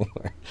 It'll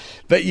work.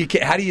 But you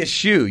can't, how do you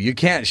shoo? You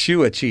can't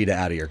shoo a cheetah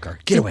out of your car.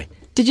 Get away.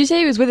 Did you say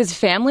he was with his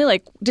family?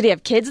 Like, did he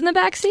have kids in the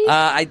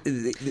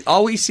backseat?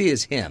 All we see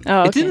is him. Oh,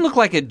 okay. It didn't look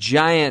like a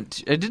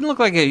giant. It didn't look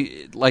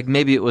like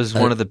maybe it was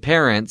one of the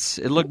parents.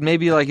 It looked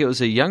maybe like it was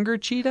a younger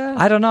cheetah.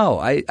 I don't know.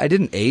 I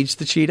didn't age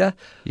the cheetah.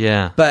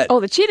 Yeah. But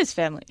the cheetah's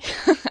family.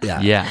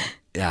 Yeah.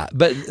 Yeah.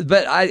 But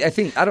I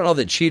think, I don't know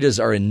that cheetahs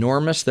are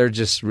enormous. They're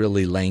just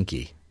really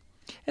lanky.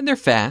 And they're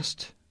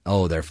fast.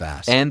 Oh, they're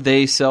fast. And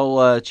they sell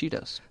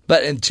Cheetos.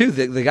 But, and two,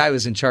 the guy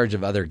was in charge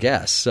of other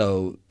guests.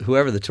 So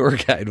whoever the tour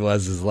guide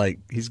was is like,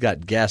 he's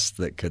got guests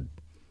that could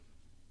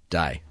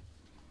die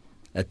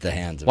at the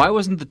hands of Why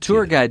wasn't the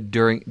tour guide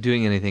doing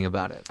anything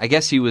about it? I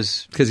guess he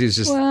was... Because he was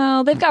just...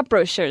 Well, they've got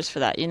brochures for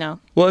that, you know.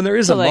 Well, and there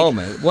is a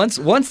moment. Once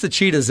the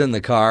cheetah's in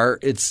the car,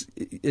 it's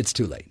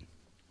too late.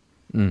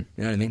 You know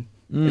what I mean?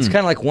 It's kind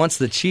of like once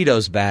the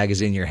Cheetos bag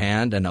is in your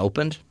hand and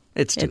opened,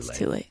 it's too late.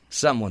 Too late.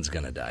 Someone's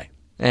going to die.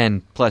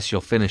 And plus,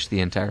 you'll finish the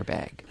entire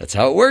bag. That's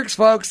how it works,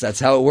 folks. That's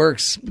how it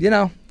works. You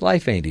know,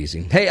 life ain't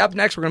easy. Hey, up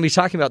next, we're going to be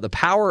talking about the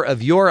power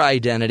of your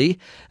identity,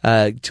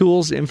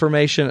 tools,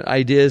 information,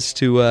 ideas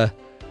to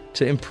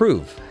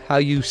improve how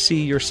you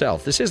see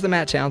yourself. This is the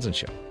Matt Townsend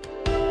Show.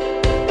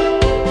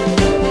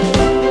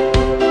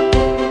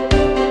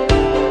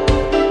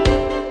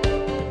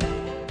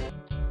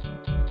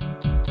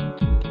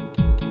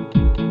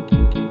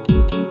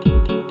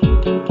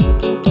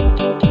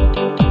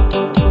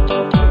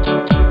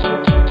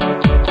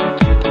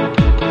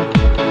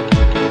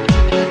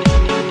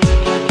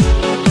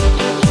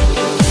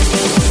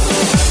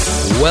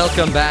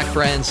 Welcome back,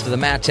 friends, to the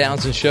Matt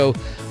Townsend Show.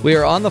 We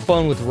are on the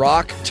phone with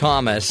Rock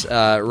Thomas.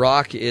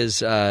 Rock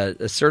is a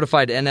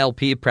certified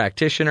NLP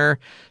practitioner,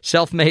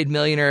 self-made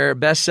millionaire,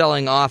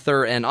 best-selling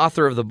author, and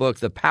author of the book,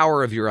 The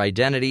Power of Your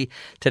Identity.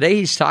 Today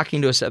he's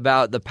talking to us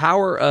about the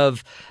power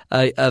of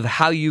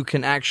how you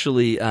can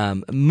actually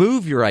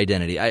move your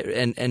identity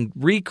and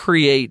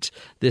recreate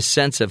this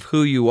sense of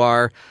who you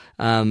are.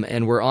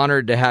 And we're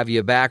honored to have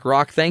you back.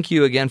 Rock, thank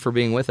you again for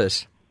being with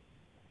us.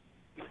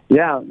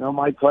 Yeah, no,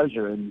 my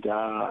pleasure. And,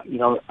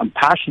 I'm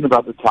passionate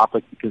about the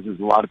topic because there's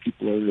a lot of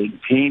people that are in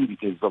pain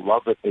because the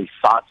love that they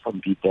sought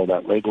from people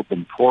that labeled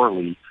them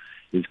poorly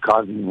is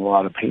causing them a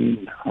lot of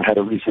pain. I had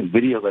a recent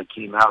video that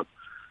came out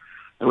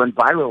that went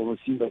viral. It was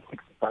seen by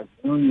 65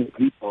 million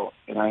people,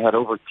 and I had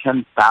over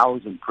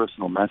 10,000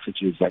 personal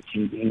messages that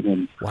came in.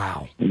 And,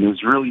 wow. And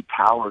there's really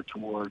power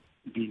toward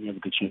being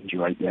able to change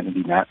your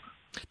identity, Matt.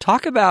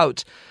 Talk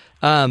about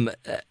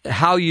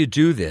how you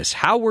do this.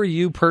 How were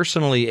you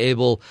personally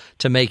able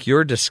to make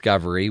your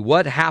discovery?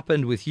 What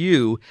happened with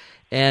you?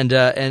 And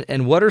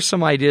what are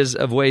some ideas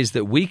of ways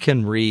that we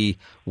can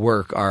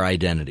rework our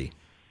identity?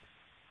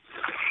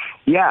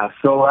 Yeah,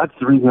 so that's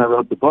the reason I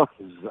wrote the book.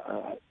 Is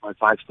my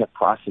 5-step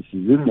process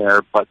is in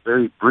there. But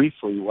very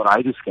briefly, what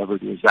I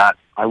discovered was that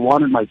I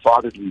wanted my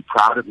father to be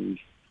proud of me,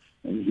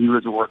 and he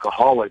was a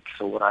workaholic.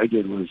 So what I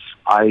did was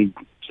I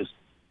just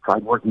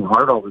tried working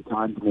hard all the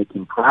time to make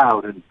him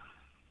proud, and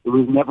it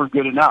was never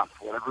good enough.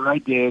 Whatever I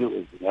did, it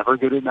was never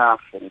good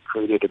enough, and it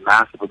created a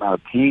massive amount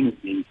of pain in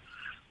me.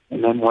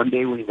 And then one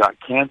day when he got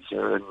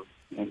cancer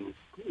and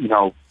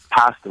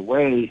passed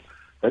away,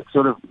 that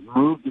sort of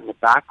moved in the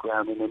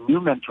background, and a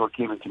new mentor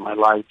came into my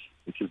life,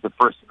 which was the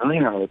first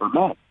millionaire I ever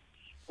met.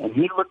 And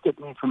he looked at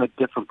me from a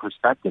different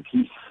perspective.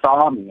 He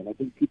saw me, and I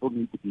think people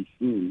need to be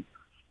seen.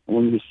 And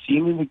when you're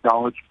seen and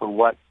acknowledged for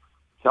what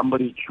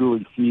somebody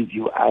truly sees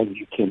you as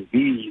you can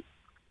be,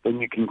 then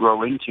you can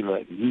grow into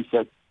it. And he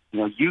said,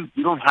 you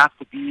don't have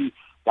to be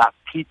that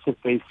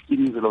pizza-faced,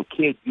 skinny little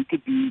kid. You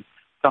could be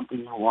something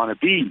you want to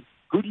be.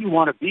 Who do you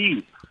want to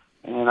be?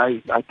 And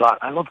I thought,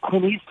 I love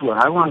Clint Eastwood.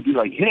 I want to be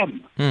like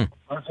him. I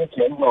was like,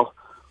 okay, well,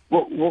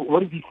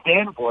 what does he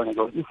stand for? And I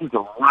go, this is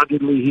a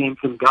ruggedly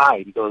handsome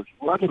guy. He goes,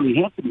 ruggedly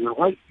handsome?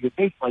 Your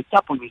face lights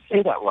up when you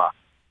say that, Rock.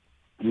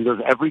 And he goes,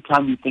 every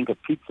time you think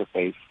of pizza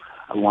face,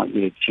 I want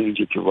you to change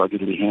it to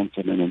ruggedly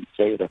handsome and then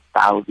say it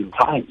 1,000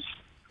 times.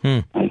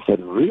 And I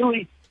said,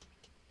 really?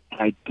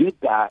 And I did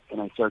that,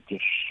 and I started to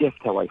shift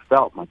how I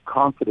felt. My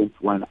confidence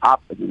went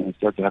up, and then I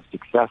started to have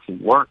success in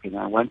work. And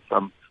I went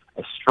from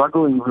a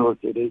struggling real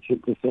estate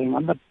agent to saying,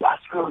 I'm the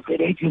best real estate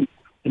agent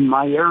in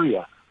my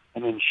area.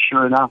 And then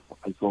sure enough,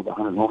 I sold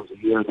 100 homes a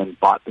year and then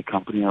bought the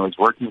company I was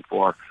working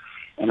for.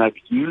 And I've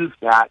used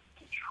that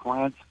to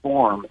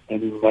transform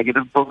any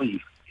negative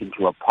belief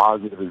into a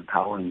positive,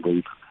 empowering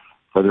belief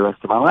for the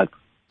rest of my life.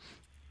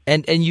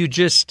 And you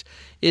just,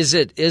 is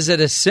it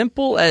as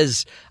simple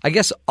as, I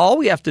guess all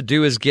we have to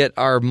do is get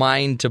our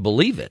mind to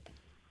believe it?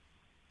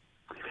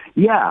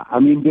 Yeah, I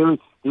mean,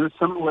 there's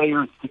some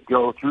layers to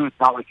go through. It's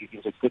not like you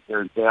can just sit there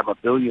and say, I'm a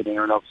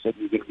billionaire, and all of a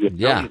sudden you're going to be a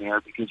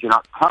billionaire because you're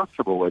not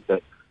comfortable with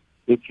it.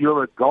 If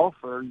you're a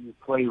golfer, you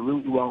play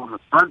really well in the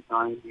front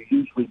nine, you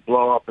usually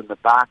blow up in the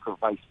back or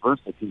vice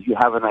versa because you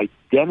have an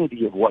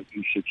identity of what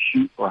you should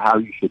shoot or how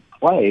you should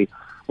play,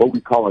 what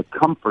we call a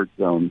comfort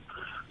zone.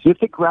 So you have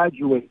to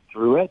graduate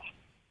through it,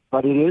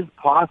 but it is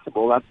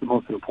possible. That's the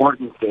most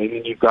important thing,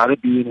 and you've got to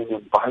be in an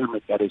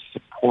environment that is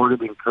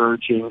supportive,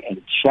 encouraging, and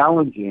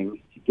challenging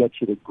to get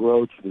you to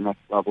grow to the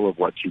next level of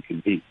what you can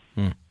be.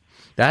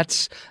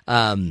 That's,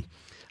 I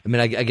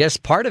guess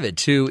part of it,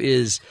 too,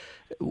 is,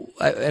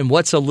 and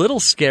what's a little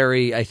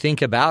scary, I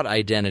think, about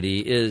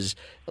identity is,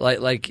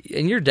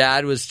 and your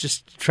dad was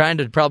just trying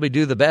to probably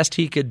do the best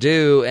he could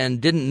do and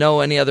didn't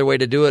know any other way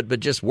to do it but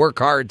just work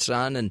hard,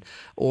 son.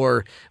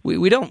 Or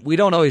we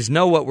don't always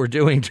know what we're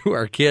doing to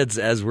our kids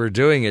as we're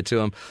doing it to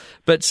them.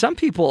 But some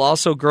people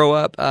also grow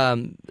up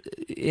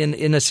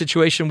in a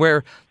situation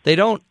where they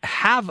don't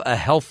have a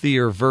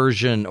healthier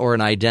version or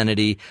an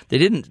identity. They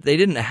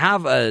didn't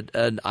have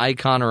an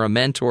icon or a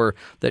mentor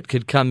that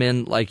could come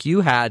in like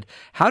you had.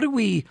 How do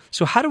we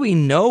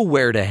know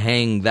where to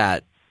hang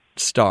that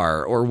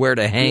star or where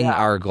to hang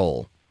our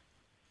goal?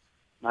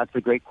 That's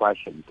a great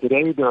question.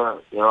 Today, there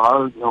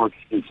are no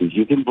excuses.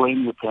 You can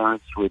blame your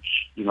parents, which,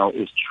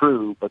 is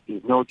true, but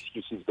there's no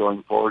excuses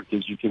going forward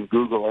because you can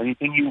Google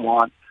anything you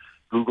want,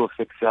 Google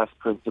success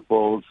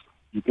principles,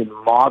 You can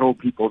model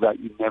people that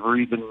you never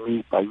even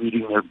meet by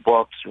reading their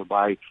books or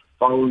by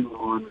following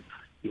on,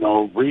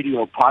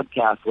 radio,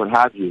 podcasts, what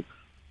have you.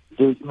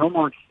 There's no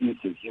more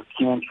excuses. You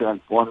can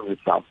transform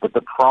yourself. But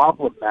the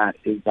problem, Matt,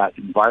 is that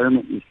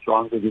environment is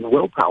stronger than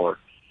willpower.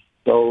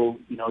 So,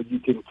 you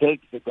can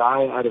take the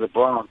guy out of the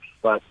Bronx,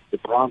 but the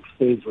Bronx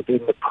stays within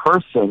the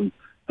person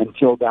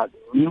until that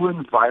new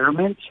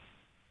environment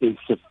is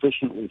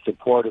sufficiently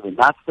supportive. And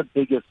that's the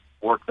biggest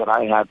work that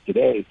I have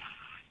today,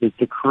 is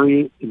to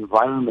create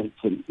environments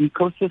and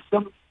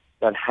ecosystems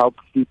that help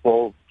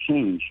people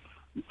change.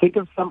 Think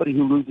of somebody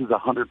who loses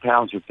 100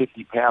 pounds or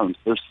 50 pounds.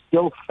 They're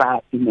still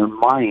fat in their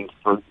mind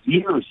for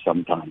years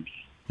sometimes.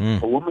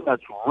 A woman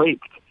that's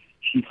raped,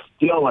 she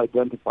still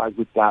identifies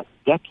with that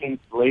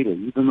decades later,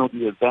 even though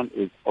the event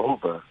is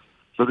over.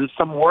 So there's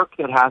some work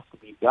that has to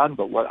be done,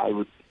 but what I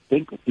would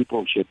think that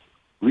people should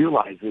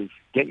realize is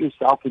get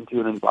yourself into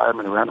an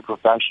environment around a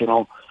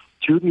professional,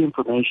 to the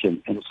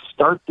information, and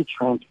start the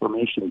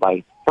transformation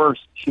by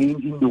first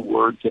changing the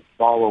words that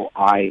follow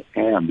I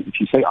am. If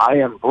you say I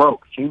am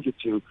broke, change it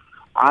to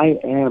I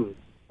am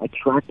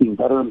attracting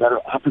better and better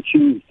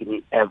opportunities to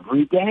me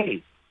every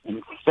day.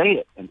 And say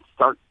it and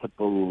start to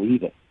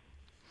believe it.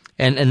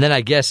 And then I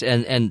guess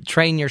and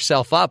train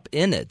yourself up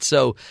in it.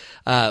 So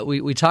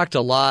we talked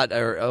a lot,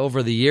 or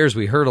over the years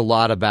we heard a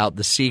lot about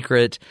The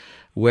Secret,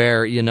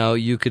 where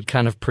you could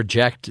kind of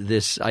project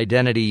this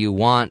identity you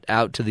want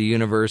out to the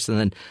universe, and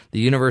then the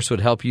universe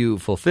would help you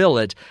fulfill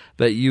it.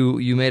 But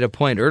you made a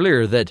point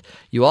earlier that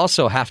you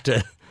also have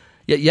to.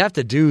 You have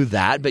to do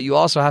that, but you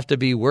also have to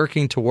be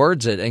working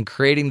towards it and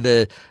creating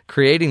the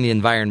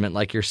environment,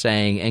 like you're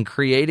saying, and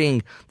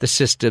creating the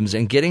systems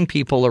and getting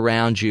people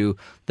around you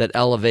that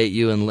elevate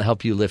you and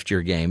help you lift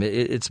your game.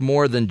 It's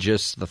more than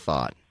just the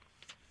thought.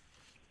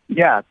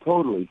 Yeah,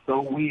 totally.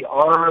 So we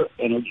are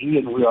energy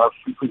and we are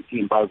frequency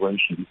and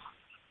vibrations.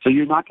 So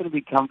you're not going to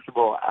be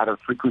comfortable at a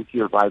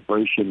frequency or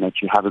vibration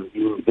that you haven't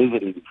been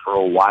visiting for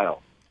a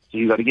while. So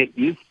you got to get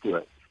used to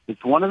it.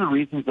 It's one of the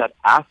reasons that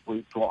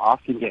athletes will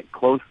often get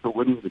close to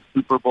winning the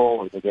Super Bowl,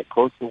 or they get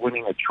close to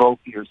winning a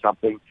trophy or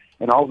something,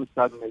 and all of a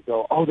sudden they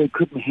go, they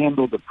couldn't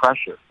handle the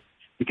pressure.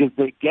 Because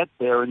they get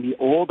there, and the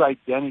old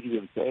identity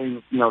of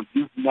saying,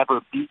 you've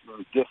never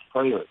beaten this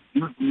player,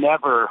 you've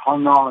never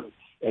hung on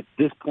at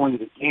this point of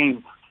the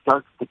game,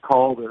 starts to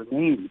call their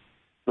name.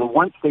 So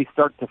once they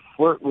start to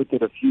flirt with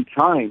it a few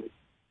times,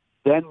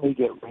 then they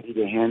get ready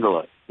to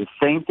handle it. The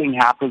same thing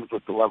happens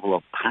with the level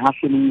of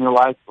passion in your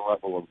life, the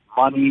level of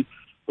money,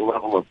 the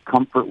level of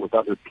comfort with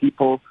other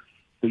people.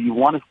 So you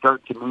want to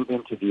start to move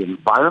into the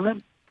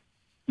environment.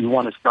 You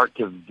want to start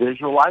to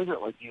visualize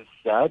it, like you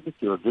said,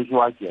 to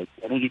visualize the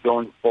identity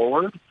going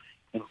forward,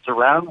 and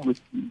surround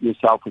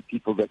yourself with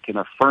people that can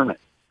affirm it.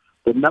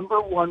 The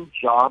number one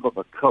job of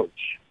a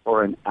coach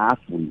or an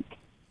athlete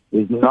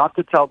is not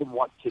to tell them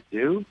what to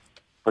do,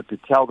 but to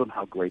tell them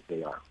how great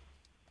they are.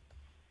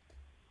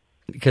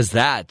 Because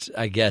that,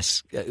 I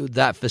guess,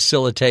 that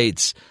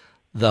facilitates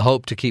the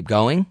hope to keep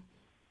going?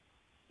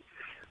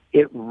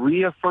 It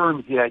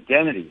reaffirms the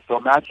identity. So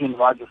imagine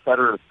Roger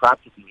Federer is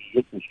practicing, he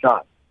hits a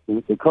shot.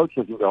 The coach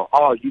doesn't go,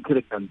 you could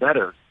have done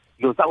better.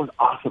 He goes, that was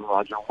awesome,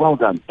 Roger. Well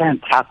done.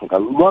 Fantastic. I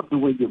love the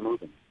way you're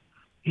moving.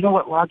 You know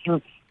what,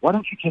 Roger? Why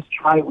don't you just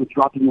try it with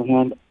dropping your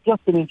hand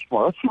just an inch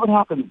more? Let's see what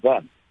happens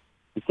then.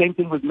 The same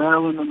thing with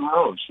Marilyn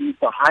Monroe. She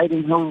used to hide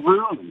in her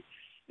room.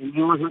 And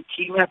you know what her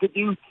team had to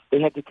do? They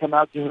had to come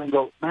out to her and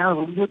go,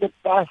 Marilyn, you're the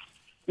best.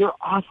 You're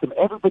awesome.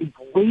 Everybody's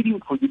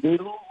waiting for you. They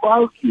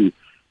love you.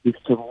 It's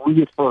to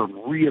reaffirm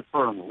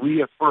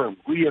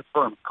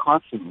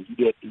constantly. You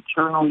get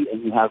internally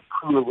and you have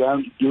crew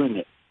around you doing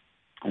it.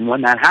 And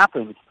when that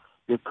happens,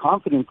 your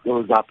confidence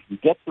goes up. You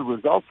get the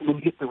results, and when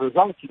you get the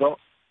results, you go,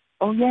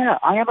 oh, yeah,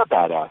 I am a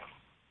badass.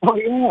 Oh,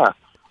 yeah,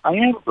 I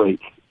am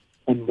great.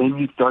 And then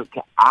you start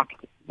to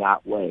act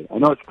that way. I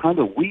know it's kind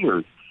of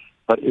weird,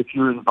 but if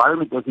your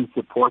environment doesn't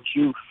support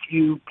you,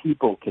 few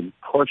people can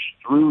push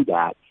through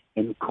that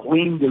and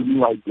claim their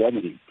new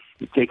identity.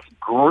 It takes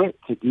grit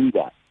to do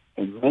that,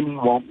 and many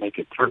won't make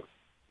it through.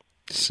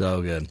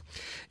 So good.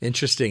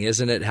 Interesting,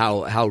 isn't it,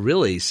 how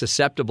really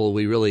susceptible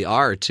we really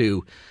are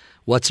to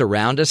what's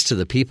around us, to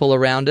the people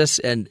around us,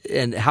 and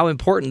how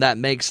important that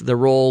makes the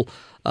role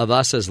of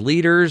us as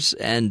leaders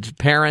and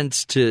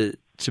parents to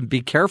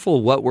be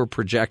careful what we're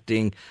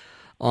projecting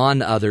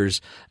on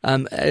others.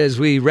 As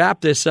we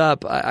wrap this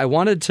up, I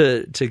wanted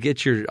to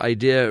get your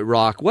idea,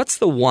 Rock. What's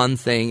the one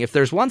thing, if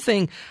there's one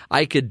thing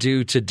I could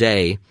do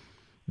today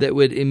that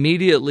would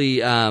immediately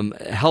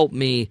help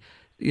me,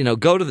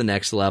 go to the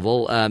next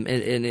level? And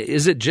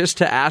is it just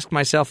to ask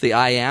myself the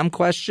I am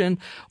question,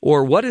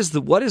 or what is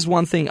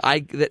one thing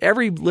that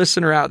every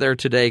listener out there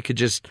today could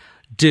just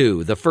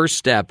do, the first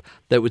step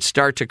that would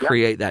start to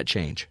create that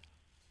change?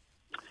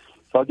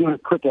 So I'll do a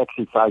quick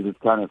exercise. It's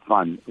kind of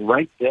fun.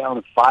 Write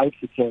down 5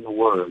 to 10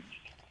 words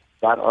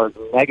that are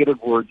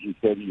negative words you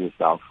say to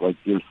yourself, like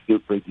you're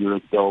stupid, you're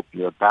a dope,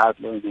 you're a bad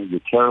learner,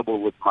 you're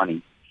terrible with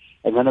money.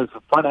 And then as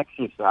a fun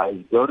exercise,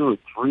 go to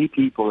 3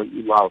 people that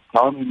you love.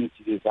 Tell them you need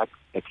to do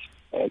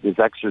this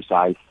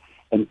exercise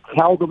and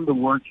tell them the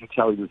words you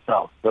tell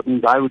yourself. That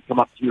means I would come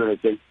up to you and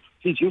I'd say,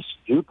 geez, you're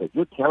stupid.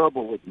 You're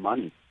terrible with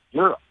money.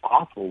 You're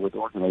awful with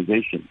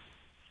organization.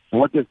 And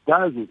what this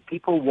does is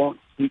people won't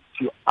speak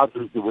to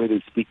others the way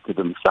they speak to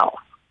themselves.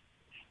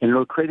 And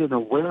it'll create an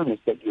awareness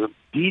that you're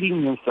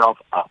beating yourself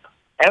up.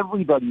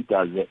 Everybody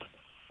does it.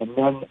 And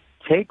then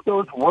take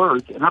those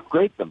words and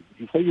upgrade them.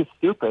 If you say you're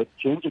stupid,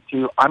 change it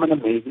to, I'm an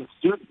amazing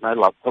student. I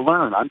love to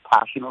learn. I'm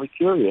passionately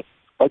curious,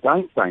 like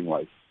Einstein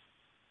was.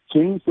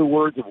 Change the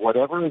words of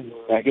whatever is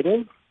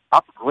negative,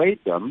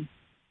 upgrade them,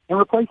 and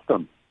replace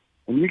them.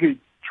 And you can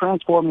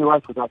transform your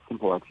life with that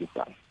simple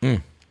exercise.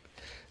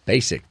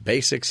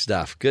 Basic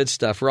stuff. Good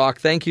stuff. Rock,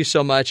 thank you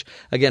so much.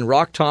 Again,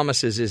 Rock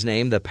Thomas is his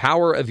name, The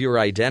Power of Your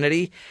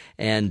Identity,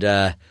 and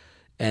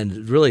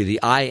really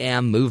the I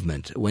am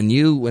movement.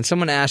 When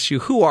someone asks you,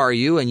 who are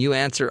you? And you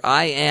answer,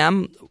 I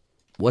am,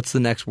 what's the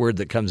next word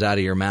that comes out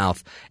of your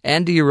mouth?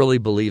 And do you really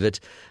believe it?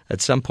 At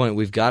some point,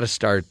 we've got to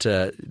start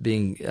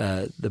being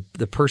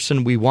the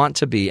person we want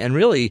to be. And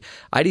really,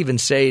 I'd even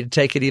say,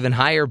 take it even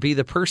higher, be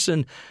the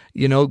person,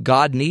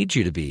 God needs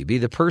you to be. Be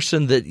the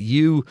person that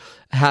you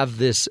have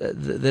this,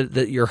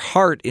 that your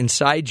heart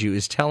inside you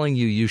is telling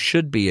you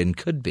should be and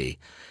could be.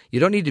 You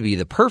don't need to be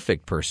the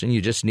perfect person. You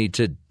just need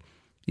to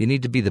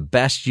be the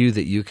best you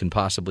that you can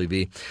possibly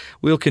be.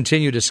 We'll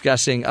continue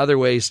discussing other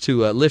ways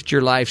to lift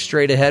your life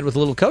straight ahead with a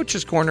little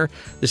Coach's Corner.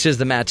 This is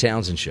the Matt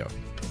Townsend Show.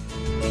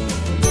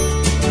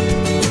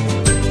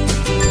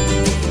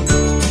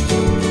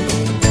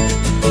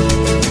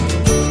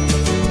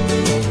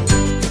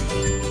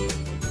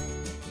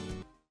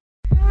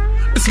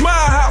 It's my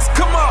house.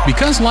 Come on.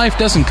 Because life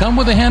doesn't come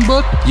with a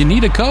handbook, you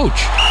need a coach.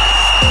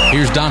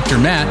 Here's Dr.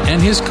 Matt and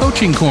his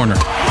Coaching Corner.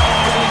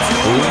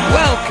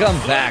 Welcome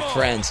back,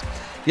 friends.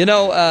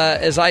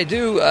 As I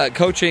do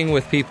coaching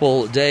with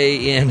people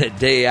day in,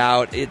 day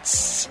out,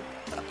 it's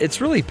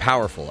really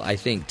powerful, I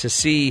think, to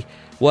see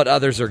what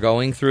others are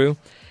going through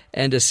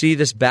and to see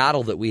this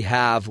battle that we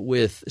have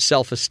with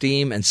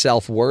self-esteem and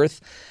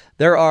self-worth.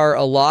 There are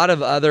a lot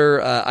of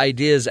other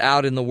ideas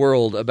out in the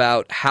world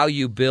about how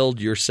you build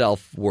your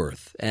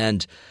self-worth.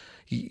 And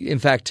in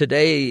fact,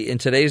 in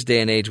today's day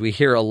and age, we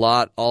hear a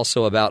lot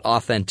also about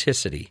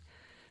authenticity,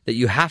 that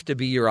you have to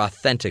be your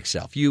authentic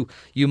self. You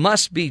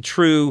must be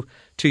true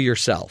to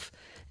yourself.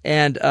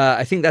 And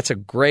I think that's a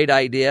great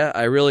idea.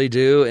 I really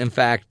do. In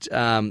fact,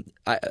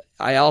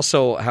 I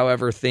also,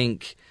 however,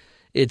 think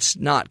it's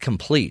not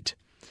complete.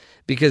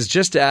 Because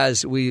just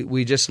as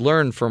we just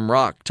learned from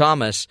Rock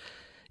Thomas,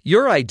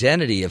 your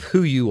identity of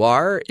who you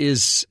are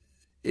is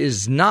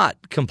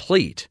not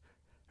complete.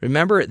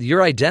 Remember,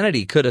 your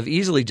identity could have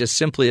easily just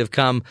simply have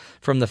come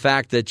from the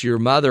fact that your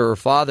mother or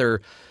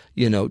father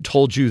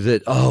told you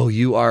that, oh,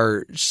 you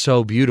are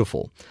so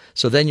beautiful.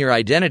 So then your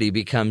identity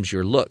becomes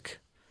your look.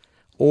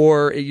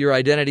 Or your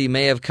identity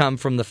may have come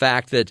from the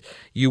fact that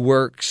you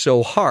work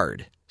so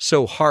hard.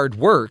 So hard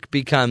work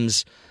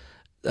becomes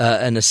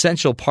an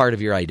essential part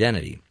of your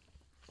identity.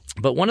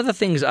 But one of the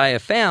things I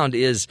have found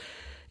is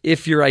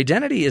if your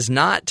identity is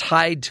not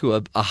tied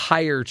to a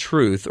higher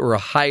truth or a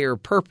higher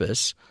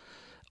purpose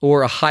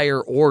or a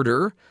higher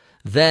order,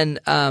 then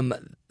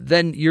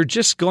you're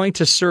just going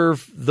to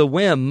serve the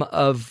whim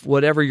of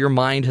whatever your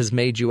mind has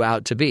made you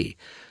out to be.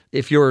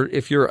 If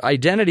your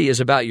identity is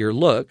about your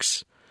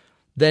looks,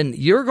 then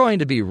you're going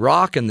to be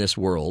rocking this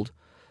world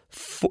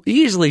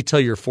easily till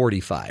you're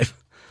 45.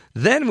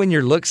 Then when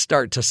your looks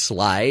start to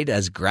slide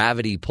as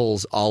gravity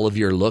pulls all of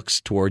your looks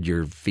toward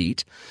your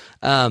feet,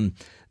 the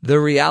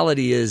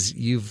reality is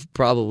you've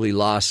probably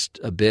lost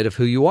a bit of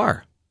who you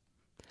are.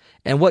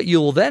 And what you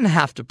will then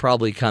have to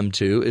probably come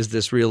to is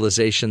this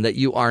realization that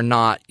you are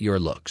not your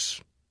looks.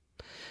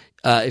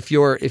 If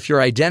your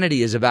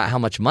identity is about how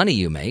much money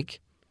you make,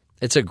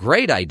 it's a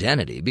great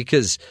identity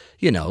because,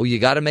 you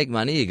got to make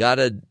money. You got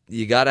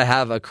to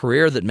have a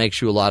career that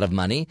makes you a lot of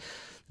money.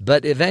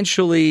 But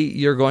eventually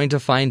you're going to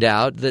find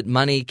out that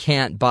money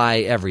can't buy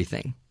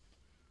everything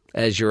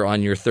as you're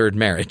on your third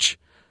marriage.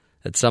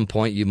 At some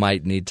point you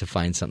might need to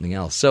find something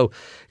else. So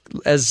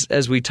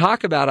as we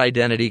talk about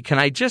identity, can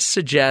I just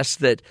suggest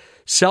that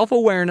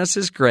self-awareness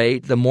is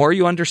great. The more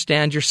you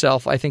understand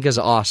yourself, I think is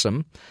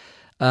awesome.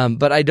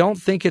 But I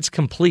don't think it's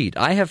complete.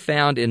 I have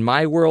found in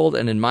my world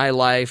and in my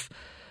life,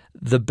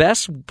 the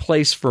best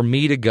place for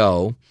me to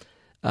go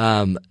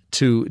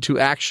to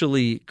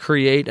actually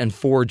create and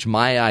forge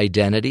my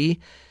identity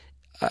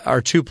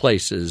are two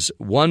places.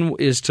 One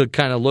is to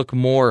kind of look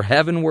more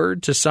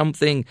heavenward to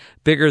something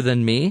bigger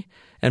than me.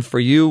 And for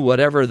you,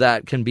 whatever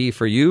that can be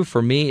for you,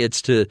 for me,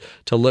 it's to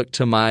look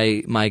to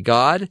my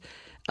God.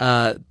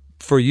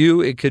 For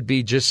you, it could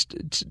be just,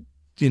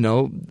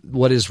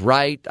 what is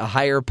right, a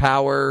higher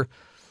power,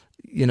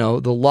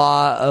 the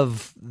law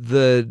of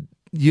the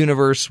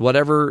universe,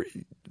 whatever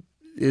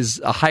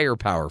is a higher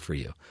power for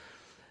you.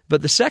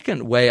 But the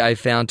second way I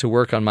found to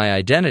work on my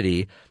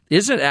identity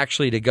isn't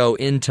actually to go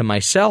into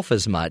myself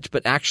as much,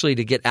 but actually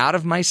to get out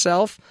of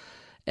myself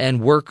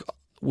and work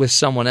with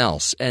someone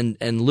else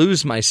and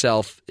lose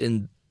myself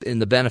in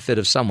the benefit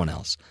of someone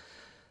else.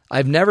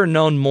 I've never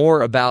known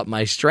more about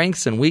my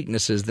strengths and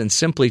weaknesses than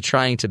simply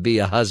trying to be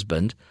a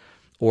husband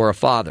or a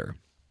father.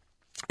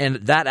 And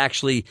that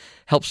actually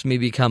helps me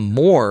become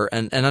more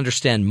and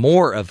understand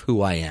more of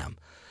who I am.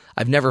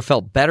 I've never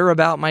felt better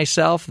about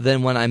myself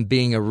than when I'm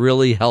being a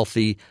really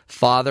healthy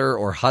father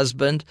or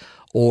husband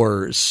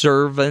or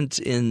servant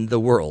in the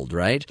world,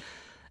 right?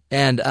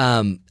 And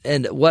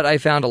what I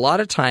found a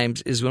lot of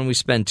times is when we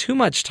spend too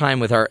much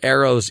time with our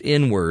arrows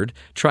inward,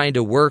 trying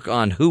to work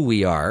on who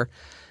we are,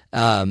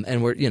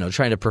 and we're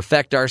trying to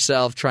perfect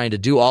ourselves, trying to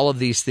do all of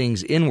these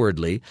things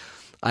inwardly,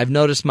 I've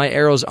noticed my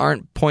arrows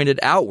aren't pointed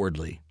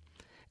outwardly.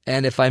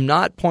 And if I'm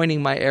not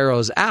pointing my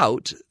arrows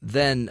out,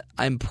 then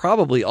I'm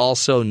probably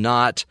also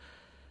not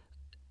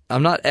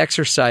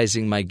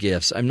exercising my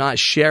gifts. I'm not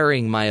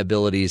sharing my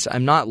abilities.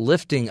 I'm not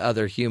lifting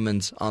other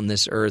humans on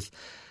this earth,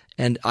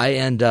 and I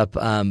end up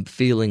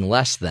feeling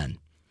less than.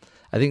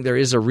 I think there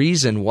is a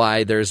reason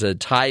why there's a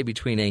tie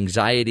between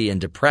anxiety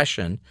and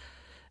depression,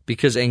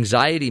 because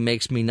anxiety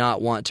makes me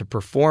not want to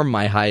perform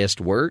my highest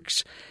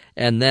works,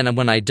 and then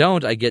when I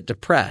don't, I get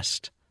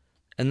depressed.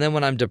 And then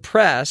when I'm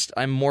depressed,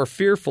 I'm more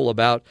fearful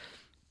about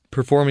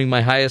performing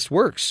my highest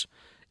works.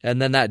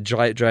 And then that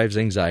drives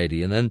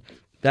anxiety. And then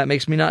that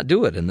makes me not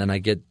do it. And then I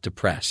get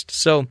depressed.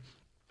 So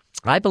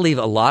I believe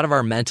a lot of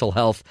our mental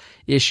health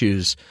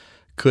issues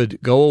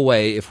could go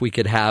away if we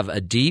could have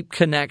a deep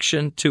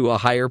connection to a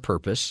higher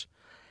purpose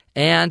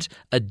and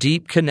a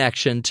deep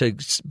connection to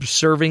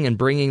serving and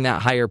bringing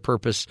that higher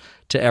purpose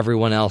to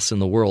everyone else in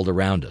the world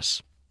around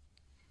us.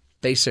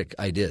 Basic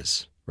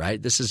ideas, right?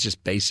 This is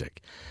just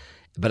basic.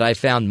 But I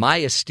found my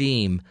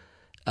esteem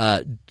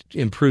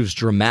improves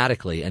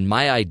dramatically, and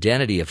my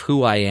identity of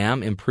who I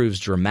am improves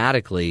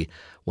dramatically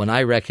when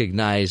I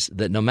recognize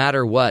that no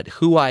matter what,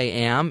 who I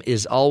am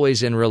is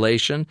always in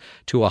relation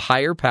to a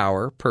higher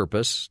power,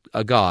 purpose,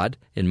 a God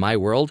in my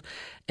world,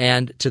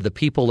 and to the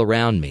people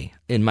around me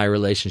in my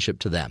relationship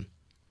to them.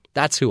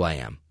 That's who I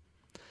am.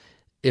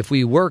 If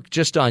we work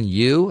just on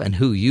you and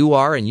who you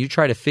are, and you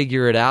try to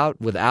figure it out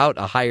without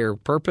a higher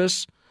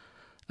purpose,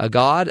 a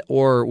God,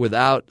 or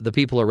without the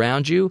people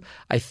around you,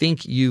 I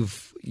think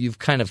you've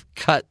kind of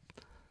cut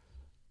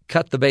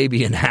the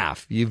baby in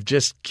half. You've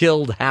just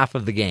killed half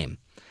of the game,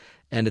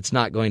 and it's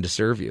not going to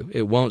serve you.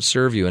 It won't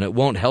serve you, and it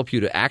won't help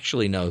you to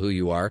actually know who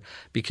you are,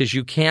 because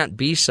you can't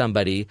be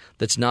somebody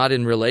that's not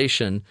in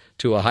relation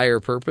to a higher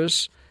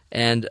purpose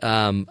and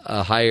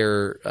a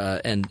higher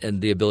and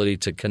the ability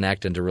to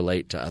connect and to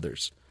relate to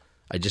others.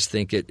 I just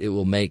think it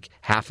will make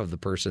half of the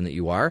person that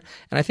you are,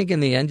 and I think in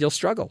the end you'll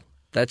struggle.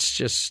 That's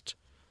just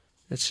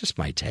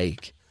my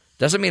take.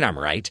 Doesn't mean I'm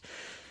right,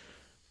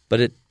 but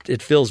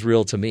it feels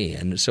real to me.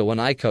 And so when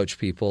I coach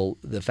people,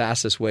 the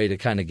fastest way to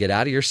kind of get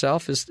out of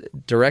yourself is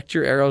direct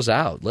your arrows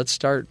out. Let's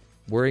start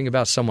worrying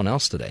about someone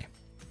else today.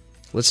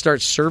 Let's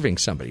start serving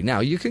somebody. Now,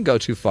 you can go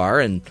too far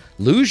and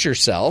lose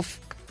yourself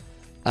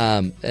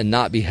and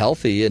not be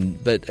healthy.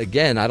 But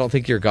again, I don't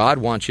think your God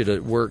wants you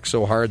to work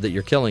so hard that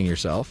you're killing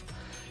yourself.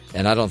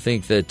 And I don't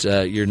think that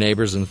your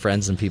neighbors and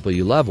friends and people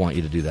you love want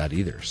you to do that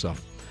either. So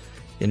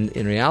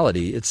in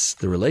reality, it's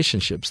the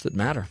relationships that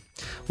matter.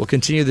 We'll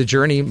continue the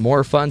journey.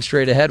 More fun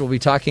straight ahead. We'll be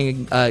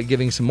talking,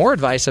 giving some more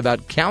advice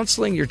about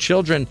counseling your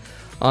children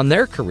on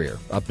their career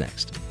up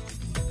next.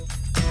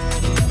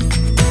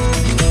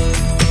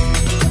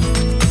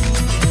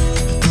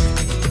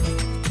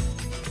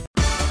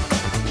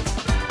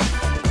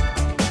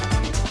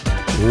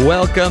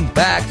 Welcome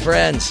back,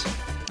 friends,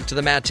 to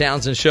the Matt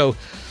Townsend Show.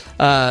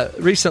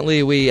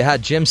 Recently, we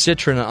had Jim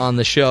Citron on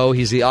the show.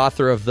 He's the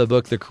author of the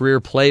book, The Career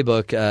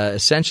Playbook,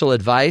 Essential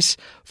Advice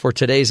for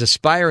Today's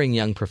Aspiring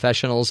Young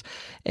Professionals.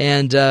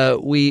 And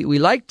we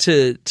like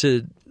to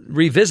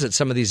revisit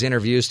some of these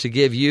interviews to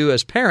give you,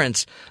 as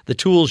parents, the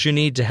tools you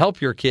need to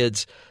help your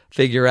kids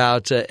figure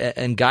out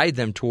and guide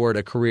them toward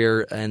a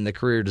career and the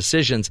career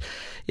decisions.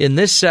 In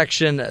this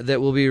section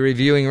that we'll be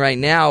reviewing right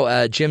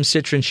now, Jim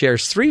Citron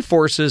shares 3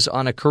 forces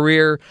on a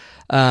career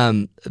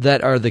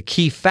that are the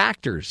key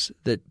factors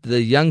that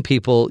the young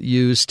people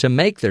use to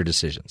make their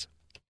decisions.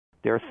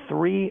 There are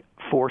 3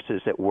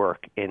 forces at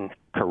work in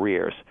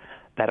careers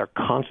that are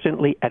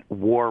constantly at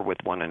war with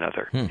one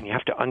another. And you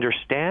have to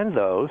understand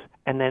those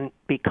and then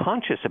be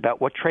conscious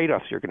about what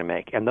trade-offs you're going to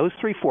make. And those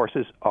 3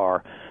 forces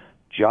are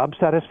job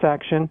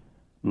satisfaction,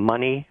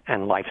 money,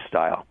 and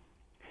lifestyle.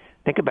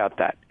 Think about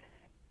that.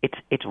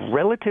 It's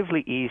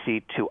relatively easy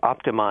to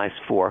optimize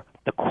for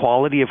the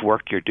quality of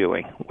work you're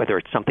doing, whether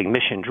it's something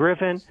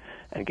mission-driven.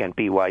 And again,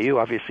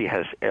 BYU obviously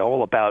has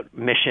all about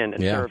mission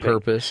and serving.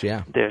 Purpose,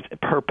 There's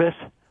purpose,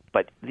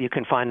 but you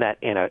can find that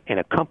in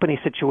a company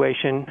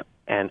situation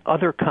and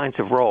other kinds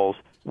of roles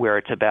where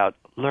it's about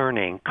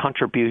learning,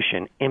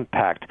 contribution,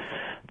 impact,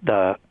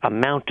 the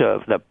amount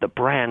of the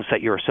brands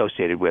that you're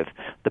associated with,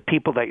 the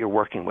people that you're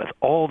working with,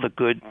 all the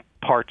good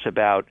parts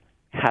about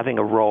having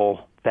a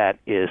role that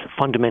is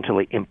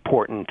fundamentally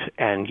important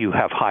and you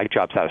have high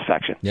job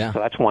satisfaction. Yeah. So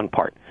that's one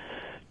part.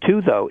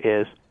 2, though,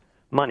 is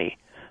money.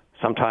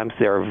 sometimes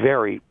there are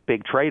very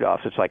big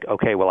trade-offs. It's like,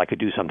 okay, well, I could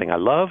do something I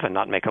love and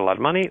not make a lot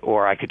of money,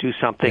 or I could do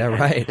something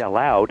and sell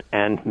out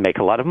and make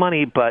a lot of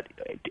money, but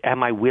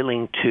am I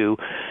willing to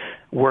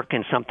work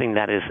in something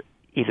that is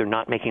either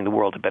not making the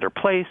world a better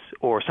place,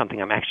 or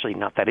something I'm actually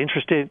not that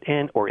interested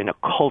in, or in a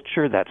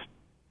culture that's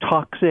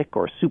toxic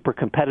or super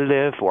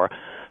competitive or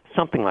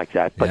something like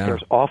that. But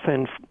there's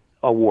often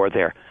a war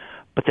there.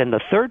 But then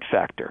the third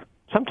factor,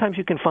 sometimes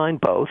you can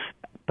find both,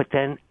 but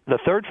then the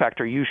third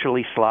factor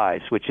usually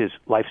slides, which is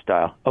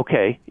lifestyle.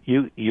 Okay,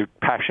 you're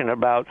passionate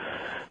about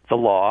the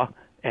law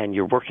and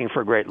you're working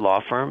for a great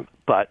law firm,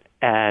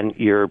 and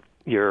you're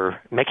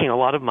making a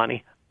lot of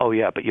money. Oh,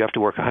 yeah, but you have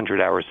to work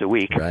 100 hours a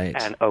week. Right.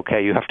 And,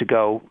 okay, you have to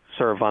go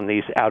serve on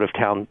these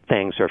out-of-town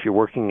things, or if you're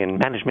working in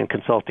management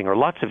consulting or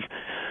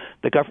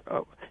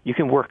you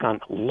can work on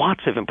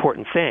lots of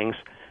important things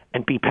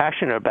and be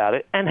passionate about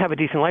it and have a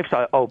decent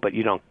lifestyle. Oh, but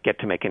you don't get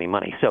to make any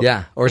money. So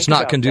or it's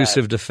not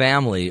conducive to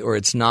family, or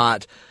it's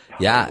not.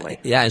 Totally.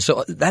 And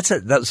so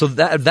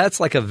that's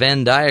like a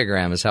Venn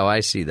diagram is how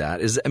I see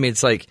that.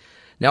 It's like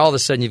now all of a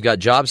sudden you've got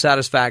job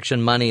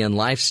satisfaction, money, and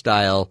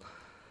lifestyle,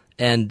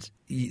 and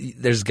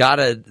there's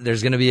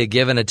going to be a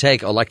give and a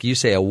take, or like you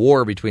say, a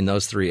war between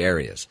those three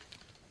areas.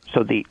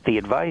 So the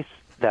advice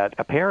that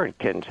a parent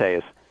can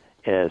say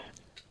is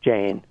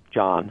Jane,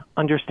 John,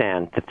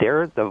 understand that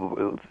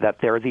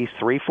there are these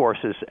three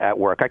forces at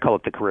work. I call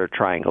it the career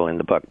triangle in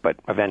the book, but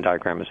a Venn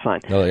diagram is fine.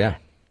 Oh, yeah.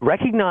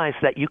 Recognize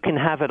that you can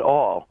have it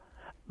all,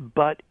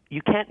 but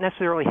you can't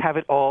necessarily have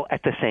it all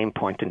at the same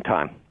point in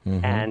time.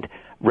 Mm-hmm. And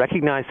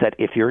recognize that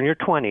if you're in your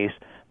 20s,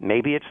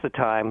 maybe it's the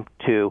time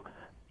to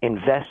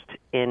invest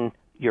in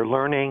your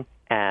learning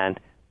and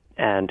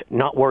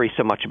not worry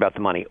so much about the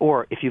money.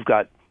 Or if you've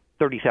got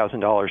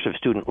 $30,000 of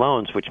student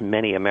loans, which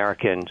many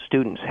American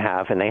students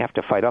have, and they have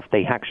to fight off,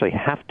 they actually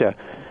have to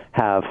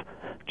have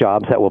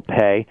jobs that will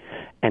pay.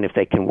 And if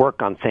they can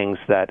work on things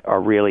that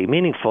are really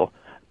meaningful,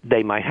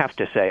 they might have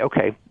to say,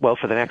 okay, well,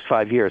 for the next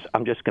 5 years,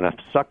 I'm just going to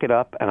suck it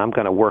up and I'm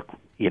going to work,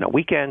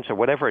 weekends or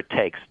whatever it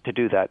takes to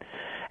do that.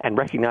 And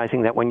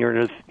recognizing that when you're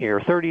in your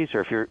 30s,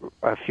 or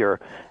if you're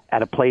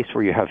at a place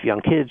where you have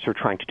young kids or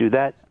trying to do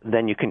that,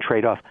 then you can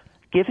trade off.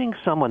 Giving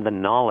someone the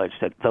knowledge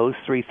that those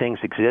three things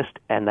exist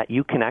and that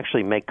you can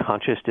actually make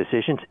conscious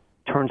decisions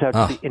turns out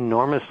to be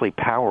enormously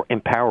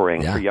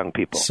empowering for young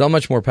people. So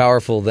much more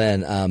powerful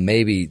than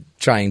maybe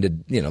trying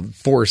to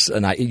force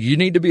you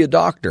need to be a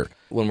doctor.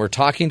 When we're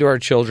talking to our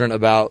children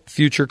about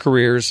future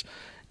careers,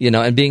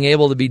 and being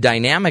able to be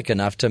dynamic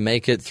enough to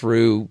make it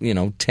through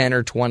 10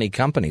 or 20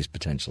 companies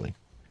potentially.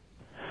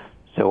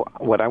 So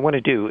what I want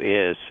to do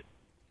is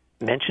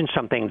mention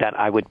something that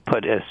I would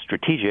put as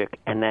strategic,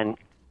 and then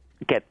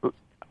get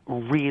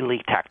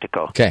really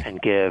tactical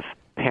and give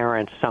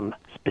parents some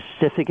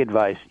specific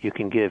advice you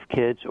can give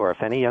kids, or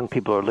if any young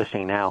people are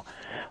listening now,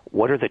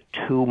 what are the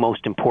two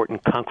most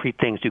important concrete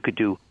things you could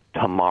do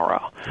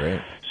tomorrow?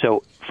 Great.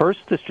 So first,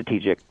 the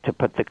strategic, to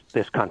put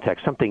this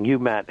context, something you,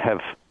 Matt,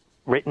 have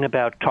written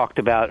about, talked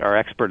about, are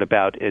expert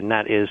about, and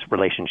that is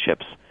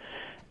relationships.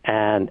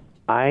 And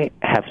I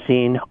have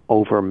seen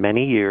over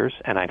many years,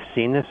 and I've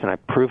seen this and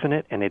I've proven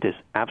it, and it is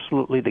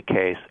absolutely the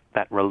case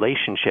that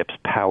relationships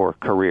power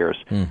careers.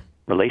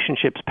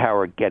 Relationships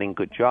power getting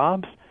good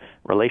jobs.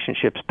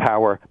 Relationships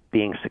power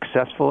being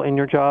successful in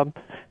your job.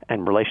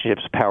 And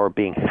relationships power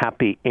being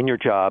happy in your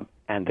job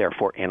and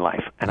therefore in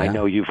life. And I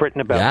know you've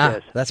written about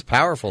this. That's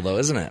powerful, though,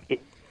 isn't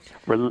it?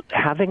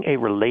 Having a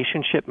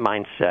relationship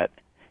mindset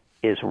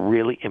is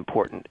really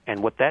important.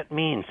 And what that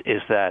means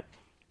is that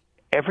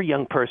every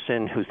young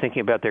person who's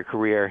thinking about their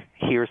career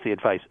hears the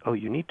advice,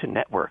 you need to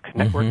network.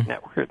 And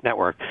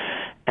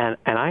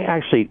I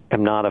actually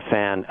am not a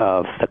fan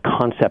of the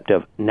concept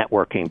of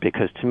networking,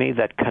 because to me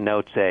that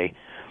connotes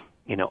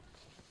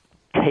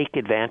take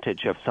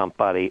advantage of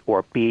somebody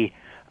or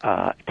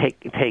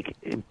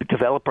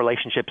develop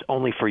relationships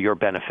only for your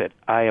benefit.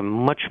 I am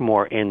much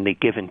more in the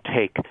give and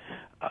take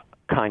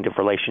kind of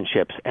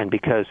relationships, and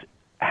because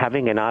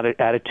having an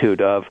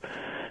attitude of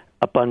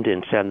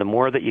abundance, and the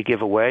more that you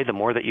give away, the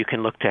more that you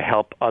can look to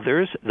help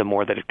others, the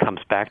more that it comes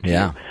back to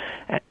you.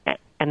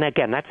 And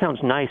again, that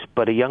sounds nice,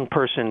 but a young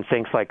person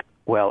thinks like,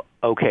 well,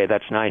 okay,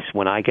 that's nice.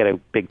 When I get a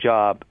big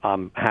job,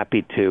 I'm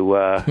happy to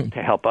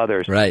help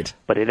others. Right.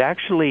 But it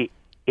actually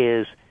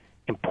is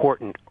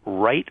important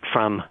right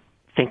from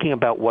thinking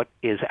about what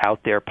is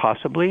out there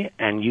possibly,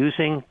 and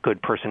using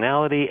good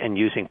personality and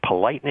using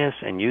politeness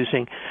and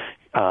using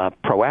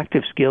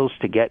proactive skills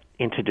to get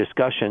into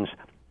discussions,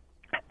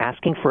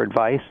 asking for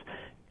advice,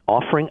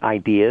 offering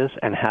ideas,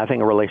 and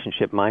having a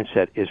relationship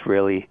mindset is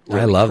really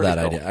I love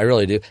critical. that idea. I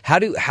really do.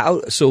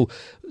 So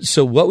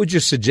what would you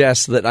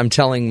suggest that I'm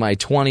telling my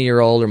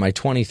 20-year-old or my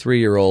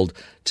 23-year-old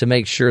to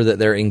make sure that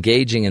they're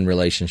engaging in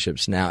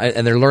relationships now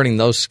and they're learning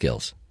those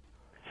skills?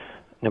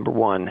 Number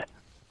one,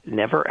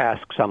 never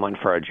ask someone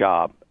for a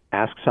job.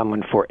 Ask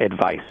someone for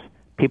advice.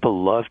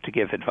 People love to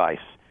give advice.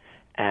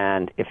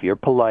 And if you're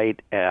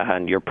polite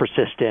and you're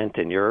persistent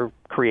and you're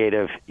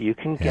creative, you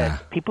can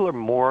get people are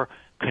more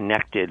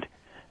connected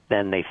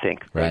than they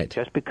think. Right.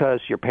 Just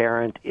because your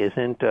parent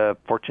isn't a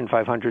Fortune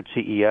 500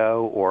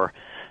 CEO or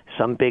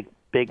some big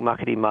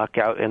muckety-muck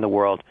out in the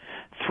world,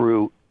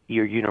 through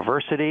your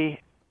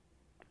university,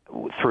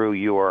 through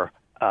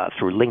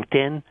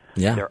LinkedIn,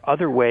 there are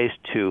other ways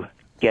to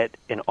get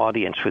an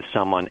audience with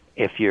someone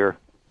if you're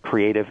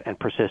creative and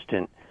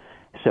persistent.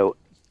 So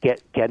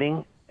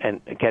getting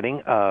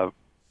a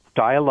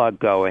dialogue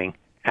going,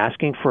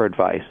 asking for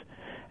advice,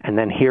 and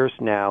then here's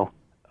now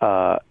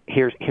a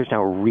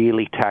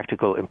really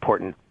tactical,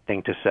 important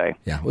thing to say.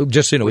 Yeah,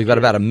 just so you know, we've got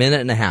about a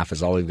minute and a half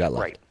is all we've got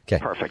left. Right. Okay.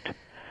 Perfect.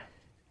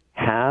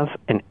 Have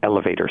an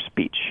elevator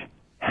speech.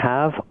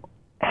 Have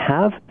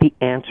the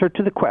answer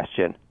to the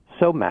question,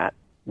 so Matt,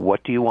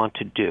 what do you want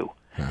to do?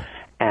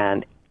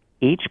 And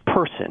each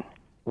person,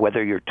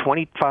 whether you're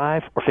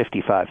 25 or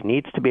 55,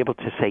 needs to be able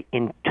to say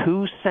in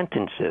 2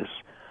 sentences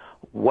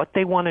what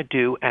they want to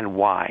do and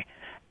why.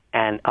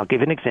 And I'll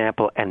give an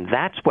example, and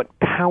that's what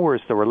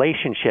powers the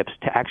relationships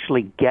to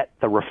actually get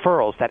the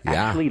referrals that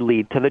actually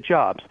lead to the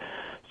jobs.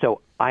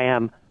 So I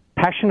am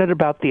passionate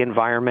about the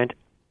environment.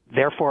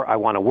 Therefore, I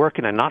want to work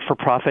in a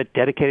not-for-profit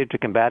dedicated to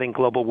combating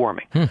global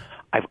warming.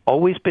 I've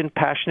always been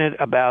passionate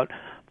about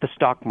the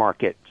stock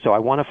market, so I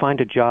want to find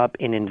a job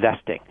in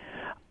investing.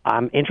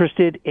 I'm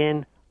interested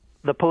in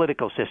the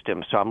political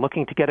system, so I'm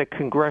looking to get a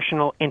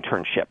congressional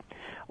internship.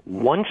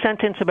 1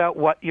 sentence about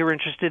what you're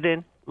interested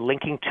in,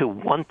 linking to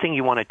one thing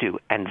you want to do.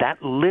 And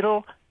that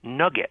little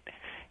nugget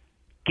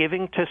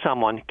giving to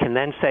someone can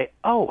then say,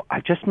 oh,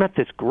 I just met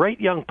this great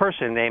young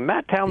person named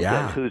Matt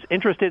Townsend who's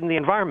interested in the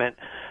environment,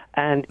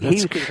 and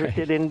he's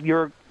interested in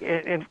your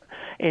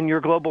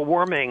global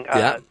warming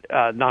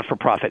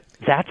not-for-profit.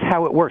 That's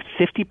how it works.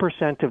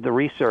 50% of the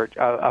research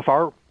of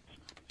our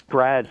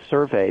grads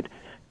surveyed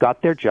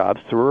got their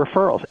jobs through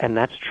referrals, and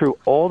that's true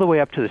all the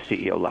way up to the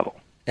CEO level.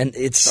 And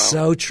it's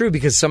so true,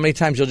 because so many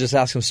times you'll just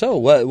ask them, so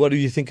what are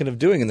you thinking of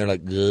doing? And they're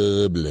like,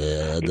 blah,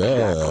 blah,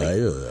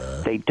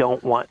 blah. They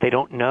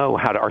don't know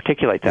how to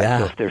articulate that.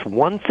 So if there's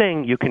one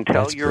thing you can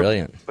tell your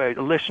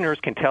listeners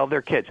can tell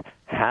their kids,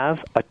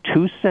 have a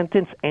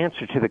 2-sentence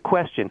answer to the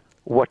question,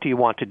 what do you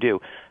want to do?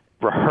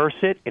 Rehearse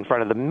it in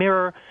front of the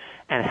mirror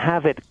and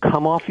have it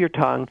come off your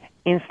tongue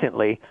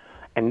instantly.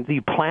 And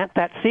you plant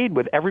that seed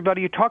with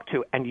everybody you talk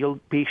to, and you'll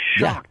be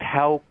shocked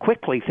how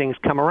quickly things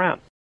come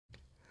around.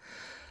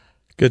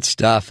 Good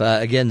stuff.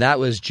 Again, that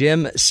was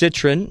Jim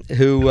Citron,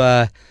 who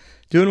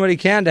doing what he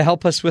can to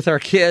help us with our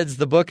kids.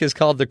 The book is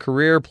called The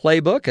Career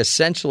Playbook,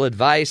 Essential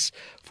Advice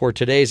for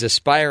Today's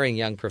Aspiring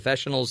Young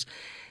Professionals.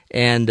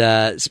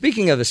 And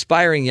speaking of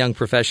aspiring young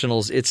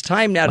professionals, it's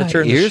time now to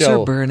turn the show. Ears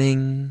are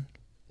burning.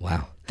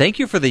 Wow. Thank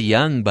you for the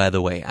young, by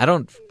the way. I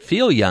don't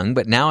feel young,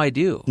 but now I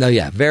do. No,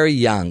 very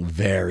young.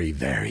 Very,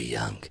 very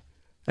young.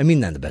 I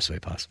mean that in the best way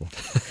possible.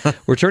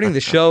 We're turning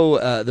the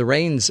show, the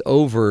reins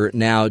over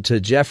now to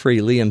Jeffrey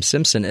Liam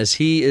Simpson, as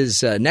he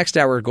is next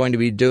hour going to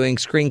be doing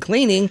Screen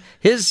Cleaning,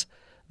 his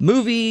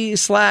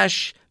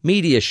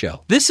movie/media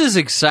show. This is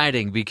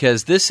exciting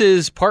because this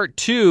is part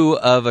 2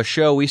 of a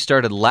show we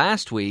started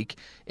last week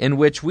in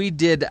which we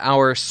did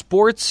our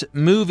sports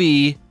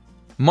movie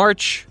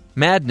March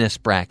Madness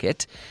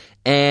bracket.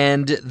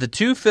 And the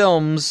 2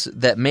 films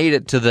that made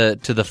it to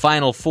the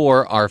Final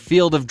 4 are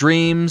Field of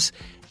Dreams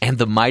and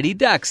The Mighty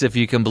Ducks, if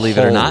you can believe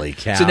it or not. Holy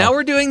cow. So now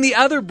we're doing the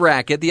other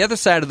bracket, the other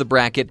side of the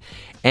bracket.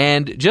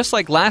 And just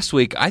like last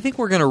week, I think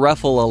we're going to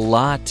ruffle a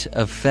lot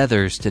of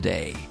feathers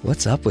today.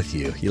 What's up with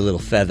you little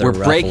feather We're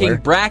ruffler? Breaking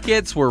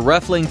brackets, we're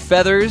ruffling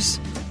feathers,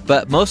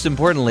 but most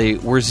importantly,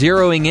 we're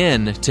zeroing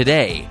in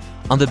today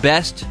on the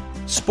best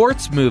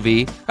sports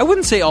movie. I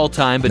wouldn't say all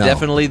time, but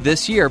definitely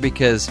this year,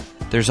 because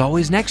there's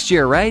always next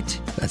year, right?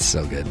 That's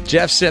so good.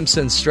 Jeff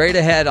Simpson, straight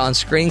ahead on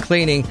Screen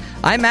Cleaning.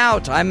 I'm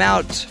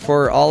out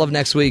for all of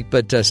next week,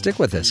 but stick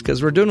with us,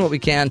 because we're doing what we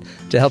can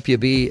to help you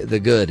be the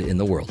good in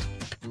the world.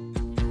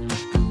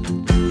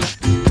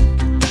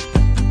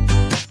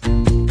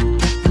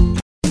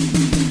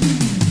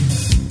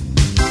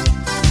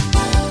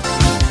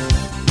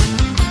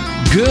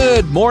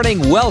 Good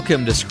morning.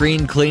 Welcome to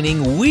Screen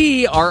Cleaning.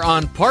 We are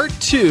on part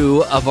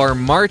 2 of our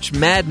March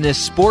Madness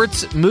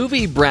sports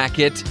movie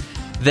bracket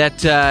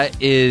that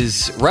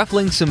is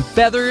ruffling some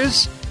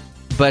feathers,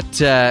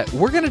 but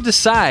we're going to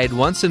decide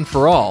once and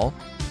for all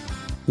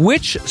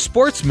which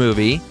sports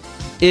movie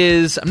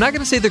is, I'm not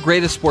going to say the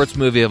greatest sports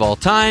movie of all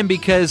time,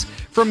 because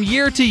from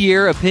year to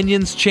year,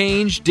 opinions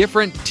change.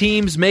 Different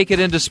teams make it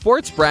into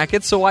sports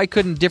brackets, so why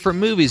couldn't different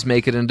movies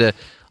make it into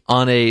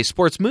on a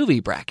sports movie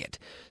bracket?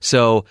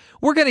 So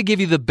we're going to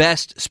give you the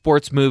best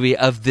sports movie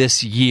of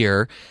this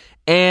year.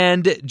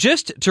 And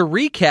just to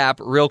recap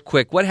real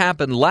quick what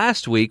happened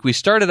last week, we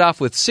started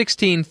off with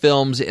 16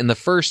 films in the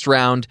first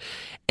round,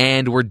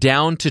 and we're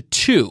down to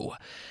 2.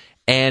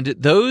 And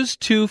those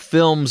 2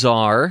 films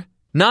are,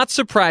 not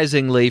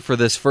surprisingly for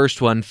this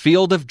first one,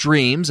 Field of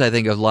Dreams. I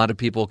think a lot of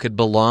people could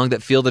belong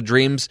that Field of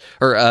Dreams,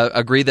 or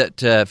agree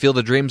that Field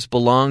of Dreams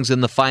belongs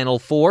in the Final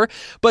 4.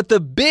 But the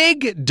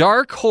big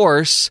dark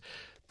horse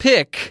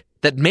pick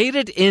that made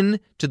it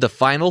into the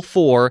Final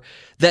 4,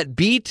 that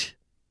beat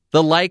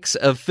the likes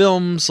of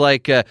films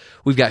like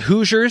we've got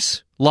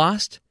Hoosiers,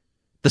 Lost,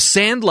 The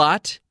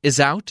Sandlot is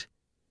out,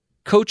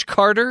 Coach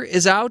Carter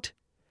is out,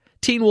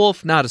 Teen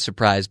Wolf, not a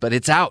surprise, but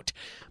it's out.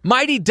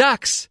 Mighty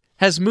Ducks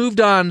has moved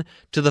on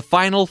to the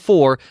Final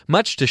Four,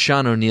 much to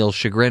Sean O'Neill's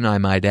chagrin, I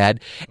might add.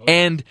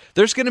 And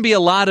there's going to be a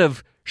lot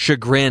of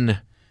chagrin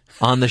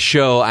on the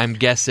show, I'm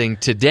guessing,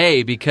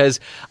 today, because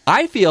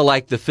I feel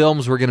like the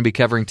films we're going to be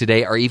covering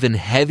today are even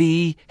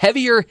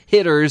heavier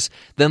hitters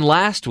than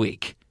last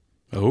week.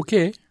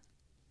 Okay.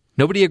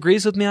 Nobody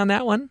agrees with me on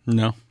that one?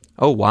 No.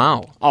 Oh,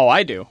 wow. Oh,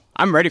 I do.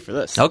 I'm ready for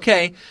this.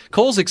 Okay.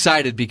 Cole's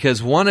excited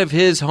because one of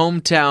his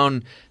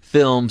hometown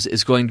films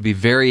is going to be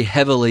very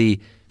heavily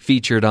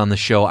featured on the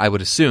show, I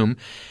would assume.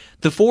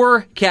 The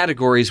 4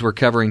 categories we're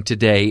covering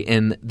today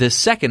in this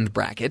second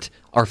bracket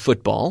are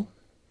football,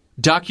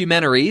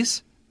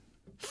 documentaries,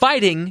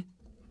 fighting,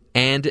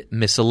 and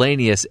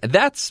miscellaneous.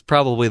 That's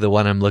probably the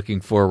one I'm looking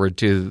forward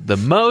to the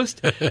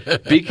most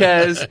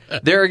because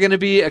there are going to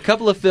be a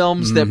couple of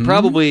films that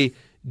probably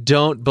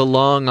don't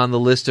belong on the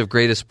list of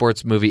greatest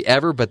sports movie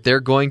ever, but they're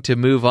going to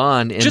move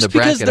on in the bracket, I'm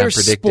predicting. Just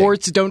because their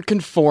sports don't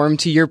conform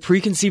to your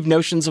preconceived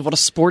notions of what a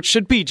sport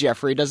should be,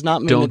 Jeffrey, does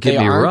not mean that they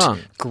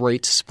aren't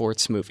great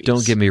sports movies.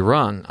 Don't get me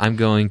wrong. I'm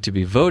going to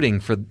be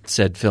voting for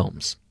said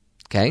films.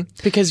 Okay?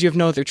 Because you have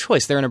no other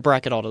choice. They're in a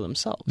bracket all to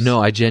themselves.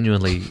 No, I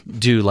genuinely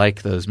do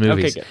like those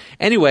movies. Okay, good.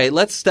 Anyway,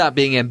 let's stop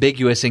being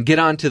ambiguous and get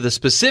on to the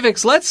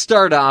specifics. Let's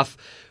start off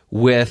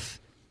with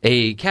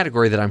a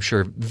category that I'm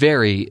sure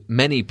very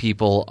many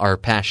people are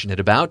passionate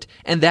about,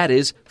 and that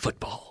is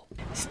football.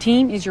 This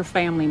team is your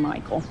family,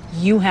 Michael.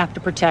 You have to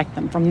protect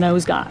them from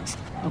those guys,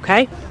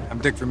 okay? I'm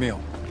Dick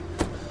Vermeil.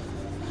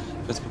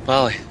 Vince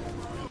Papali.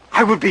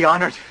 I would be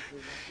honored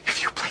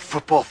if you played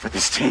football for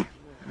this team.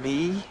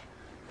 Me?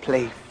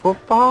 Play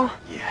football?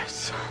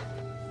 Yes.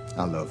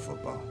 I love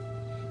football.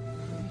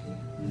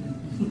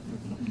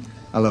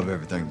 I love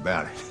everything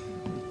about it.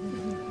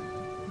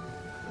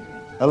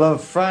 I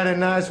love Friday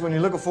nights when you're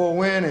looking for a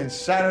win and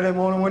Saturday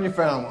morning when you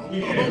found one.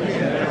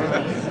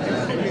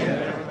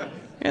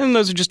 And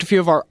those are just a few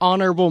of our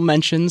honorable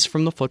mentions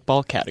from the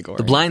football category.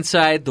 The Blind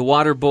Side, The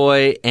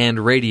Waterboy,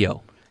 and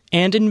Radio.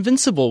 And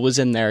Invincible was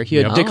in there.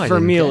 You had Dick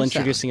Vermeil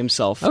introducing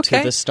himself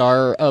to the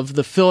star of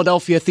the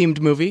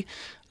Philadelphia-themed movie,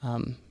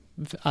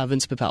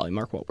 Vince Papali,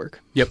 Mark Wahlberg.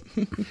 Yep.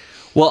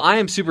 Well, I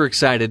am super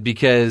excited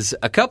because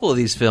a couple of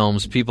these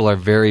films people are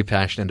very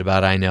passionate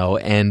about, I know.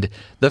 And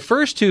the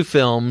first 2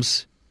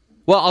 films...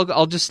 Well,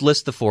 I'll just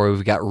list the 4.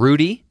 We've got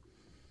Rudy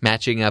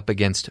matching up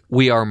against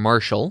We Are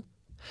Marshall.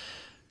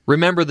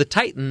 Remember the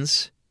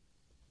Titans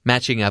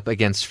matching up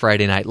against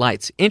Friday Night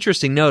Lights.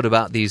 Interesting note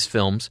about these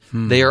films,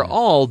 they are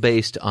all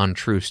based on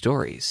true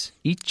stories,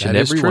 each and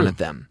every one of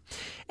them.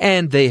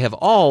 And they have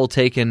all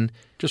taken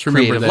just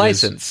remember creative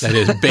license. That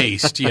is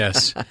based,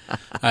 yes.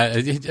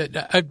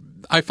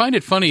 I find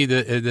it funny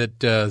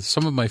that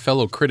some of my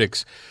fellow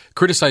critics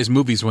criticize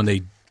movies when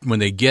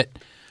they get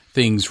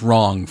things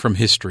wrong from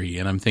history,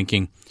 and I'm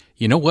thinking,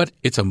 you know what?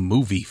 It's a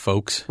movie,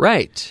 folks.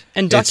 Right.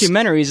 And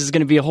documentaries is going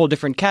to be a whole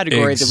different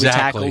category that we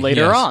tackle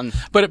later on.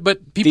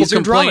 But people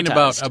complain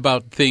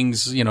about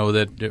things, you know,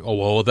 that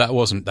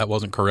that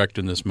wasn't correct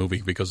in this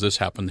movie because this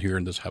happened here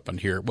and this happened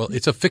here. Well,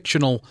 it's a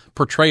fictional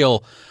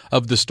portrayal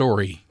of the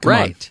story. Come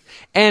on.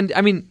 And I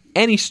mean,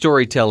 any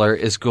storyteller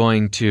is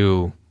going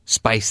to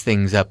spice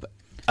things up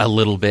a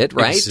little bit,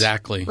 right?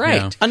 Exactly. Right.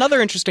 Yeah.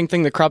 Another interesting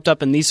thing that cropped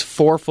up in these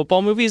 4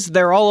 football movies,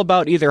 they're all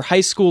about either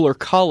high school or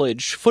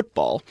college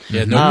football.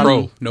 Yeah,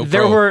 no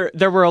pro.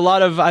 There were a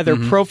lot of either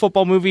pro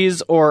football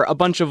movies or a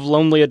bunch of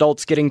lonely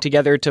adults getting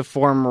together to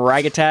form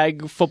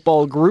ragtag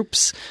football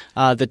groups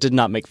that did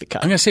not make the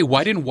cut. I'm going to say,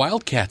 why didn't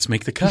Wildcats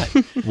make the cut?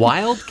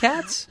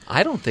 Wildcats?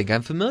 I don't think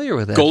I'm familiar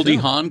with that. Goldie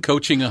Hawn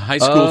coaching a high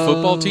school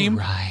football team?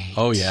 Right.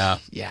 Oh, yeah.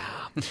 Yeah.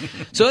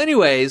 So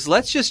anyways,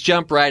 let's just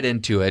jump right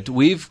into it.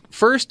 We've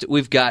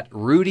got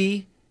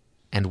Rudy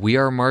and We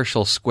Are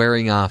Marshall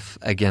squaring off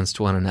against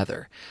one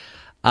another.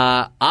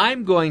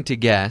 I'm going to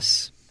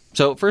guess.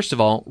 So first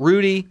of all,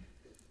 Rudy,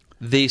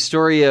 the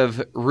story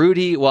of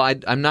Rudy. Well,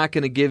 I'm not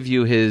going to give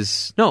you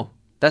his. No,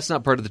 that's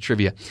not part of the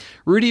trivia.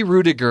 Rudy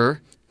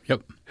Rudiger.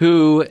 Yep.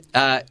 Who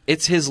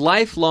it's his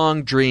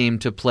lifelong dream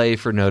to play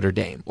for Notre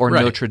Dame or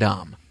Notre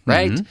Dame.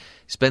 Right. He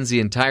spends the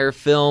entire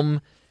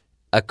film.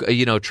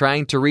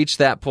 Trying to reach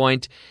that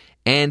point,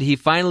 and he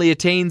finally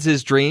attains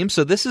his dream.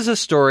 So this is a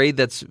story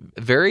that's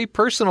very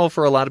personal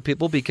for a lot of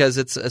people because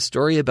it's a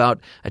story about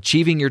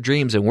achieving your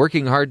dreams and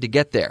working hard to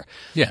get there.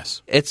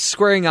 Yes. It's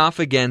squaring off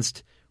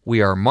against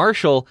We Are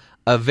Marshall,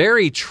 a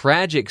very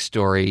tragic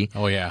story.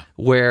 Oh, yeah.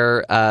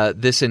 Where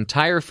this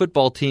entire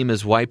football team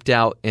is wiped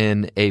out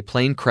in a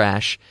plane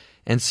crash.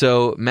 And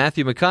so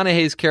Matthew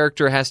McConaughey's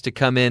character has to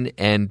come in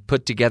and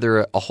put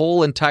together a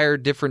whole entire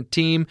different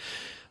team.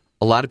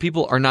 A lot of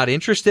people are not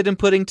interested in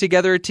putting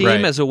together a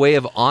team as a way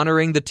of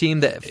honoring the team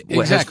that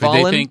has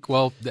fallen. They think,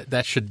 well,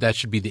 that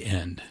should be the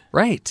end.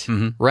 Right.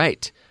 Mm-hmm.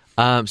 Right.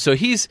 So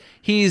he's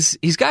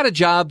got a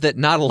job that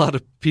not a lot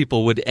of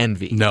people would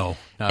envy. No,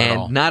 not at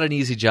all. And not an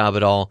easy job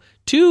at all.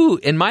 2,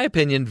 in my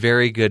opinion,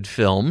 very good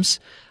films.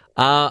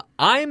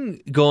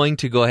 I'm going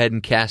to go ahead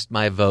and cast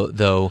my vote,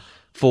 though,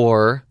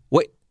 for...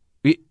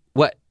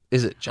 What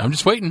is it, John? I'm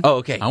just waiting. Oh,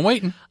 okay. I'm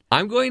waiting.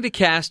 I'm going to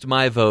cast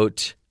my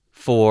vote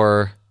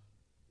for...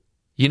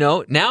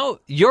 now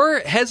your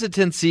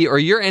hesitancy or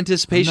your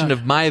anticipation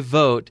of my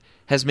vote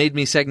has made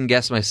me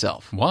second-guess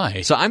myself.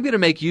 Why? So I'm going to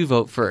make you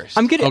vote first.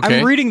 I'm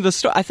reading the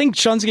story. I think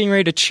Sean's getting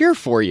ready to cheer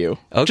for you.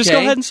 Okay. Just go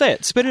ahead and say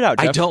it. Spit it out,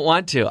 Jeff. I don't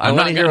want to. I I'm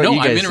want to hear what you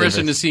guys I'm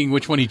interested in seeing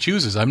which one he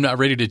chooses. I'm not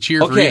ready to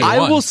cheer for either one.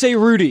 I will say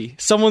Rudy.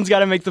 Someone's got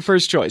to make the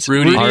first choice.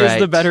 Rudy is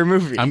the better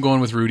movie. I'm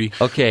going with Rudy.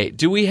 Okay.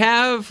 Do we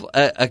have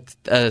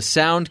a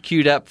sound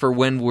queued up for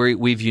when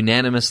we've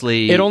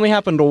unanimously It only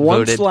happened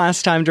once voted?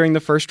 Last time during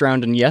the first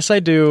round, and yes, I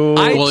do.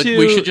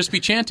 We should just be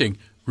chanting.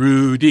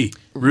 Rudy,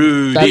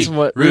 Rudy, That's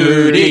what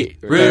Rudy,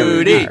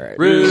 Rudy, All right.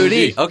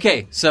 Rudy.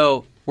 Okay,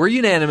 so we're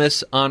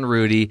unanimous on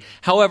Rudy.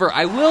 However,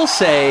 I will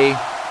say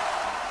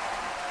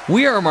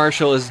We Are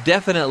Marshall is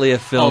definitely a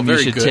film you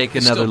should take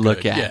another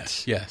look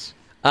at. Yes.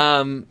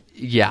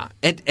 Yeah,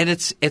 and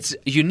it's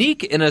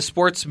unique in a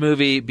sports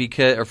movie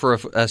because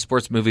a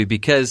sports movie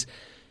because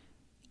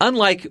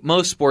unlike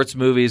most sports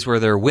movies where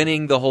they're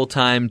winning the whole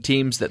time,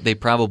 teams that they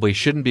probably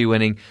shouldn't be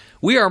winning,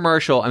 We Are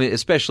Marshall, I mean,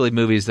 especially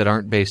movies that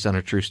aren't based on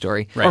a true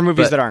story. Right. Or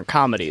movies that aren't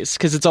comedies,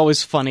 because it's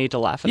always funny to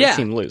laugh at a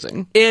team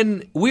losing.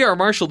 In We Are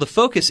Marshall, the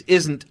focus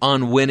isn't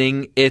on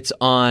winning, it's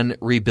on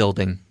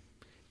rebuilding.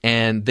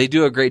 And they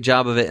do a great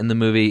job of it in the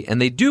movie,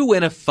 and they do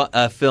win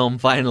a film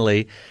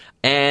finally.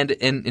 And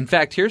in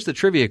fact, here's the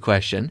trivia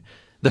question.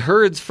 The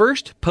Herd's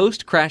first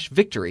post-crash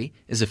victory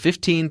is a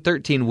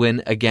 15-13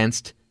 win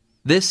against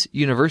this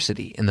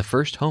university in the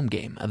first home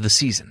game of the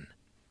season.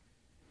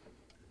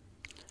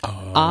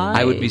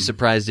 I would be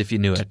surprised if you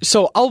knew it.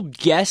 So I'll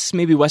guess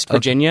maybe West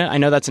Virginia. I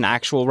know that's an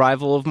actual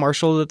rival of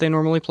Marshall that they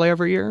normally play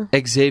every year.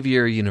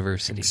 Xavier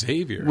University.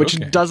 Which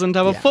doesn't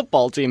have a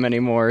football team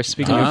anymore,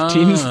 speaking of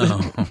teams.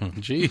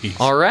 Jeez.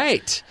 All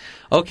right.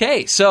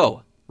 Okay,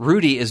 so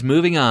Rudy is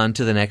moving on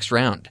to the next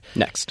round.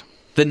 Next.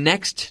 The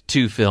next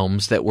two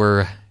films that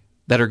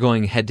are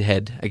going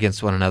head-to-head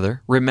against one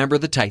another, Remember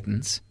the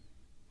Titans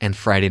and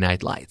Friday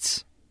Night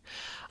Lights.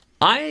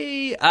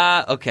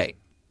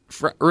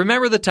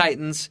 Remember the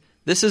Titans.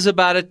 This is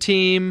about a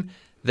team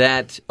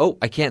that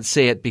I can't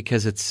say it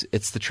because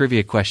it's the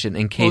trivia question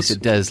in case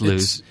it does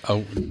lose. A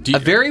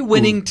very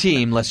winning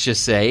team, let's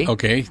just say.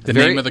 Okay, the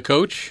name of the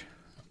coach?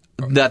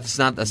 That's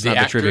not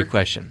the trivia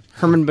question.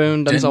 Herman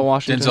Boone, Denzel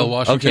Washington. Denzel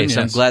Washington. Okay,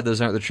 so I'm glad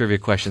those aren't the trivia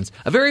questions.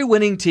 A very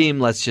winning team,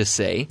 let's just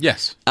say.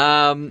 Yes.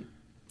 And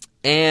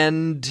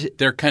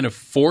they're kind of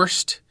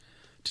forced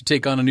to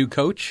take on a new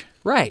coach.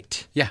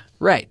 Right. Yeah.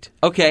 Right.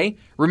 Okay.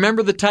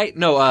 Remember the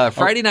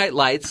Friday Night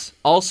Lights,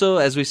 also,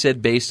 as we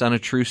said, based on a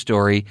true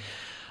story.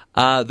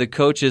 The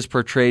coach is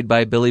portrayed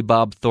by Billy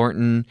Bob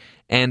Thornton,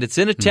 and it's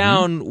in a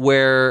town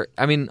where,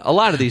 I mean, a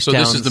lot of these towns...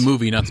 So this is the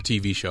movie, not the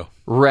TV show.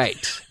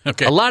 Right.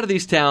 Okay. A lot of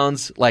these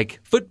towns,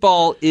 like,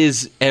 football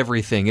is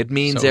everything. It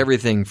means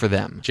everything for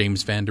them.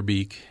 James Van Der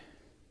Beek.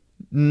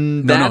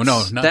 No,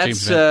 not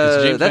James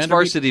that's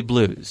Varsity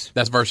Blues.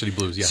 That's Varsity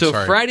Blues, yeah, So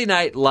sorry. Friday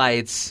Night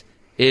Lights...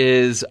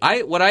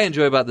 what I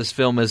enjoy about this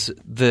film is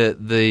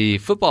the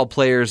football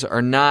players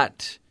are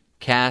not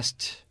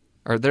cast,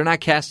 or they're not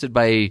casted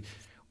by,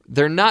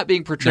 they're not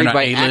being portrayed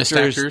by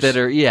actors that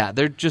are,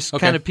 they're just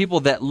kind of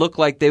people that look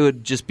like they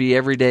would just be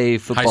everyday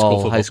high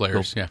school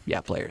players.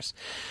 Players.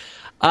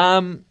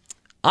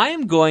 I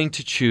am going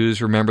to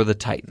choose Remember the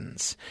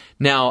Titans.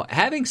 Now,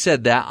 having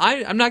said that,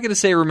 I'm not going to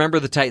say Remember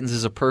the Titans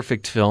is a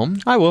perfect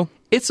film. I will.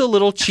 It's a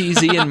little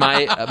cheesy in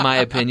my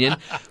opinion.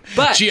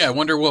 But gee, I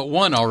wonder what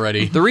won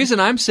already. The reason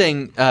I'm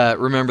saying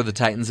Remember the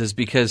Titans is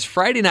because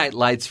Friday Night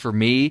Lights for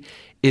me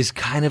is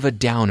kind of a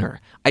downer.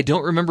 I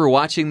don't remember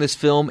watching this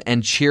film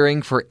and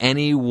cheering for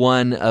any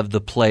one of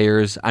the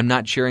players. I'm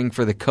not cheering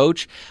for the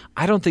coach.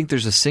 I don't think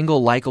there's a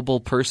single likable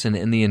person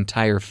in the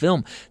entire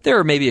film. There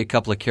are maybe a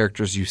couple of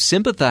characters you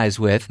sympathize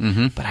with,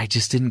 but I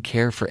just didn't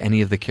care for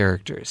any of the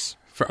characters.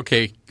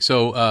 Okay,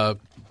 so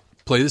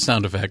play the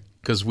sound effect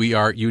because we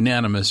are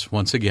unanimous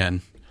once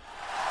again.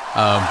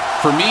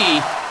 For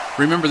me,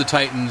 Remember the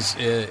Titans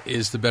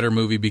is the better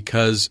movie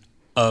because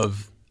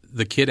of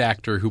the kid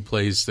actor who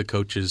plays the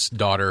coach's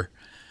daughter,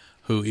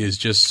 who is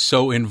just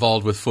so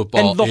involved with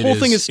football. And the whole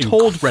thing is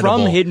told incredible.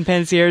 from Hayden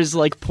Panettiere's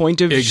point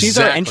of view. She's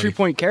our entry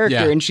point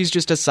character, and she's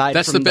just aside.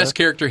 That's from the best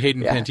character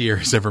Hayden Panettiere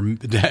has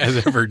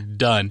ever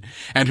done.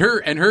 And her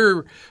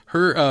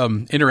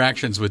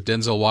interactions with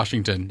Denzel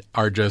Washington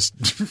are just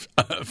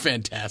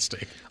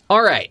fantastic.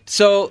 All right,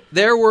 so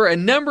there were a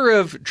number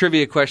of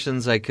trivia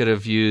questions I could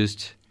have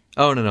used.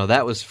 Oh no,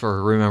 that was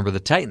for Remember the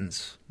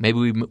Titans.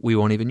 Maybe we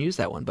won't even use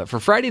that one. But for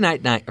Friday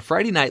Night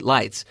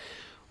Lights,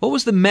 what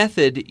was the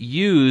method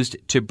used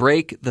to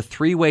break the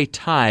three-way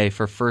tie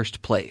for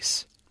first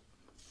place?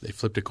 They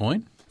flipped a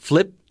coin?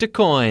 Flipped a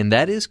coin.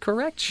 That is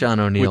correct,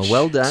 Shawn O'Neill.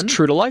 Well done. It's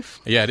true to life.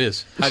 Yeah, it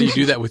is. How do you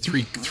do that with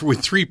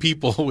three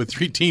people, with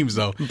three teams,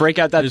 though? Break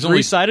out that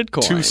three-sided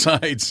coin. Two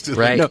sides to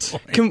right. the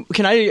coin.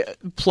 Can I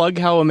plug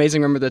how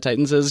amazing Remember the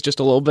Titans is just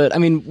a little bit? I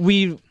mean,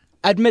 we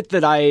admit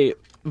that I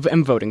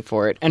am voting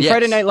for it. And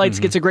Friday Night Lights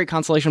gets a great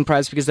consolation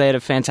prize because they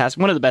had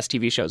one of the best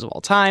TV shows of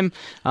all time.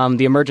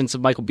 The emergence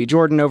of Michael B.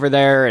 Jordan over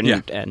there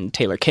and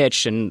Taylor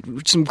Kitsch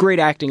and some great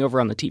acting over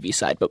on the TV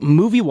side. But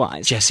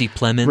movie-wise, Jesse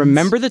Plemons,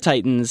 Remember the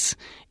Titans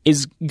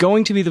is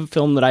going to be the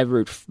film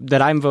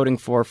that I'm voting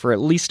for at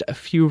least a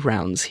few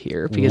rounds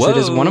here because it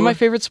is one of my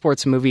favorite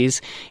sports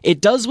movies.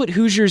 It does what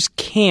Hoosiers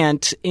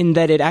can't in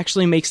that it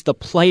actually makes the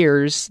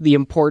players the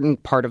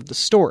important part of the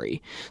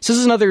story. So this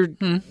is another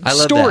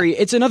story.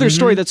 It's another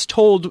story that's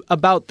told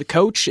about the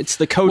coach. It's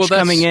the coach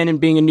coming in and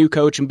being a new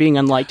coach and being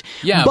unliked.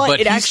 Yeah, but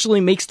it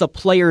actually makes the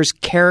players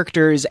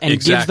characters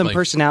and gives them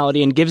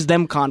personality and gives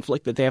them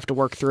conflict that they have to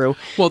work through.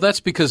 Well,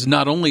 that's because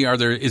not only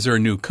is there a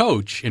new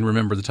coach in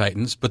Remember the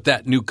Titans, but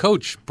that new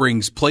coach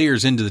brings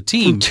players into the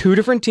team. From two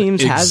different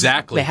teams.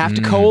 Exactly. They have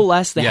to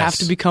coalesce. They have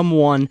to become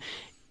one.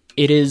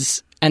 It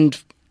is,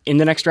 and in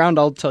the next round,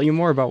 I'll tell you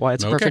more about why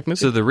it's a perfect movie.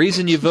 So the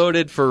reason you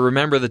voted for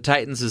Remember the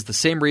Titans is the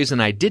same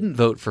reason I didn't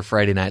vote for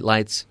Friday Night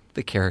Lights,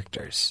 the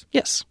characters.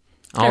 Yes.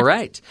 All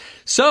right.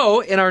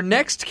 So in our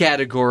next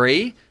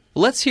category,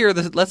 let's hear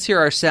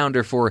our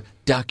sounder for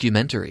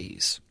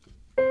documentaries.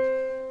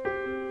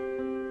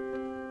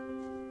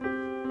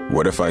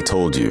 What if I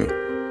told you?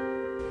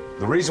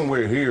 The reason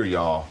we're here,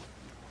 y'all,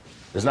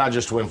 is not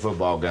just to win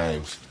football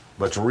games,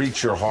 but to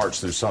reach your hearts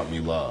through something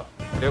you love.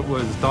 It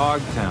was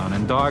Dogtown,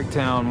 and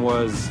Dogtown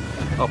was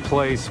a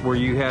place where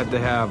you had to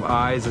have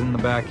eyes in the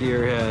back of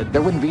your head.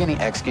 There wouldn't be any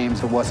X Games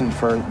if it wasn't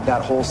for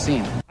that whole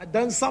scene. I've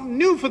done something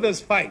new for this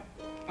fight.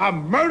 I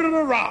murdered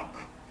a rock,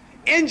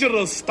 injured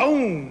a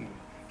stone,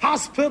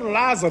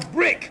 hospitalized a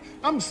brick.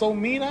 I'm so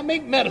mean I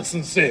make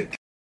medicine sick.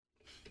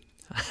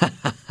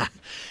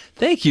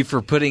 Thank you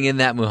for putting in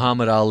that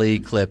Muhammad Ali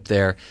clip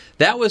there.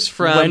 That was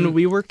from When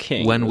We Were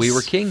Kings. When We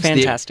Were Kings.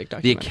 Fantastic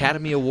documentary. The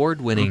Academy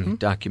Award-winning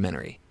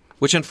documentary,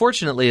 which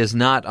unfortunately is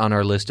not on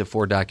our list of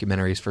 4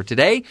 documentaries for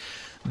today.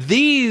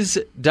 These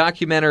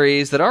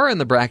documentaries that are in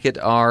the bracket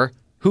are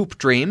Hoop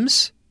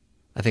Dreams.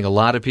 I think a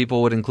lot of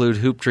people would include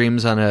Hoop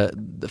Dreams on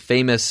the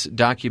famous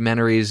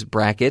documentaries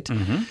bracket.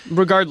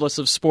 Regardless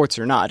of sports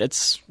or not,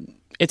 it's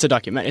a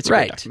documentary. It's a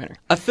great documentary.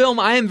 A film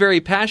I am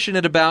very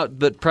passionate about,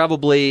 but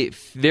probably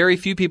very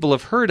few people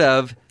have heard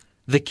of,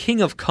 The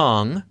King of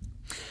Kong.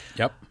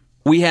 Yep.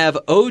 We have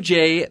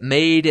O.J.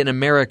 Made in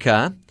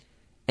America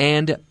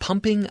and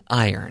Pumping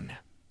Iron.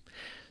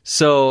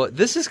 So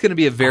this is going to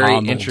be a very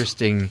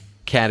interesting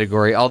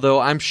category,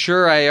 although I'm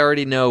sure I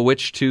already know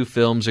which 2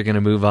 films are going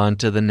to move on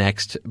to the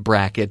next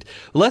bracket.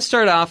 Let's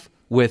start off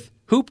with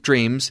Hoop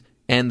Dreams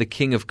and The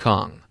King of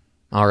Kong.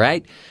 All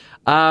right?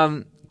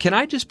 Can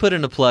I just put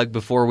in a plug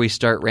before we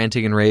start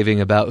ranting and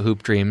raving about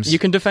Hoop Dreams? You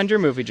can defend your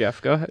movie,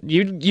 Jeff. Go ahead.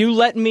 You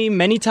let me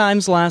many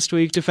times last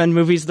week defend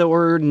movies that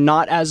were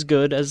not as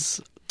good as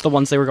the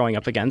ones they were going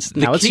up against.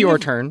 Now it's your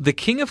turn. The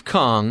King of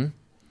Kong,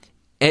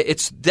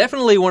 it's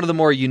definitely one of the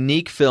more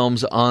unique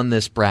films on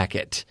this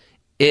bracket.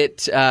 It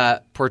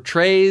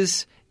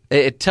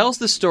tells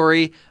the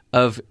story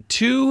of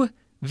 2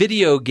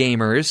 video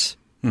gamers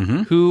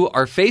who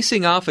are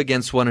facing off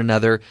against one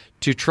another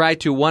to try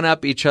to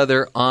one-up each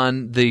other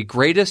on the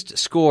greatest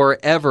score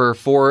ever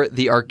for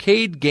the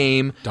arcade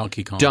game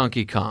Donkey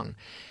Kong.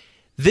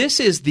 This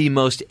is the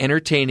most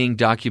entertaining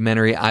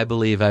documentary I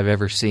believe I've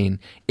ever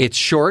seen. It's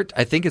short.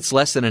 I think it's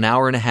less than an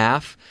hour and a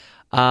half.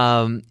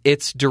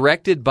 It's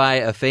directed by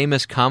a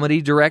famous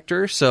comedy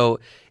director, so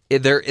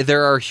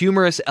there are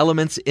humorous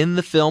elements in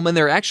the film, and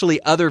there are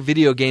actually other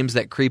video games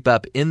that creep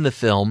up in the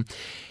film.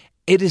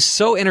 It is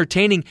so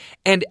entertaining.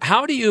 And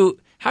how do you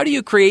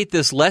create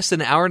this less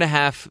than hour and a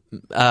half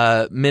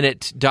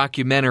minute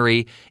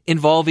documentary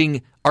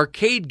involving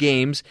arcade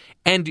games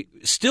and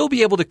still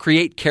be able to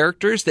create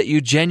characters that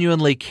you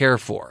genuinely care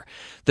for?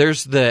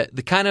 There's the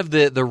kind of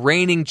the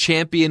reigning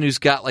champion who's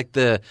got like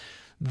the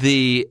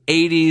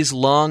 80s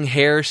long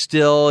hair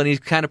still, and he's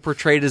kind of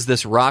portrayed as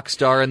this rock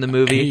star in the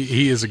movie.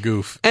 He is a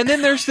goof. And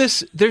then there's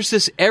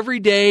this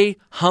everyday,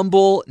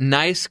 humble,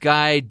 nice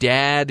guy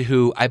dad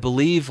who I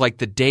believe like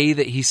the day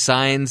that he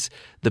signs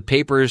the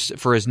papers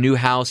for his new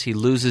house, he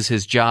loses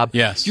his job.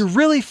 Yes. You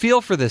really feel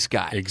for this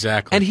guy.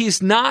 Exactly. And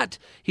he's not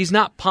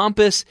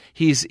pompous.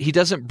 He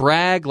doesn't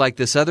brag like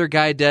this other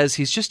guy does.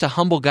 He's just a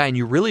humble guy, and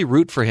you really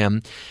root for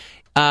him.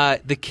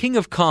 The King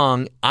of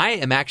Kong, I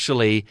am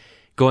actually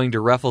going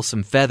to ruffle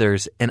some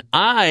feathers, and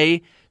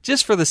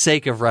just for the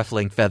sake of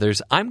ruffling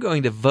feathers, I'm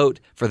going to vote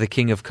for The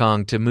King of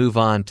Kong to move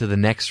on to the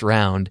next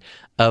round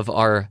of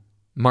our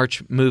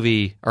March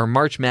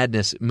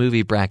Madness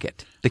movie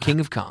bracket. The King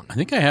of Kong. I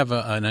think I have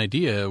an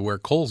idea where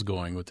Cole's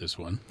going with this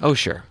one. Oh,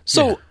 sure.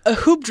 So,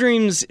 Hoop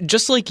Dreams,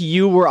 just like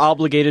you were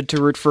obligated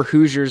to root for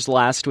Hoosiers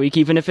last week,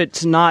 even if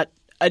it's not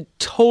a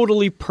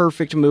totally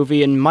perfect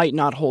movie and might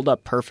not hold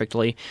up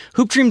perfectly,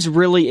 Hoop Dreams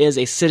really is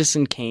a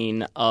Citizen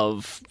Kane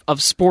of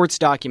sports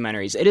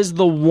documentaries. It is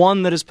the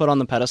one that is put on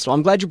the pedestal.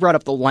 I'm glad you brought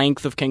up the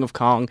length of King of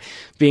Kong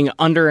being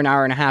under an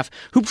hour and a half.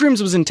 Hoop Dreams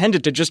was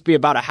intended to just be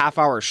about a half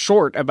hour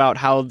short about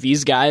how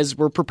these guys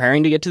were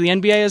preparing to get to the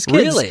NBA as kids.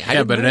 Really?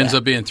 Yeah, but it ends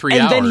up being 3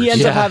 hours. And then he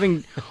ends up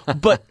having...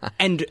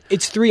 and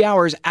it's 3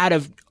 hours out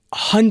of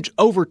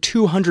over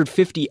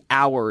 250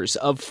 hours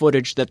of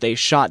footage that they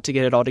shot to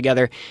get it all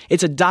together.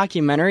 It's a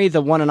documentary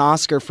that won an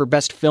Oscar for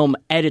Best Film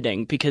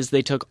Editing because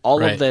they took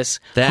all of this,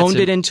 honed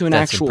it into an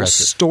actual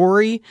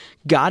story,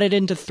 got it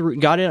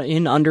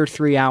in under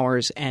 3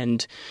 hours,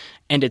 and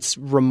it's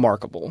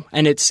remarkable.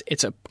 And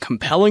it's a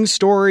compelling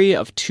story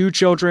of two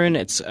children.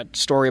 It's a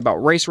story about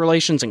race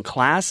relations and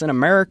class in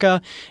America.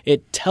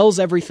 It tells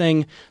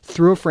everything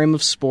through a frame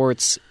of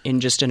sports in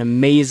just an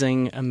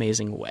amazing,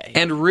 amazing way.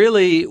 And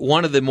really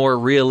one of the more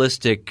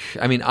realistic,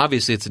 I mean,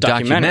 obviously it's a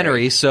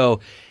documentary, so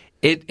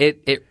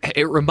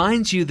it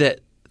reminds you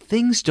that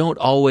things don't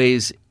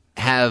always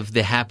have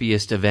the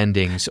happiest of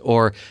endings,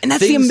 and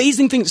that's the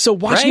amazing thing. So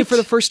watching it for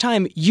the first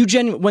time,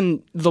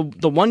 when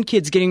the one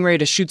kid's getting ready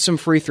to shoot some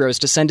free throws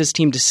to send his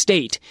team to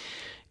state,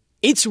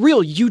 it's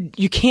real.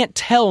 You can't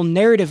tell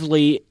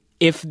narratively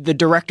if the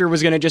director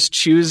was going to just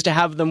choose to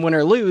have them win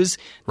or lose.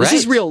 This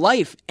is real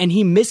life, and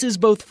he misses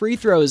both free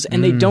throws,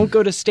 and they don't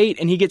go to state,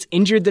 and he gets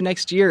injured the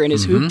next year, and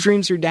his hoop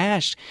dreams are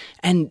dashed,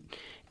 and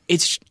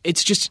it's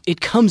just,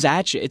 it comes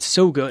at you. It's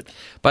so good.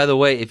 By the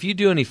way, if you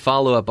do any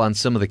follow-up on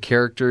some of the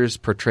characters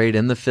portrayed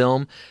in the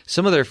film,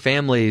 some of their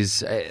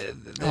families...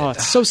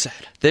 it's so sad.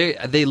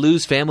 They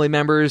lose family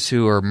members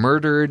who are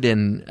murdered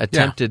in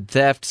attempted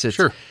thefts.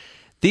 Sure.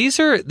 These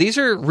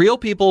are real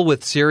people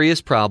with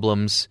serious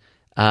problems,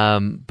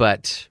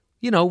 but...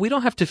 we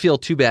don't have to feel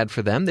too bad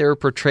for them. They were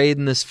portrayed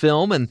in this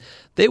film, and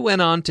they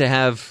went on to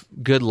have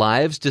good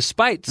lives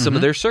despite some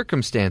of their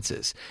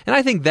circumstances. And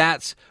I think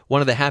that's one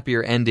of the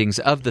happier endings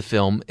of the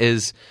film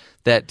is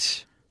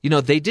that,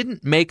 they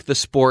didn't make the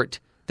sport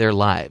their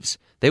lives.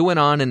 They went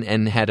on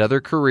and had other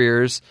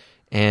careers,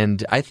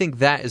 and I think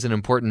that is an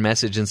important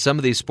message in some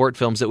of these sport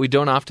films that we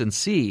don't often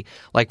see,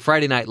 like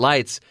Friday Night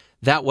Lights.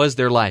 That was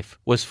their life,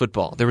 was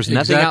football. There was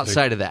nothing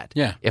outside of that.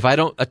 Yeah. If I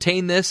don't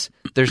attain this,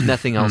 there's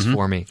nothing else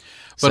for me.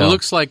 But it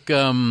looks like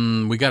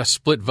we got a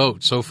split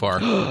vote so far.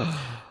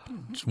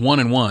 It's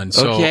 1-1,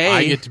 so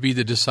I get to be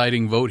the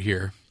deciding vote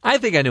here. I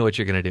think I know what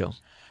you're going to do.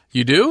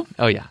 You do?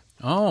 Oh, yeah.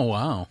 Oh,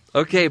 wow.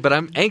 Okay, but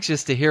I'm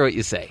anxious to hear what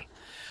you say.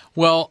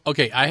 Well,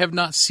 okay, I have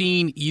not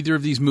seen either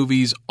of these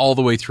movies all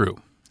the way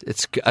through.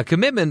 It's a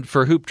commitment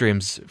for Hoop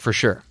Dreams, for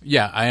sure.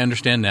 Yeah, I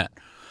understand that.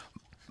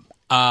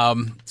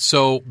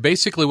 So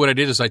basically what I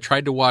did is I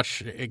tried to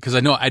watch, because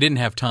I know I didn't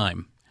have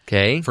time.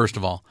 Okay. First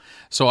of all.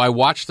 So I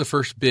watched the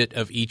first bit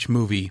of each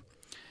movie,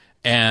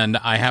 and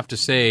I have to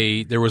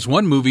say there was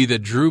one movie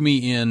that drew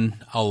me in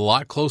a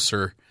lot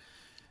closer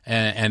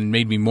and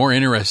made me more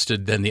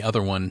interested than the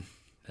other one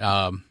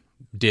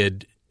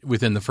did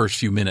within the first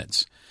few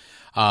minutes.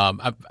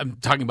 I'm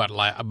talking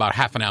about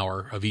half an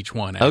hour of each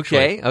one,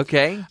 actually.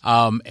 Okay.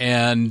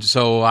 And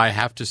so I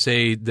have to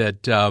say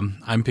that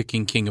I'm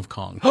picking King of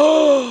Kong.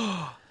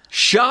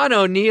 Shawn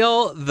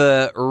O'Neal,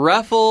 the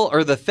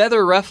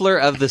feather ruffler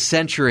of the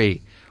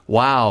century.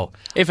 Wow.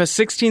 If a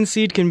 16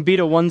 seed can beat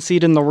a 1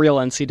 seed in the real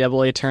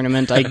NCAA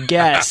tournament, I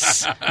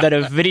guess that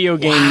a video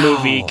game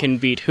movie can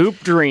beat Hoop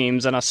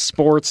Dreams in a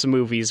sports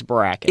movies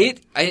bracket.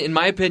 In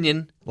my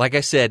opinion, like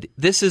I said,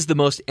 this is the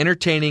most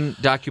entertaining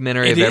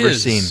documentary I've ever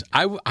seen.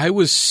 I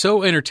was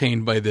so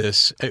entertained by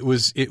this. It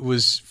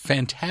was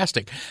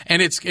fantastic,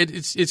 and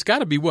it's got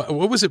to be what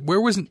was it?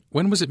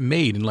 When was it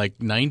made? In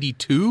like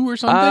 92 or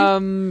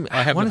something?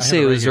 I want to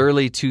say it was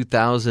early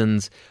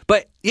 2000s,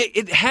 but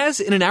it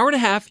has in an hour and a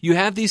half. You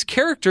have these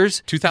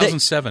characters.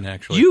 2007,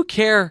 actually. You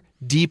care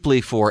deeply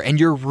for, and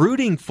you're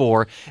rooting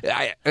for.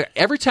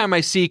 Every time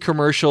I see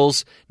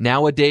commercials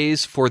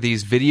nowadays for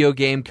these video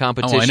game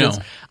competitions,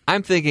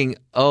 I'm thinking,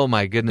 oh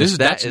my goodness,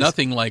 that's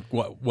nothing like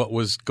what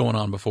was going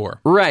on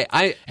before. Right.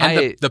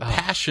 The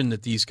passion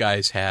that these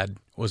guys had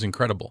was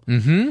incredible.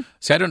 Mm-hmm.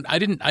 See, I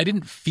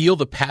didn't feel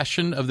the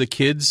passion of the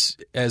kids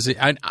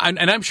and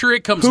I'm sure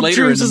it comes Hoop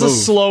later Dreams in the is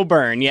move. A slow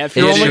burn. Yeah, if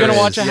you're only going to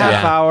watch a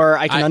half hour,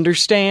 I can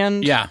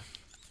understand. Yeah,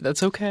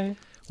 that's okay.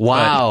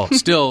 Wow. But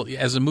still,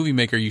 as a movie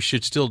maker, you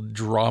should still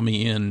draw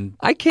me in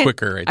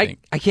quicker, I think.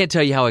 I can't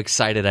tell you how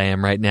excited I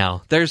am right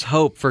now. There's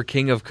hope for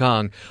King of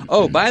Kong.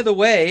 Oh, by the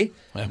way,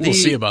 we'll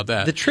see about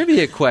that. The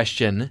trivia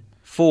question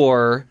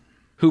for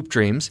Hoop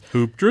Dreams.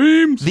 Hoop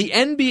Dreams. The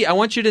NBA, I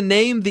want you to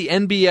name the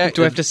NBA.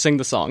 Do I have to sing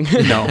the song?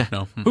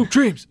 No. Hoop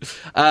Dreams.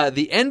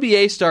 The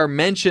NBA star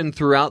mentioned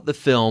throughout the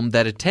film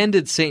that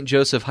attended St.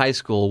 Joseph High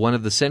School, one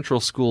of the central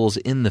schools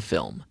in the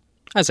film.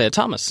 Isaiah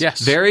Thomas. Yes.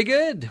 Very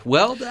good.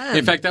 Well done.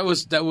 In fact, that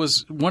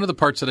was one of the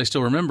parts that I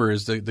still remember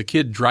is the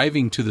kid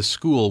driving to the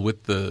school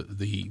with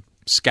the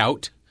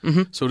scout,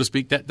 so to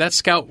speak. That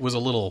scout was a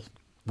little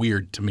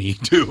weird to me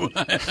too.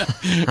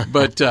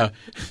 But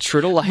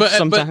true to life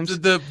sometimes.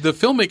 But the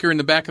filmmaker in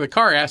the back of the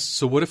car asked,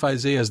 "So what if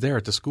Isaiah's there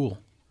at the school?"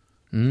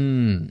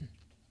 And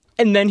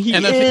then he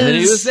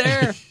was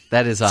there.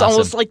 That is awesome. It's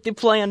almost like they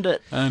planned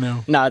it. I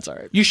know. No, it's all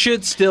right. You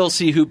should still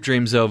see Hoop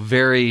Dreams, though.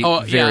 Very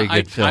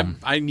good film.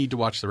 I need to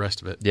watch the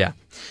rest of it. Yeah.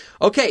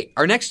 Okay,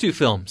 our next two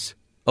films.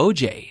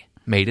 O.J.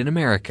 Made in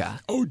America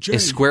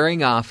is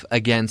squaring off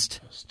against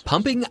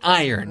Pumping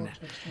Iron.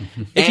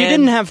 If you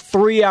didn't have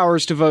 3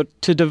 hours to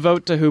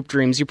devote to Hoop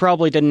Dreams, you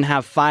probably didn't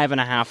have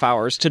 5.5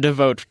 hours to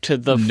devote to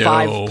the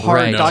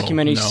 5-part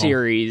documentary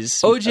series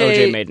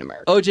OJ Made in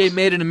America. OJ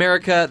Made in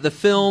America, the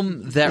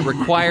film that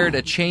required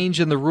a change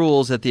in the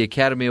rules at the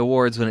Academy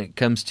Awards when it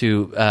comes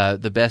to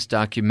the Best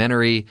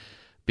Documentary,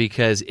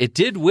 because it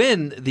did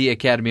win the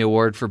Academy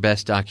Award for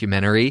Best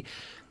Documentary,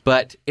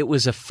 but it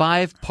was a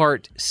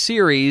 5-part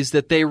series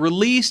that they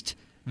released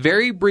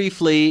very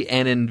briefly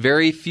and in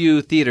very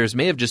few theaters,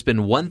 may have just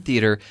been one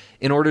theater,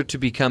 in order to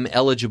become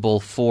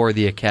eligible for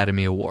the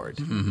Academy Award.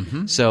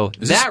 Mm-hmm. So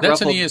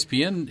that's an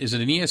ESPN. Is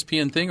it an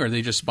ESPN thing, or are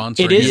they just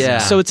sponsoring it? It is. Yeah.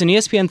 So it's an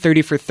ESPN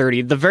 30 for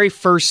 30. The very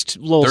first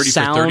little 30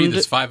 sound. 30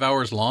 that's 5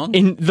 hours long?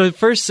 The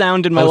first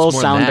sound in my little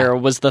sounder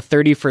was the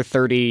 30 for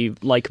 30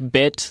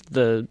 bit,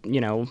 the,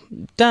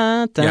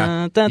 da,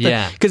 da, da,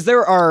 da. Because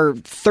there are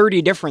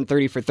 30 different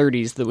 30 for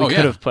 30s that we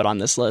could have put on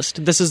this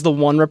list. This is the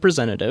one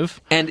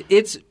representative. And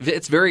its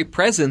very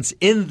presence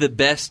in the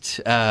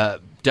best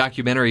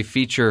documentary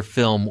feature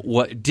film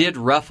did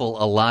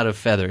ruffle a lot of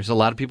feathers. A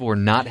lot of people were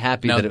not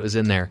happy that it was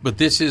in there. But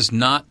this is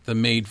not the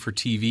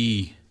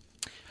made-for-TV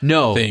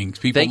thing.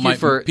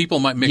 People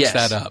might mix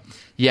that up.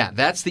 Yeah,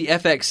 that's the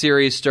FX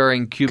series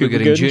starring Cuba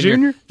Gooding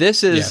Jr.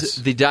 This is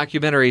the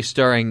documentary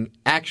starring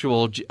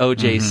actual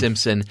O.J.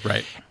 Simpson.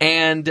 Right.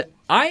 And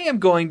I am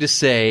going to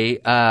say...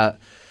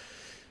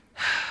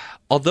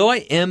 although I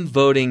am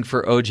voting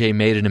for OJ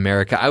Made in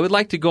America, I would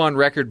like to go on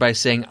record by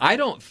saying I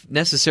don't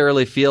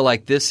necessarily feel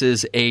like this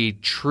is a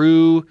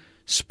true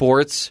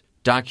sports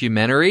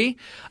documentary.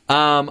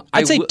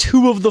 I'd say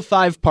 2 of the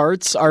 5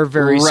 parts are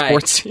very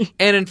sportsy.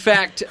 And in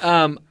fact,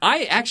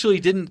 I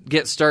actually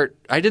didn't start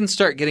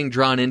getting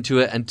drawn into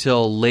it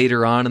until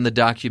later on in the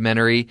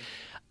documentary.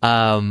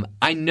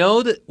 I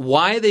know that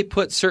why they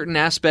put certain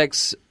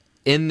aspects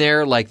in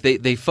there, like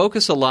they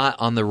focus a lot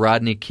on the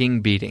Rodney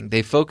King beating.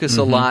 They focus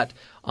a lot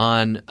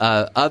on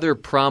other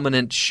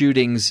prominent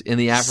shootings in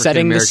the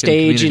African American community.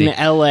 Setting the stage in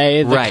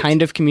L.A., the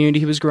kind of community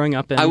he was growing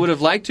up in. I would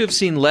have liked to have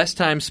seen less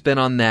time spent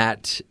on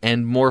that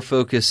and more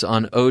focus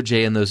on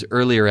O.J. in those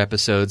earlier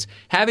episodes.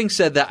 Having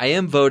said that, I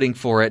am voting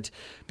for it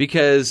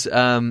because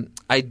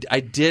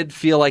I did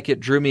feel like it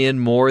drew me in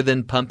more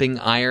than Pumping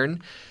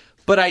Iron,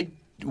 but I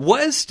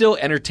was still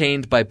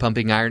entertained by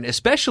Pumping Iron,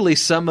 especially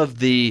some of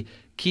the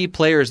key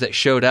players that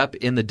showed up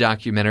in the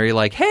documentary,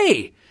 like,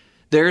 hey,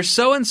 there's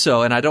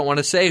so-and-so, and I don't want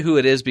to say who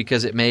it is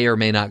because it may or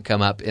may not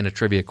come up in a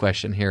trivia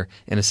question here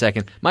in a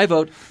second. My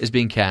vote is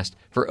being cast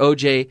for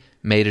OJ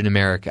Made in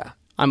America.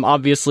 I'm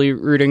obviously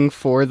rooting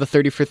for the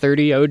 30 for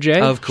 30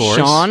 OJ. Of course.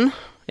 Shawn,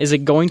 is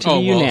it going to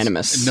be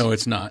unanimous? No,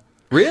 it's not.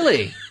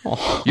 Really?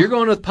 You're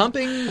going with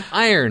Pumping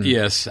Iron?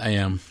 Yes, I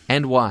am.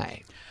 And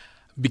why?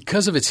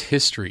 Because of its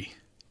history.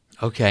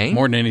 Okay.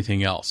 More than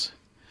anything else.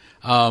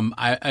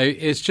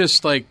 It's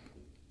just like...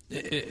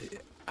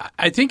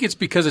 I think it's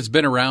because it's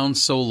been around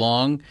so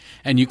long,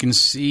 and you can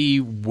see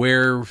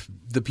where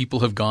the people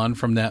have gone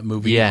from that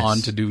movie on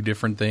to do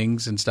different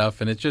things and stuff.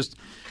 And it's just,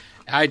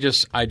 I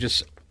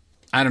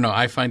don't know.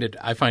 I find it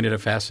a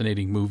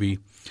fascinating movie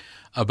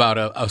about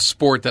a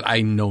sport that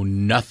I know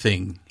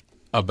nothing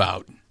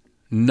about.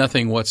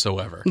 Nothing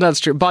whatsoever. That's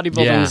true.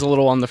 Bodybuilding is a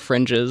little on the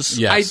fringes.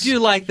 Yes. I do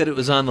like that it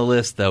was on the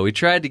list, though. We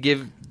tried to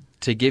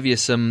give you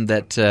some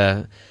that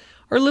are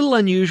a little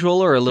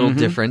unusual or a little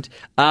different.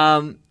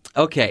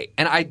 Okay,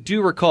 and I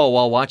do recall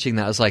while watching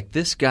that, I was like,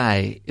 this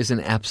guy is an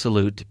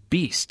absolute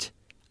beast.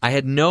 I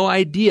had no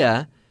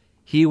idea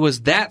he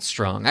was that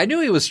strong. I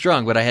knew he was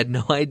strong, but I had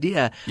no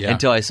idea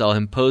until I saw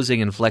him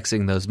posing and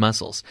flexing those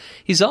muscles.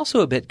 He's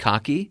also a bit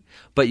cocky,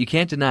 but you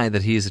can't deny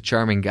that he's a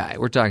charming guy.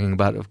 We're talking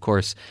about, of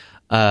course,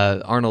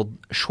 Arnold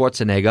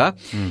Schwarzenegger.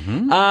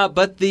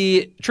 But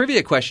the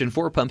trivia question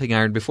for Pumping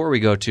Iron before we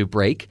go to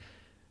break,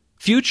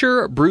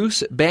 future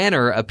Bruce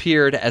Banner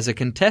appeared as a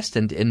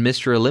contestant in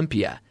Mr.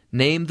 Olympia.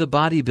 Name the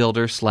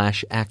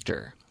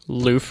bodybuilder/actor.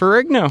 Lou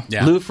Ferrigno.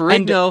 Yeah. Lou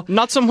Ferrigno. And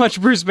not so much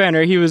Bruce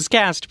Banner. He was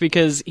cast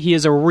because he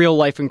is a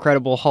real-life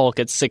Incredible Hulk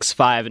at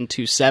 6'5" and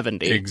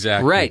 270.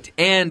 Exactly. Right.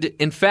 And,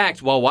 in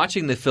fact, while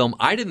watching the film,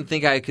 I didn't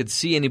think I could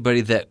see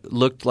anybody that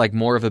looked like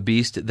more of a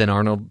beast than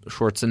Arnold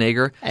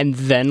Schwarzenegger. And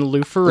then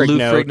Lou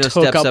Ferrigno took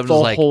steps up up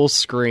the whole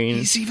screen.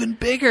 He's even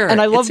bigger.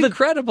 And I love it's that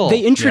incredible.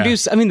 They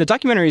introduce, I mean, the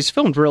documentary is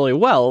filmed really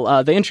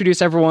well. They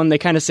introduce everyone. They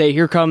kind of say,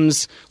 here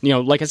comes,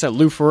 like I said,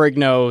 Lou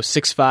Ferrigno,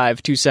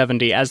 6'5",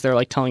 270, as they're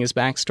telling his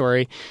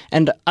backstory.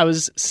 And I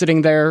was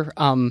sitting there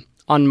on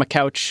my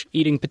couch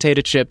eating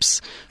potato chips,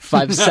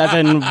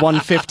 5'7",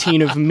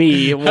 115 of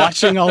me,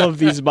 watching all of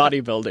these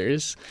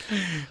bodybuilders.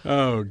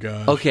 Oh,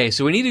 God. Okay,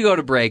 so we need to go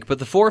to break, but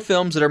the 4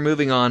 films that are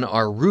moving on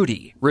are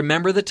Rudy,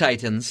 Remember the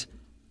Titans,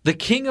 The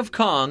King of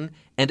Kong,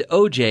 and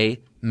OJ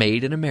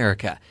Made in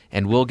America.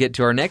 And we'll get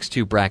to our next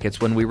 2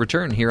 brackets when we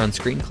return here on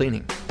Screen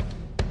Cleaning.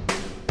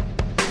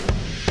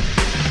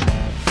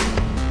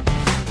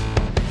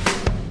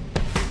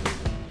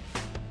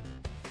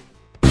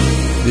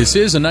 This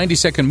is a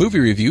 90-second movie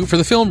review for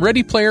the film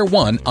Ready Player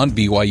One on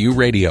BYU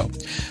Radio.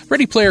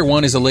 Ready Player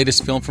One is the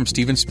latest film from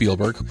Steven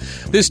Spielberg.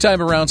 This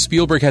time around,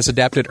 Spielberg has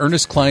adapted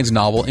Ernest Cline's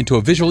novel into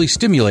a visually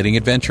stimulating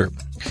adventure.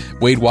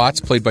 Wade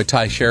Watts, played by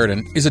Ty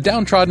Sheridan, is a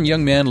downtrodden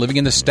young man living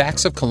in the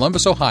stacks of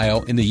Columbus,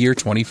 Ohio in the year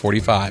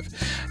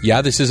 2045.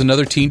 Yeah, this is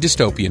another teen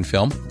dystopian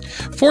film.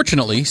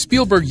 Fortunately,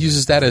 Spielberg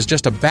uses that as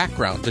just a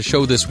background to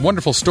show this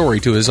wonderful story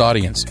to his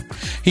audience.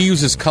 He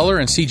uses color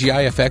and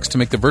CGI effects to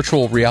make the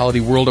virtual reality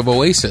world of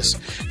Oasis.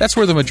 That's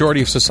where the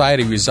majority of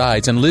society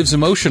resides and lives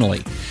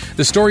emotionally.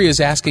 The story is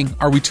asking,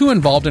 are we too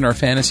involved in our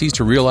fantasies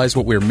to realize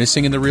what we're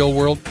missing in the real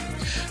world?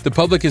 The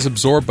public is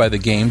absorbed by the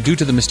game due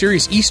to the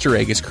mysterious Easter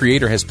egg its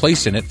creator has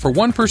placed in it for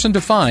one person to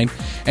find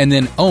and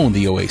then own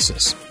the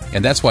Oasis.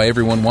 And that's why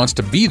everyone wants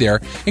to be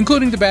there,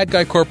 including the bad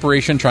guy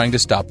corporation trying to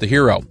stop the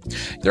hero.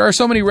 There are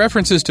so many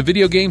references to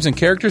video games and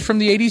characters from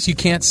the 80s, you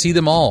can't see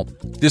them all.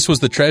 This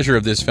was the treasure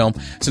of this film,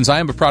 since I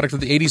am a product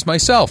of the 80s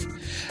myself.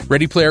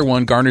 Ready Player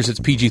One garners its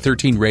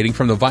PG-13 rating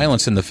from the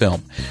violence in the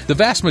film. The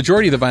vast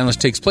majority of the violence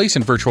takes place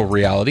in virtual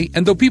reality,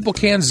 and though people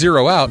can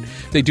zero out,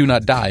 they do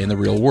not die in the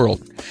real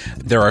world.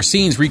 There are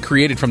scenes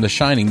recreated from The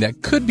Shining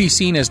that could be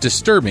seen as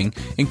disturbing,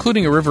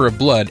 including a river of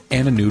blood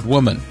and a nude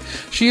woman.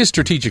 She is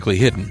strategically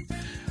hidden.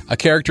 A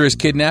character is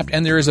kidnapped,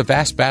 and there is a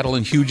vast battle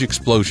and huge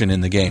explosion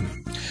in the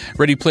game.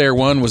 Ready Player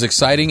One was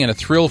exciting and a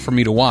thrill for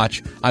me to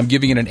watch. I'm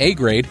giving it an A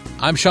grade.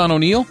 I'm Shawn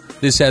O'Neill.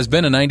 This has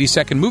been a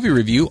 90-second movie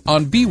review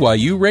on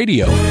BYU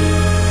Radio.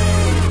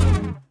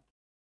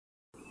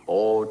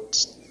 Oh,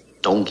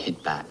 don't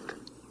hit back.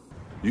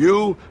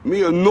 You,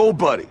 me, or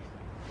nobody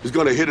is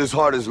going to hit as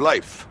hard as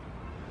life.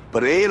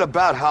 But it ain't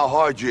about how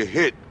hard you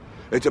hit.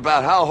 It's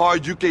about how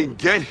hard you can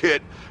get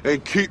hit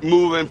and keep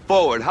moving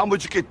forward. How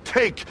much you can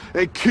take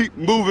and keep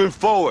moving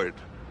forward.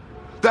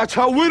 That's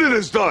how winning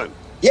is done.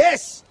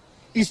 Yes,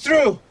 it's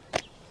true.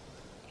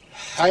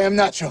 I am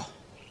Nacho,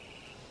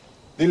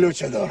 the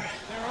luchador.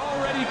 They're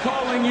already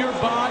calling your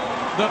bot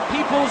the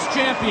People's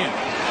Champion.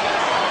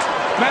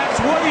 Max,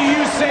 what do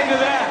you say to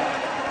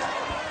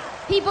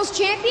that? People's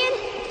Champion?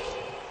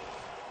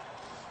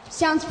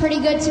 Sounds pretty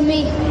good to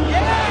me.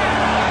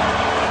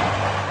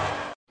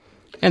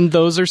 And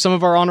those are some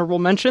of our honorable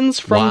mentions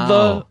from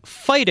the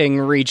fighting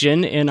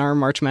region in our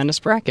March Madness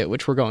bracket,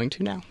 which we're going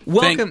to now.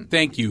 Welcome.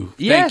 Thank you.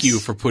 Yes. Thank you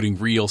for putting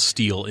Real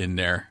Steel in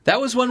there. That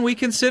was one we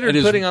considered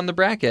putting on the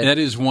bracket. That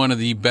is one of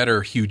the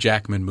better Hugh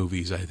Jackman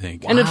movies, I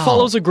think. And it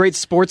follows a great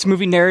sports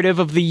movie narrative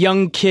of the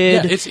young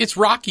kid. Yeah, it's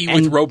Rocky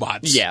with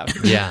robots. Yeah.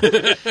 Yeah.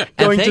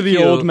 Going to the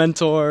old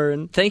mentor.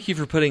 And thank you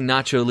for putting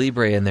Nacho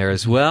Libre in there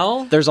as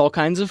well. There's all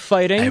kinds of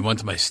fighting. I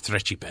want my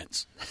stretchy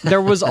pants.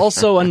 There was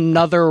also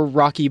another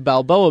Rocky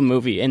Balboa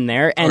movie in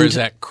there. And or is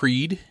that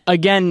Creed?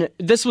 Again,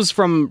 this was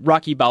from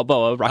Rocky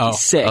Balboa, Rocky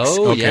 6.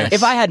 Oh, okay.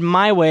 If I had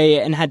my way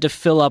and had to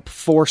fill up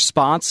 4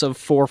 spots of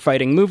 4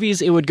 fighting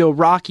movies, it would go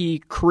Rocky,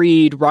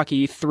 Creed,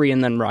 Rocky 3,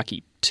 and then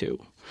Rocky 2.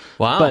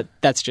 Wow. But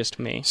that's just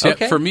me. So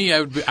for me,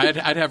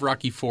 I'd have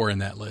Rocky 4 in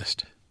that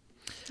list.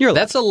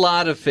 That's a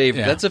lot of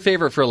favorite. Yeah. That's a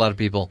favorite for a lot of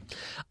people.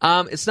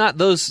 It's not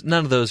those.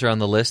 None of those are on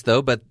the list,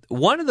 though. But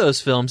one of those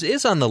films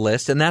is on the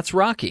list, and that's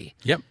Rocky.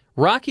 Yep.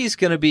 Rocky's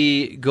going to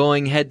be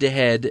going head to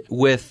head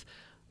with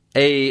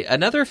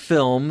another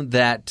film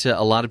that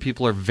a lot of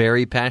people are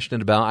very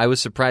passionate about. I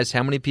was surprised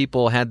how many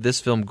people had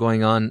this film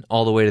going on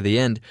all the way to the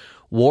end.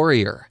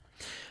 Warrior.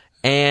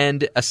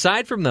 And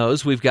aside from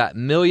those, we've got $1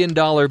 Million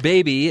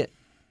Baby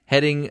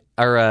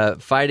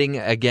fighting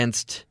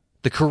against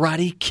The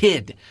Karate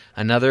Kid,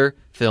 another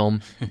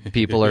film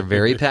people are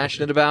very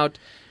passionate about.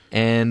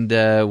 And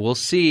we'll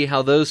see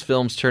how those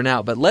films turn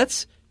out. But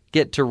let's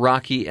get to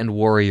Rocky and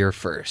Warrior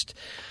first.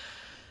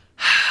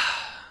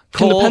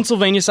 Can the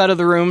Pennsylvania side of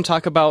the room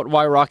talk about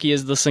why Rocky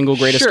is the single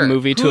greatest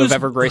movie to have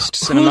ever graced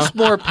cinema? Who's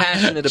more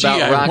passionate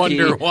about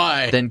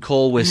Rocky than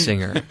Cole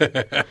Wissinger?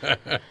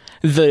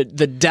 The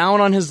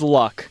down on his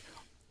luck,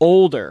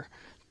 older,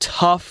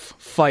 tough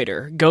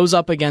fighter goes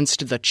up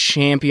against the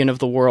champion of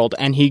the world,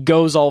 and he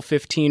goes all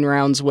 15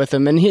 rounds with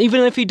him. And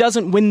even if he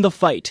doesn't win the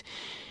fight,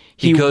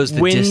 he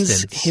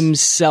wins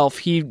himself.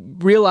 He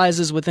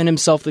realizes within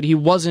himself that he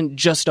wasn't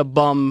just a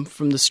bum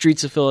from the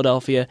streets of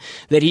Philadelphia,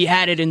 that he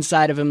had it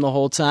inside of him the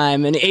whole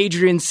time. And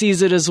Adrian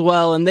sees it as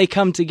well, and they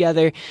come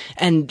together.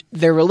 And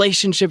their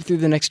relationship through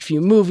the next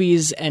few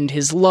movies and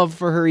his love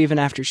for her even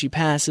after she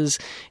passes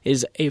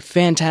is a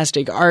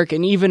fantastic arc.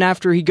 And even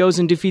after he goes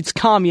and defeats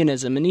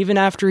communism, and even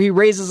after he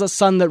raises a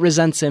son that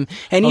resents him,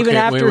 and even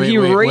after he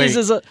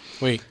raises a...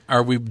 Wait,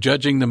 are we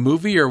judging the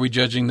movie or are we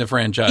judging the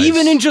franchise?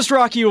 Even in just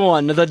Rocky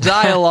 1, the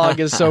dialogue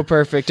is so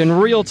perfect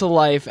and real to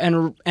life,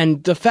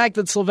 and the fact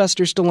that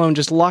Sylvester Stallone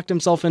just locked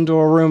himself into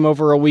a room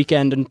over a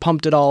weekend and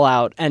pumped it all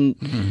out, and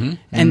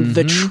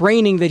the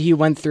training that he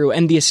went through,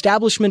 and the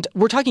establishment.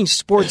 We're talking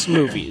sports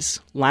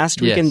movies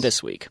last week and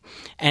this week,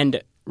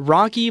 and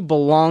Rocky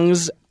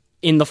belongs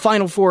in the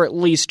Final Four at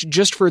least,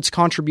 just for its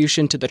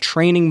contribution to the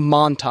training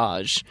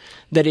montage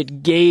that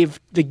it gave,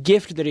 the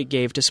gift that it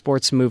gave to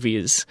sports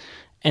movies.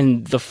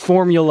 and the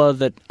formula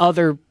that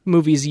other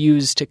movies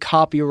use to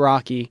copy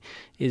Rocky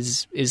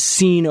is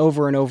seen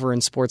over and over in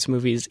sports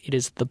movies. It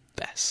is the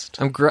best.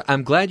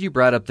 I'm glad you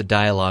brought up the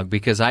dialogue,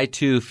 because I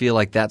too feel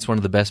like that's one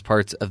of the best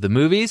parts of the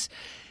movies.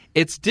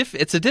 It's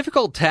a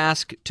difficult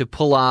task to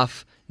pull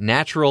off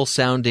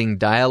natural-sounding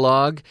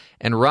dialogue,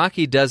 and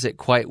Rocky does it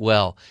quite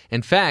well.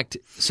 In fact,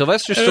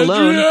 Sylvester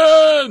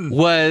Stallone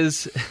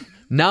was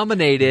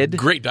nominated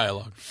Great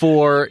dialogue.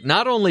 for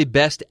not only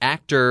Best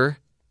Actor,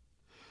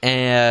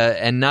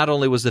 and not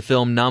only was the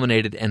film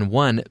nominated and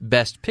won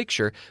Best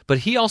Picture, but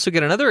he also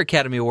got another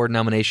Academy Award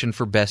nomination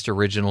for Best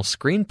Original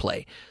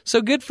Screenplay.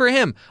 So good for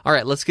him. All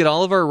right, let's get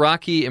all of our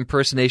Rocky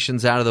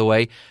impersonations out of the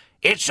way.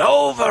 It's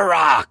over,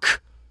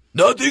 Rock!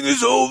 Nothing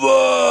is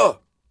over!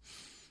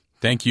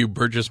 Thank you,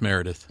 Burgess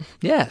Meredith.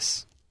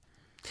 Yes.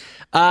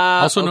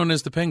 Also known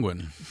as the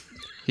Penguin.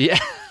 Yeah,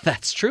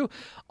 that's true.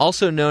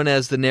 Also known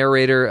as the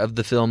narrator of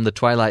the film The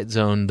Twilight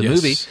Zone, the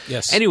movie.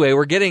 Yes. Anyway,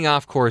 we're getting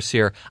off course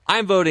here.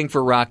 I'm voting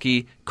for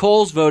Rocky.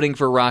 Cole's voting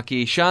for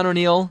Rocky. Shawn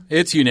O'Neill?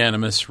 It's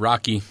unanimous.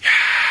 Rocky.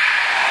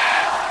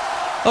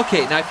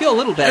 Okay, now I feel a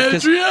little bad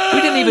because we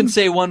didn't even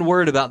say one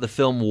word about the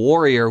film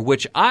Warrior,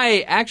 which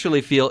I actually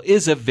feel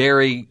is a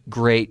very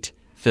great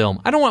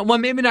film. I don't want, well,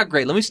 maybe not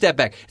great. Let me step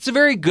back. It's a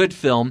very good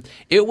film.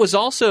 It was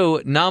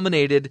also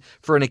nominated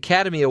for an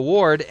Academy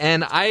Award,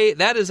 and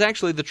that is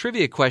actually the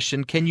trivia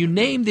question. Can you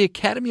name the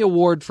Academy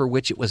Award for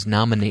which it was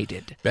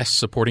nominated? Best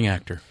Supporting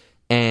Actor.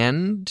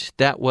 And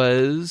that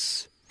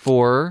was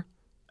for...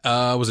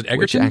 was it Egerton?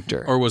 Which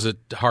actor? Or was it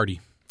Hardy?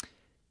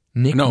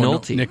 Nick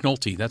Nolte. Nick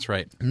Nolte, that's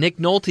right. Nick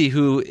Nolte,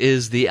 who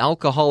is the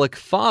alcoholic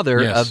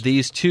father of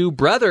these two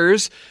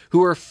brothers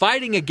who are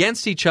fighting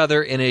against each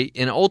other in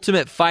an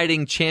ultimate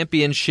fighting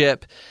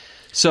championship.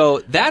 So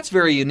that's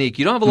very unique.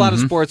 You don't have a lot of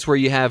sports where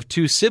you have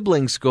two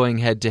siblings going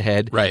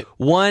head-to-head. Right.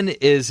 One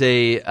is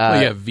a...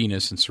 well, you have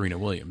Venus and Serena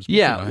Williams.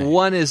 Yeah,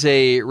 one is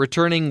a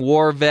returning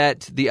war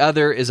vet. The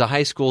other is a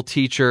high school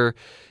teacher.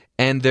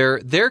 And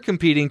they're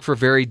competing for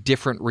very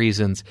different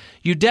reasons.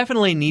 You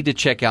definitely need to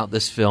check out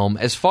this film.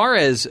 As far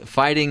as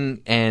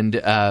fighting and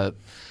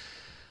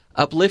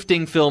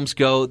uplifting films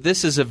go,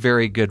 this is a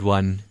very good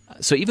one.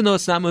 So even though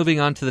it's not moving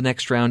on to the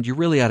next round, you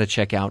really ought to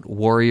check out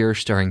Warrior,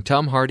 starring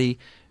Tom Hardy,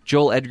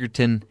 Joel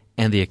Edgerton,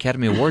 and the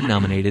Academy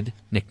Award-nominated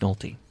Nick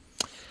Nolte.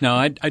 Now,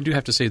 I do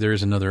have to say there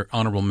is another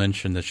honorable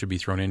mention that should be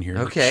thrown in here.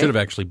 Okay. Should have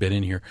actually been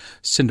in here.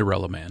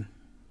 Cinderella Man.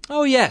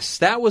 Oh, yes.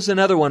 That was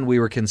another one we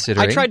were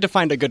considering. I tried to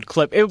find a good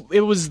clip.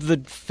 It was the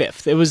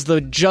fifth. It was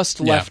the just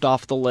left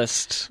off the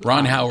list.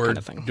 Ron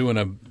Howard kind of doing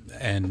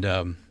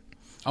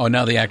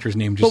now the actor's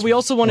name just But we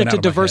also wanted to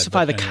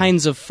diversify the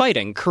kinds of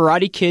fighting.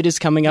 Karate Kid is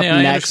coming up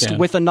next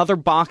with another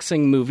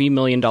boxing movie, $1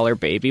 Million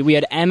Baby. We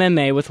had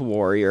MMA with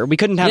Warrior. We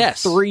couldn't have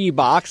 3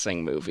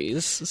 boxing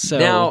movies. So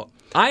now,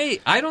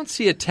 I don't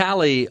see a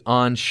tally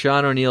on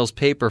Shawn O'Neill's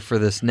paper for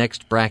this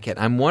next bracket.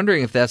 I'm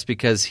wondering if that's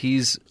because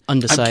he's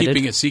undecided. I'm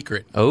keeping it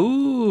secret.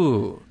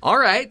 Oh, all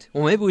right.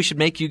 Well, maybe we should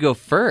make you go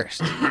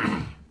first.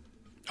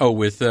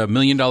 With $1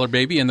 Million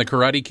Baby and the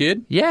Karate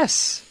Kid?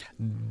 Yes.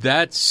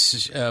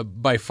 That's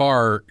by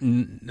far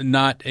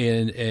not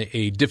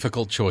a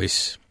difficult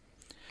choice.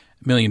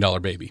 $1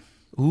 Million Baby.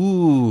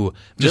 Ooh.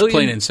 Just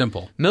plain and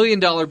simple. $1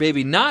 Million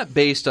Baby, not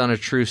based on a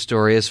true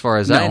story as far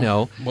as I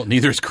know. Well,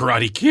 neither is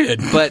Karate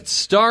Kid. But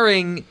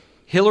starring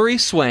Hilary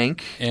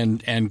Swank.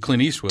 And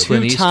Clint Eastwood.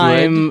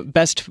 Two-time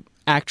Best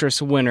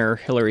Actress winner,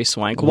 Hilary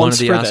Swank. One of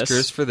the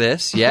Oscars for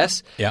this,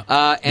 yes. Yeah.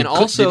 And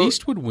did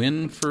Eastwood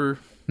win for...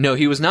 No,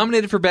 he was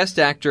nominated for Best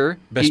Actor.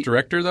 Best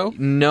Director, though?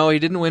 No, he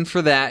didn't win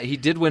for that. He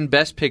did win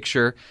Best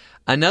Picture.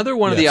 Another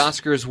one of the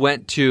Oscars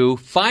went to,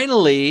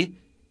 finally,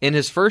 in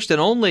his first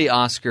and only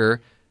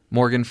Oscar...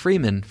 Morgan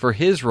Freeman for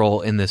his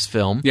role in this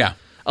film. Yeah.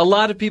 A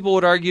lot of people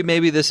would argue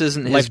maybe this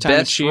isn't his Lifetime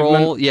best achievement.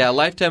 role. Yeah,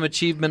 Lifetime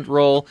Achievement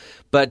role,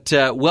 but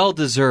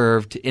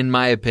well-deserved, in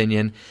my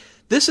opinion.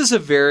 This is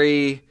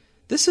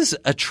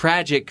a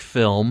tragic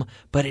film,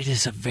 but it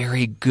is a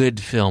very good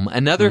film.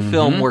 Another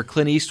film where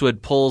Clint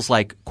Eastwood pulls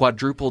like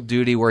quadruple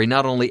duty, where he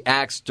not only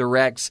acts,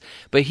 directs,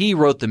 but he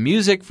wrote the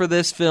music for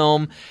this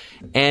film.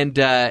 And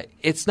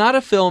it's not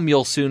a film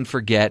you'll soon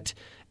forget.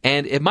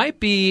 And it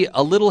might be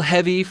a little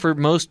heavy for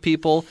most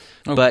people,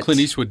 but Clint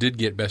Eastwood did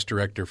get Best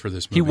Director for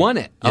this movie. He won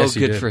it. Yes,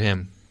 good for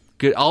him.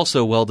 Good,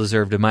 also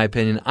well-deserved, in my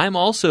opinion. I'm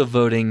also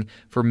voting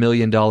for $1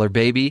 Million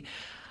Baby.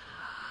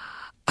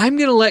 I'm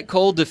going to let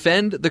Cole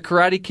defend The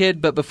Karate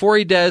Kid, but before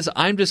he does,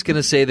 I'm just going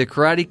to say The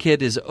Karate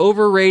Kid is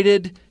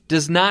overrated,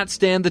 does not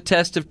stand the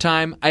test of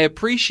time. I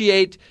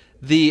appreciate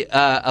the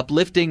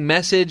uplifting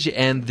message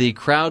and the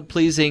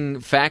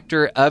crowd-pleasing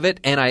factor of it,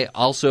 and I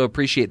also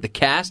appreciate the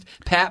cast.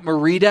 Pat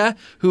Morita,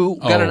 who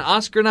got an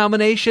Oscar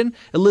nomination.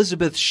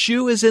 Elizabeth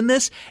Shue is in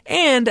this,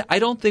 and I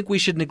don't think we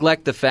should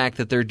neglect the fact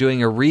that they're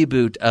doing a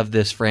reboot of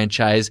this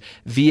franchise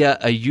via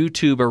a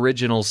YouTube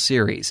original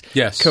series.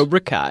 Yes.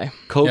 Cobra Kai.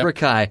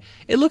 Kai.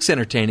 It looks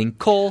entertaining.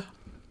 Cole,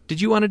 did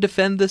you want to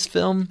defend this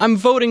film? I'm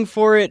voting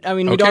for it. I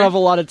mean, we don't have a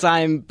lot of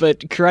time, but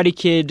Karate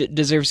Kid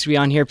deserves to be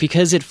on here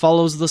because it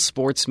follows the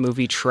sports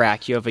movie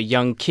track. You have a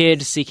young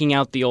kid seeking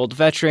out the old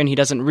veteran. He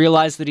doesn't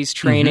realize that he's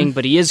training,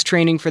 but he is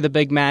training for the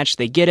big match.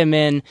 They get him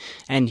in,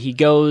 and he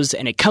goes,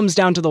 and it comes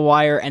down to the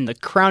wire, and the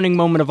crowning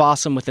moment of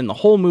awesome within the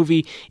whole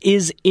movie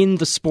is in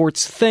the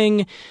sports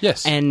thing.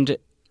 Yes. And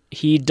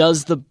he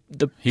does the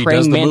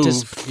praying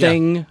mantis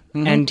thing,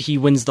 Yeah. and he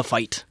wins the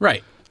fight.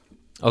 Right.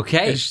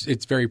 Okay.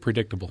 It's very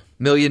predictable. $1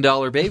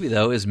 Million Baby,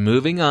 though, is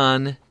moving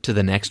on to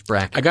the next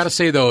bracket. I got to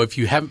say, though, if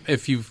you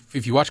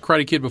watched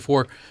Karate Kid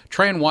before,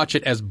 try and watch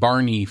it as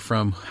Barney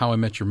from How I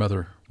Met Your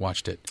Mother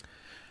watched it,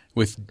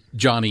 with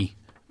Johnny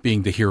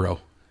being the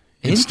hero.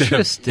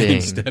 Interesting.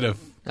 Instead of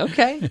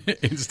okay.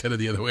 Instead of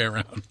the other way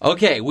around.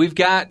 Okay, we've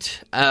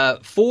got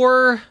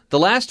the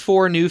last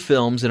 4 new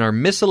films in our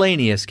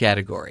miscellaneous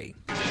category.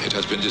 It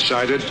has been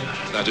decided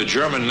that a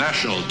German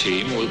national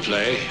team will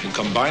play a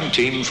combined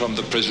team from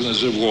the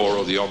prisoners of war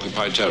of the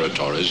occupied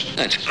territories.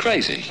 That's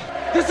crazy.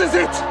 This is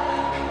it!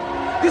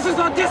 This is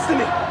our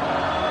destiny!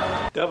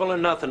 Double or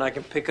nothing, I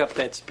can pick up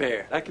that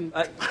spare. I think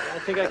I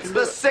can It's do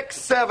the it. 6,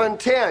 7,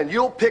 10.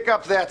 You'll pick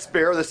up that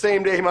spare the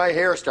same day my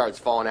hair starts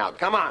falling out.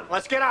 Come on,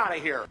 let's get out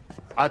of here.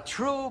 A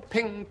true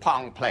ping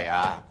pong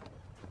player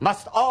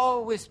must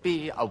always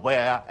be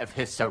aware of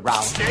his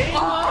surroundings.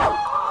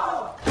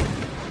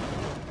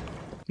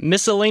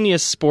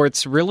 Miscellaneous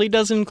sports really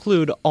does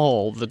include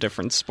all the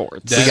different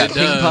sports. We got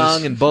ping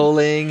pong and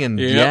bowling and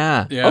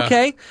yeah.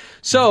 Okay,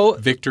 so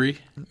Victory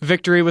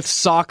with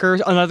soccer,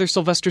 another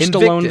Sylvester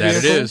Stallone vehicle. That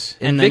it is.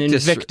 And then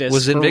Invictus.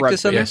 Was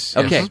Invictus on there? Yes.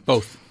 Okay.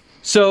 Both.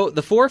 So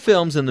the 4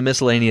 films in the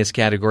miscellaneous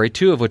category,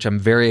 2 of which I'm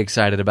very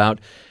excited about.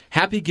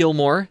 Happy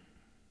Gilmore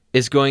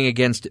is going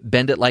against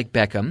Bend It Like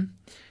Beckham,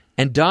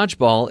 and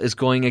Dodgeball is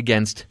going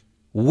against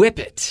Whip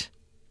It.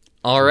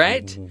 All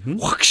right?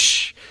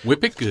 Whoosh.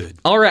 Whip it good.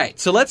 All right,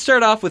 so let's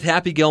start off with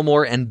Happy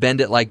Gilmore and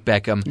Bend It Like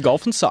Beckham.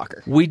 Golf and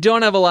soccer. We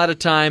don't have a lot of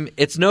time.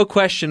 It's no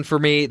question for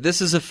me.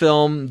 This is a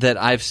film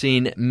that I've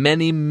seen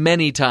many,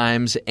 many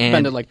times, and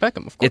Bend It Like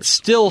Beckham, of course. It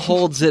still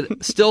holds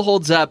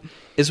up.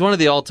 Is one of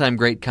the all-time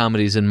great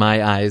comedies in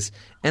my eyes,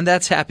 and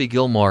that's Happy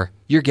Gilmore.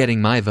 You're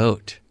getting my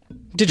vote.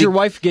 Did your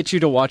wife get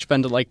you to watch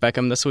Bend It Like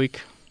Beckham this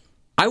week?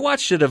 I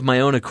watched it of my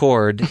own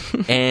accord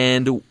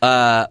and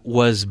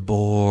was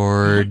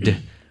bored.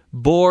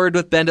 Bored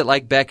with Bend It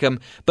Like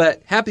Beckham.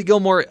 But Happy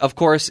Gilmore, of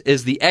course,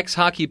 is the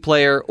ex-hockey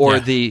player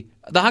or the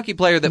hockey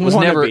player that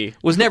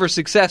was never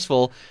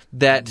successful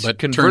but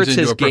converts turns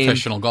into his a game.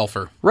 professional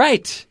golfer.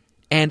 Right.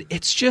 And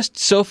it's just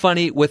so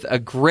funny with a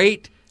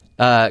great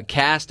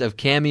cast of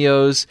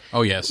cameos.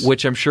 Oh, yes.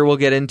 Which I'm sure we'll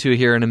get into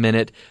here in a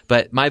minute.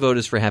 But my vote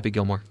is for Happy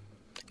Gilmore.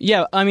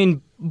 Yeah, I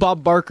mean,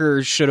 Bob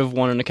Barker should have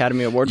won an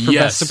Academy Award for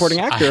Best Supporting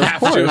Actor, I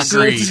have of course. to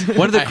agree.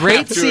 One of the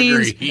great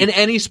scenes in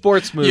any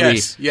sports movie.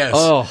 Yes.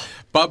 Oh.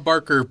 Bob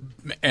Barker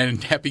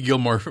and Happy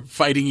Gilmore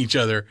fighting each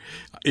other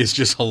is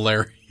just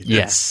hilarious.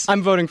 Yes.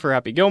 I'm voting for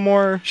Happy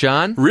Gilmore.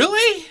 Shawn?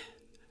 Really?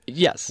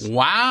 Yes.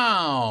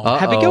 Wow.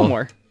 Happy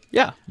Gilmore.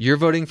 Yeah. You're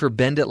voting for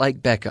Bend It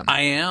Like Beckham.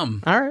 I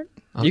am. All right.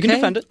 You can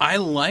defend it. I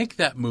like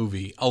that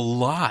movie a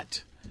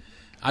lot.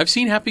 I've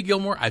seen Happy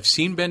Gilmore. I've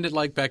seen Bend It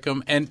Like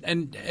Beckham.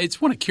 And it's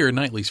one of Keira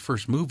Knightley's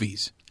first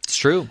movies. It's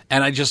true.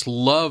 And I just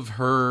love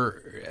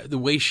her, the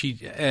way she,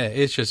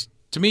 it's just,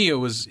 to me, it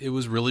was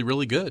really,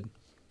 really good.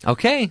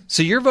 Okay,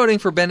 so you're voting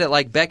for Bend It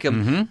Like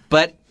Beckham,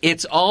 but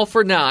it's all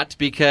for naught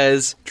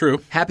because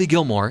Happy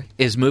Gilmore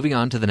is moving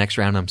on to the next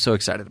round. I'm so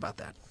excited about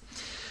that.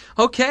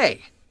 Okay,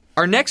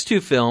 our next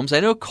 2 films. I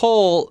know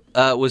Cole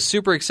was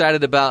super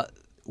excited about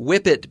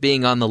Whip It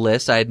being on the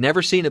list. I had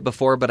never seen it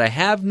before, but I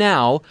have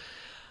now.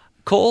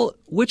 Cole,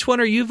 which one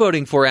are you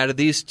voting for out of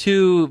these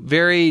 2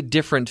 very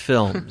different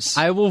films?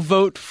 I will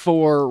vote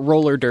for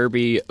Roller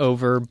Derby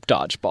over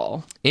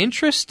Dodgeball.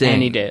 Interesting.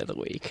 Any day of the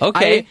week.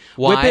 Okay.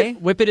 Why?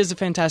 Whip It is a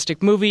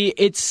fantastic movie.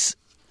 It's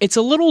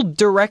a little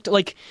direct.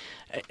 Like,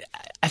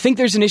 I think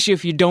there's an issue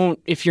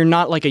if you're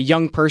not like a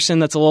young person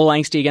that's a little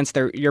angsty against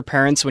your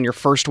parents when you're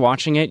first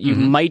watching it. You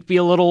might be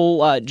a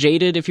little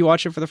jaded if you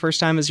watch it for the first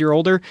time as you're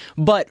older.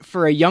 But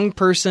for a young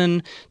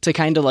person to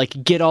kind of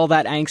like get all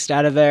that angst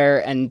out of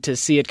there and to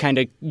see it kind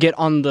of get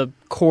on the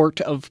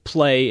court of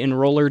play in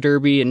roller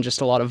derby and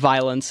just a lot of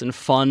violence and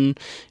fun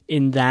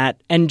in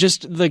that, and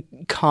just the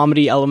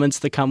comedy elements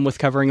that come with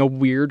covering a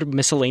weird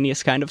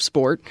miscellaneous kind of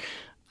sport,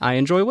 I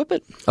enjoy Whip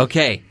It.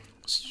 Okay.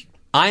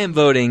 I am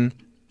voting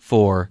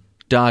for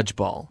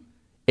Dodgeball.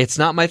 It's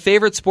not my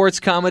favorite sports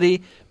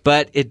comedy,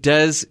 but it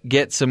does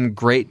get some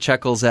great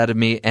chuckles out of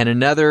me, and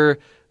another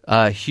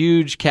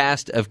huge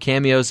cast of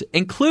cameos,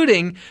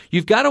 including,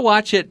 you've got to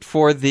watch it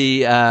for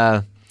the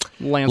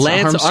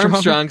Lance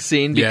Armstrong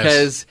scene,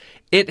 because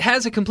it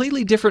has a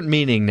completely different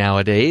meaning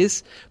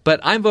nowadays, but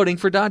I'm voting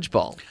for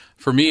Dodgeball.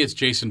 For me, it's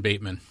Jason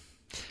Bateman.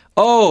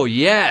 Oh,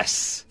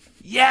 yes.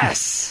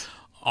 Yes.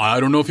 I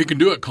don't know if he can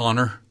do it,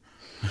 Connor.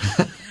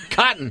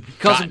 Cotton.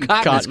 Calls him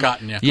Cotton. It's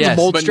Cotton, yeah. Yes,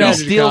 but he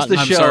steals the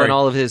show in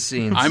all of his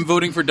scenes. I'm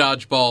voting for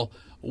Dodgeball,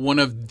 one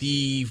of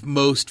the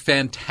most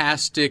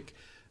fantastic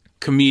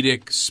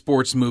comedic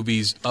sports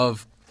movies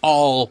of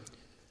all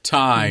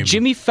time.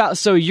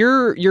 So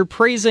you're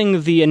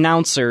praising the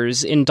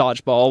announcers in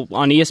Dodgeball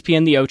on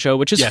ESPN The Ocho,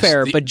 which is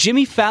fair, but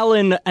Jimmy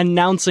Fallon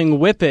announcing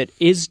Whip It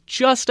is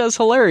just as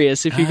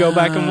hilarious if you go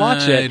back and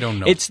watch it. I don't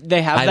know.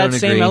 They have that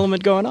same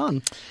element going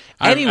on.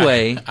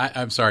 Anyway.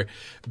 I'm sorry.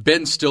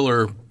 Ben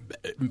Stiller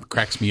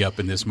cracks me up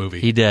in this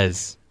movie. He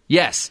does.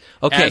 Yes.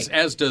 Okay.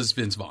 As does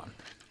Vince Vaughn.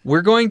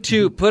 We're going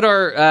to put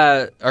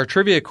our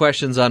trivia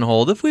questions on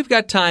hold. If we've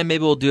got time,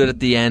 maybe we'll do it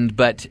at the end,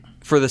 but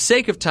for the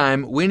sake of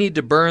time, we need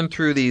to burn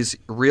through these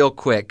real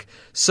quick.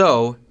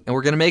 So, and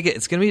we're going to make it,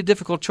 it's going to be a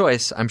difficult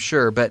choice, I'm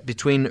sure, but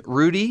between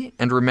Rudy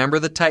and Remember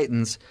the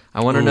Titans,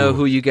 I want to know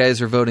who you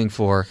guys are voting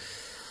for.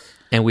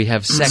 And we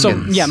have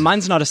seconds. So,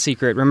 mine's not a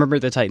secret. Remember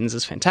the Titans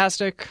is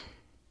fantastic.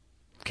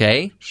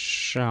 Okay.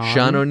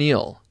 Shawn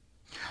O'Neill.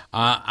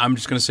 I'm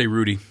just going to say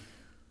Rudy.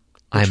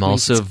 I'm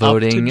also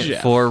voting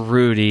for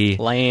Rudy.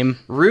 Lame.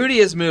 Rudy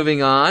is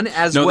moving on,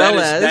 as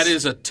that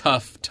is a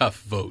tough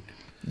vote.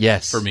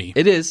 Yes. For me.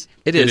 It is.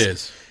 It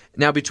is.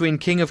 Now, between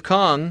King of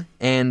Kong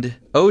and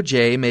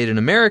OJ Made in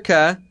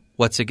America,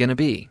 what's it going to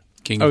be?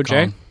 King of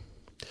Kong.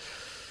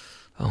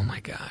 Oh, my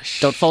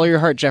gosh. Don't follow your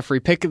heart, Jeffrey.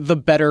 Pick the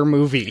better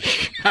movie.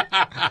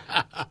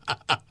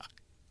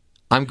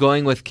 I'm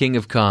going with King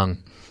of Kong.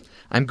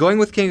 I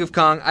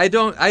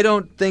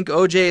don't think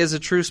OJ is a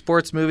true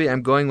sports movie.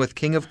 I'm going with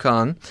King of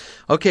Kong.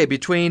 Okay,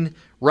 between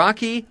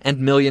Rocky and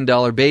 $1 Million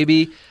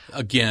Baby.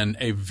 Again,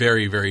 a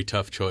very, very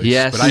tough choice.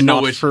 Yes. But I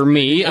know Not for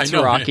me. It's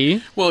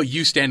Rocky. Well,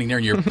 you standing there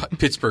in your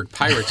Pittsburgh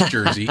Pirates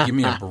jersey, give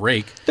me a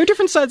break. They're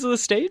different sides of the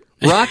state.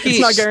 Rocky it's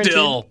not guaranteed.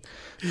 Still.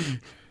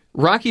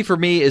 Rocky for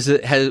me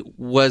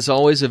was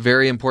always a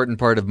very important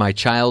part of my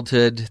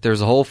childhood. There's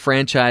a whole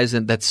franchise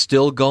that's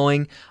still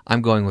going.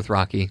 I'm going with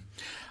Rocky.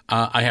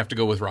 I have to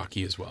go with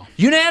Rocky as well.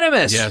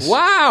 Unanimous! Yes.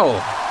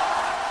 Wow!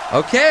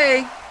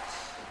 Okay.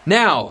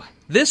 Now,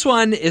 this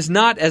one is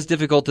not as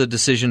difficult a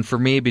decision for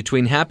me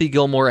between Happy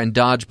Gilmore and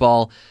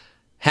Dodgeball.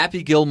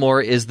 Happy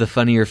Gilmore is the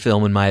funnier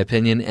film, in my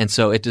opinion, and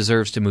so it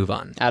deserves to move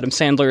on. Adam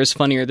Sandler is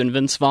funnier than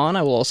Vince Vaughn.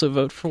 I will also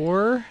vote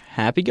for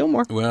Happy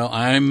Gilmore. Well,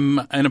 I'm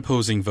an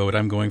opposing vote.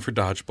 I'm going for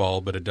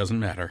Dodgeball, but it doesn't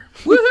matter.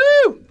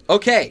 Woohoo!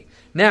 Okay.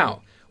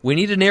 Now, we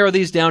need to narrow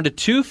these down to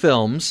 2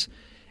 films,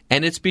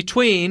 and it's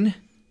between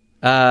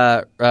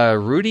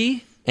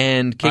Rudy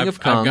and King of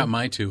Kong. I've got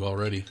my 2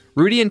 already.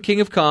 Rudy and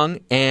King of Kong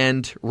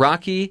and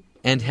Rocky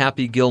and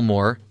Happy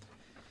Gilmore.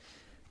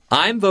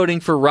 I'm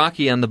voting for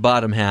Rocky on the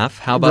bottom half.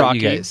 How about Rocky,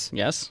 you guys?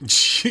 Yes.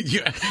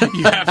 you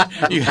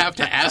have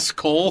to ask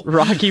Cole.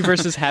 Rocky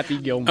versus Happy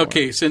Gilmore.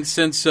 Okay,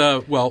 since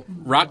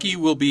Rocky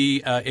will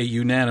be a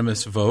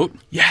unanimous vote.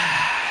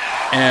 Yeah.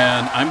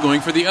 And I'm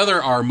going for the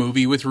other R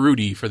movie with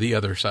Rudy for the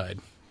other side.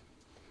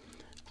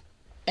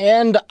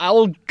 And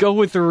I'll go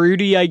with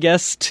Rudy, I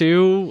guess,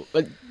 too.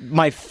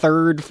 My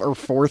 3rd or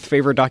 4th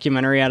favorite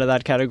documentary out of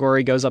that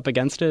category goes up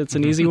against it. It's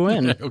an easy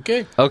win.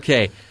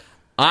 Okay.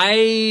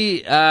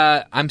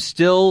 I'm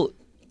still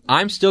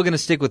going to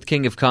stick with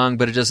King of Kong,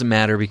 but it doesn't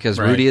matter because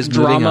Rudy is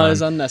moving on. Drama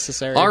is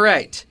unnecessary. All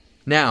right.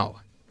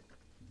 Now,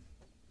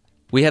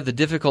 we have the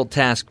difficult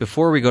task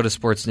before we go to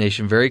Sports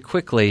Nation very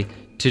quickly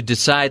to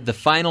decide the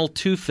final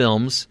 2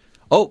 films.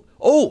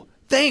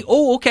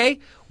 Okay.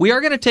 We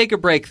are going to take a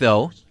break,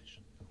 though.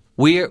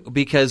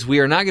 Because we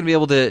are not going to be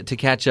able to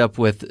catch up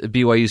with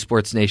BYU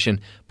Sports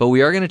Nation, but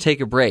we are going to take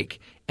a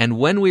break. And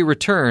when we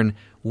return,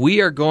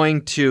 we are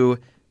going to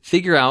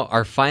figure out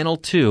our final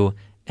 2,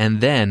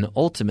 and then,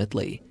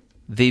 ultimately,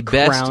 the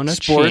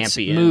best sports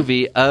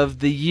movie of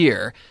the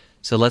year.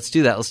 So let's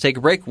do that. Let's take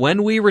a break.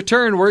 When we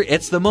return,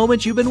 it's the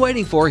moment you've been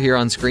waiting for here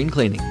on Screen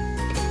Cleaning.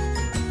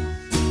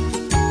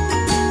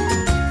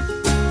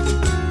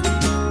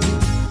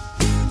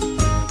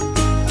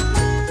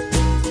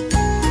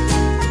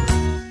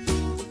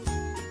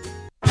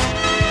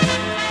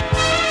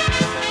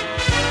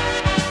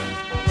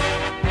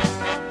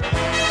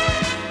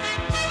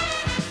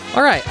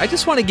 All right, I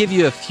just want to give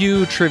you a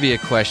few trivia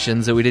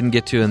questions that we didn't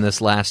get to in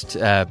this last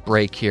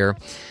break here.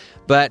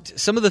 But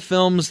some of the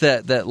films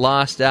that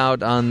lost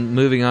out on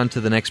moving on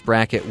to the next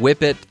bracket,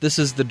 Whip It. This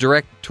is the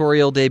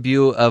directorial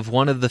debut of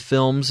one of the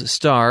film's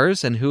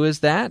stars. And who is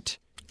that?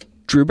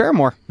 Drew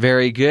Barrymore.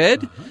 Very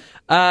good.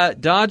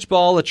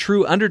 Dodgeball, a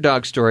true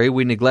underdog story.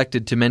 We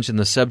neglected to mention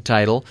the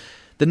subtitle.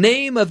 The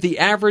name of the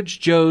average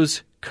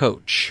Joe's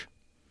coach.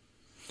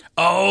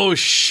 Oh,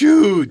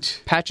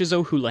 shoot. Patches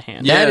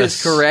O'Houlihan. That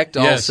is correct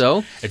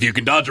also. If you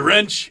can dodge a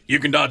wrench, you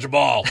can dodge a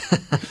ball.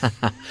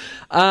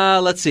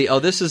 Let's see. Oh,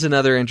 this is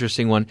another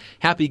interesting one.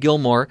 Happy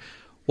Gilmore.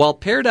 While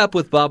paired up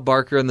with Bob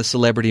Barker in the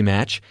celebrity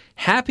match,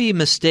 Happy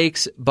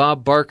mistakes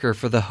Bob Barker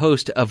for the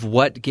host of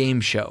what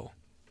game show?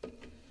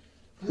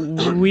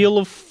 Wheel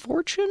of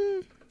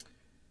Fortune?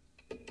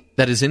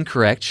 That is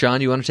incorrect.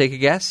 Shawn, you want to take a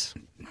guess?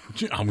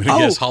 I'm going to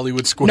guess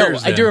Hollywood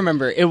Squares. No, I do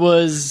remember.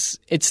 It's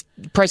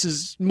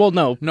Prices. Well,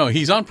 no. No,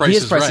 he's on Prices Right.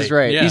 He is Prices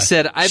Right. Yeah. He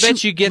said, I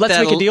bet you get Let's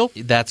that. Make a Deal?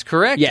 That's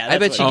correct. Yeah, I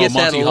bet you get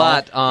that a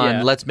lot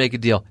on Let's Make a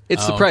Deal.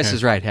 It's the Price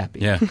is Right,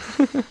 Happy. Yeah.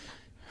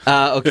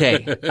 Okay.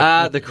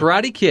 The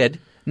Karate Kid,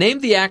 Name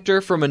the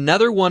actor from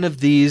another one of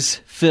these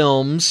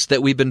films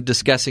that we've been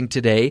discussing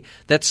today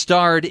that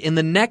starred in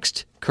the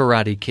next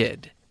Karate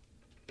Kid.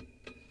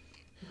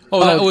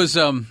 Oh, that was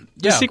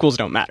The sequels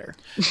don't matter.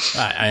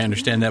 I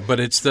understand that, but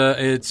it's from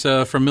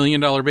 $1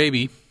 Million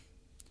Baby.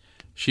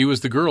 She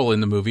was the girl in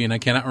the movie, and I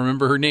cannot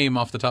remember her name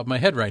off the top of my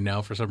head right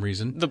now for some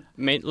reason.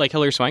 Like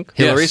Hilary Swank?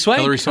 Hilary Yes,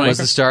 Swank Hilary Swank was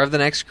the star of the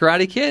next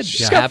Karate Kid.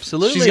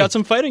 Absolutely. She's got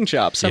some fighting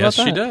chops. How Yes,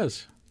 about that? she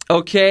does.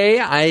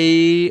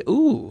 Okay,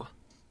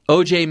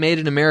 O.J. Made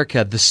in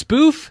America. The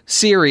spoof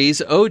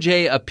series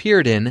O.J.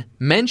 appeared in,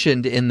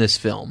 mentioned in this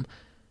film.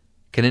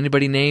 Can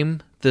anybody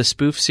name the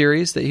spoof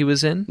series that he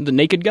was in? The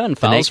Naked Gun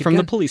Files from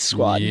the Police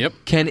Squad. Yep.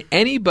 Can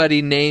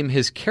anybody name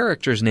his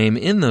character's name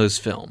in those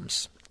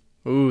films?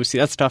 Ooh, see,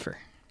 that's tougher.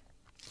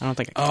 I don't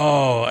think I can.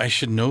 Oh, I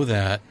should know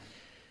that.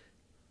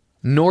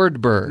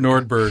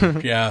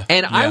 Nordberg, yeah.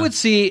 And I would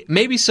see,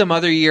 maybe some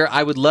other year,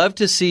 I would love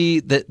to see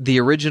the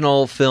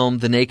original film,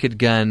 The Naked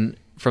Gun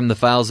from the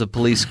Files of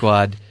Police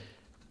Squad,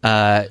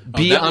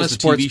 be on a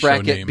sports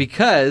bracket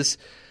because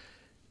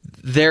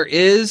there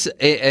is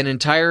an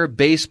entire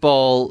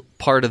baseball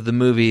part of the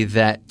movie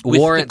that With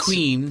warrants... the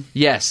Queen.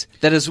 Yes.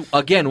 That is,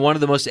 again, one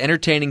of the most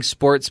entertaining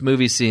sports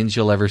movie scenes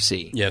you'll ever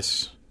see.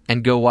 Yes.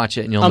 And go watch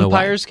it and you'll know why.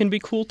 Umpires can be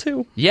cool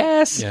too.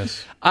 Yes.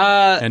 Yes.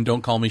 And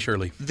Don't Call Me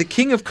Shirley. The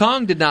King of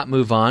Kong did not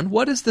move on.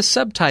 What is the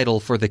subtitle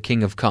for The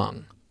King of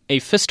Kong? A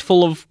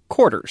Fistful of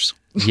Quarters.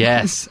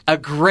 Yes. A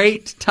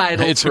great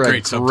title It's for a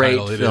great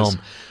subtitle. It film. is.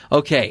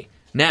 Okay.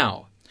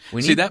 Now...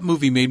 See, that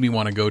movie made me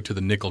want to go to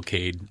the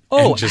Nickelcade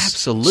Oh, and just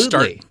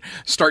absolutely.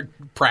 start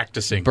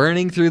practicing.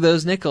 Burning through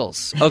those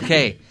nickels.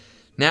 Okay.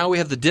 Now we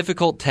have the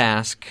difficult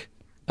task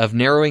of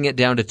narrowing it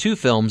down to 2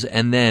 films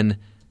and then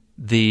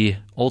the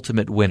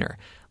ultimate winner.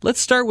 Let's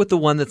start with the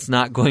one that's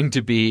not going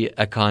to be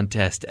a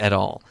contest at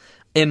all,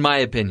 in my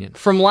opinion.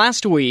 From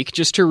last week,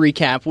 just to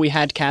recap, we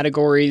had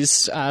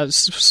categories,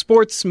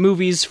 sports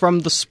movies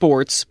from the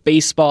sports,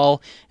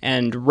 baseball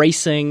and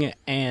racing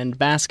and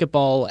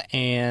basketball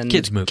and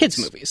Kids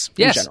movies.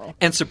 In general.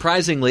 And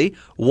surprisingly,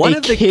 one A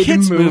of the kid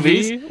kids movie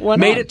movies went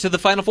made on. it to the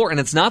Final Four, and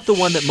it's not the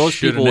one that most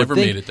Should've people would never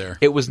think. made it there.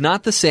 It was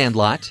not The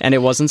Sandlot. And it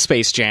wasn't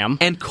Space Jam.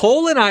 And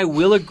Cole and I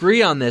will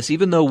agree on this,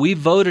 even though we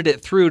voted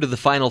it through to the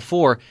Final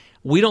Four.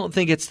 We don't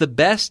think it's the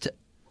best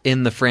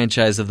in the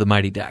franchise of the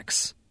Mighty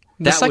Ducks.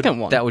 The second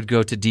one. That would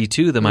go to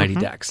D2, the Mighty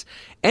Ducks.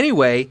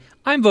 Anyway,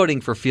 I'm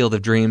voting for Field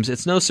of Dreams.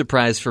 It's no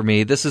surprise for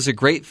me. This is a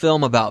great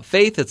film about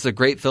faith. It's a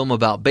great film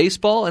about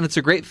baseball. And it's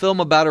a great film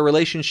about a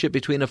relationship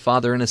between a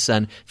father and a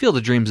son. Field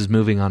of Dreams is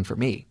moving on for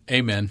me.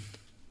 Amen.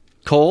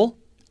 Cole?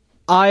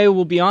 I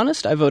will be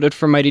honest, I voted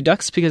for Mighty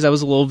Ducks because I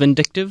was a little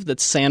vindictive that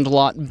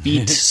Sandlot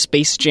beat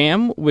Space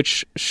Jam,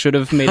 which should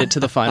have made it to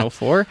the Final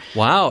Four.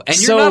 Wow. And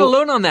you're not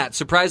alone on that,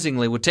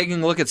 surprisingly, with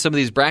taking a look at some of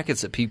these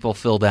brackets that people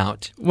filled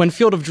out. When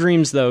Field of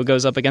Dreams, though,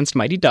 goes up against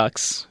Mighty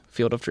Ducks,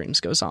 Field of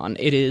Dreams goes on.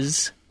 It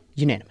is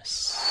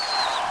unanimous.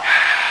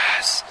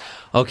 Yes.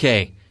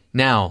 Okay.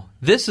 Now,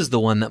 this is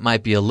the one that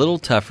might be a little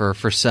tougher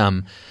for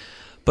some,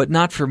 but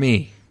not for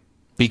me.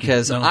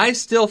 Because I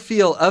still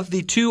feel of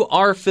the 2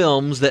 R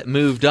films that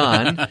moved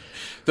on.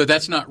 But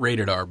that's not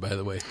rated R, by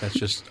the way. That's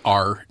just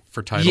R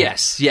for title.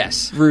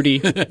 Yes.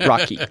 Rudy,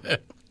 Rocky.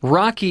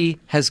 Rocky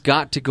has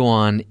got to go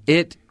on.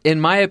 It,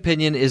 in my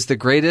opinion, is the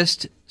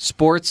greatest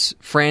sports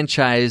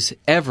franchise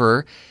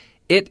ever.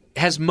 It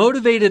has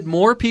motivated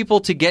more people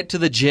to get to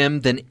the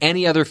gym than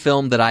any other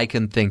film that I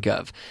can think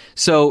of.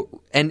 So,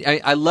 and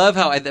I love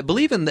how, I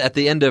believe at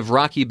the end of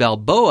Rocky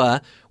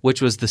Balboa,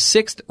 which was the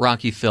 6th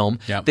Rocky film,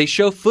 they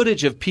show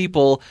footage of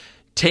people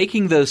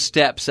taking those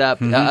steps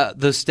up,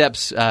 exercising.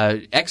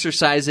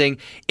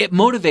 It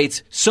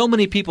motivates so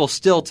many people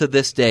still to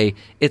this day.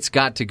 It's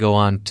got to go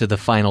on to the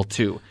final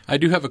 2. I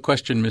do have a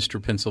question,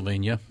 Mr.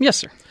 Pennsylvania. Yes,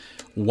 sir.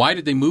 Why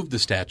did they move the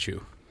statue?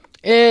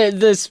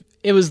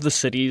 It was the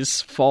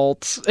city's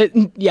fault.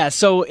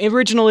 So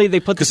originally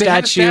they put the They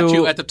had a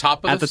statue at the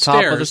top of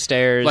top of the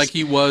stairs. Like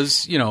he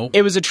was,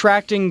 It was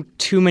attracting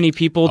too many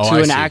people to I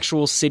an see.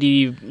 actual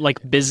city,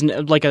 like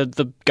business, like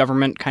the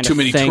government kind Too of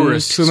many thing.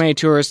 tourists. Too many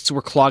tourists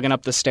were clogging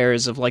up the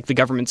stairs of like the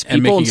government's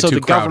And people, making and it so too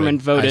the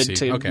government crowded. I voted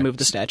see. to Okay. move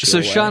the statue So,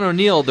 away. Sean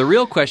O'Neill, the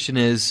real question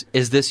is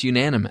this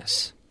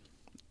unanimous?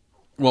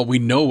 Well, we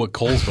know what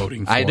Cole's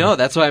voting for. I know.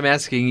 That's why I'm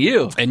asking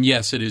you. And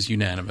yes, it is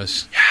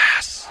unanimous.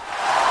 Yes.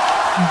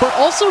 But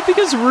also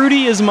because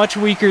Rudy is much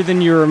weaker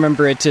than you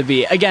remember it to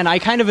be. Again, I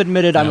kind of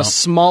admitted I'm a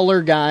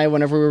smaller guy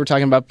whenever we were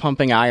talking about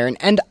pumping iron,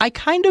 and I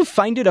kind of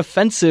find it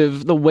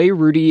offensive the way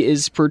Rudy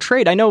is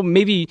portrayed. I know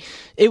maybe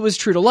it was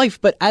true to life,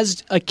 but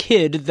as a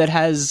kid that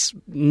has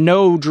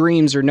no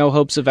dreams or no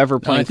hopes of ever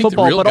playing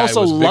football, but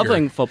also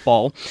loving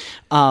football,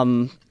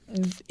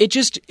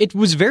 it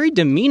was very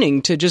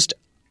demeaning to just...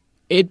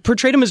 It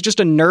portrayed him as just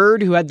a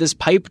nerd who had this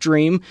pipe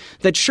dream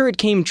that, sure, it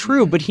came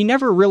true, but he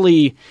never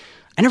really...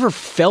 I never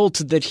felt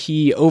that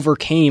he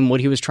overcame what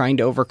he was trying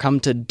to overcome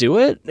to do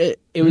it.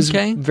 It was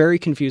very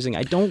confusing.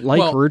 I don't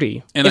like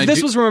Rudy. And if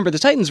this was Remember the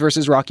Titans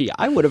versus Rocky,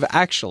 I would have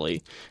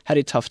actually had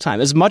a tough time.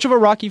 As much of a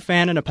Rocky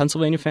fan and a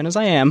Pennsylvania fan as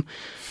I am,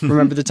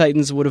 Remember the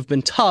Titans would have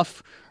been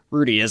tough.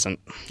 Rudy isn't.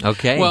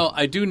 Okay. Well,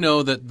 I do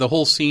know that the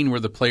whole scene where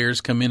the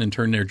players come in and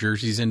turn their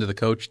jerseys into the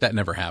coach, that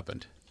never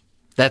happened.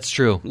 That's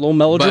true. A little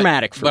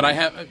melodramatic for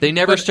me. They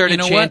never started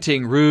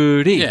chanting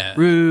Rudy, yeah,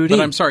 Rudy.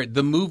 But I'm sorry,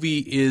 the movie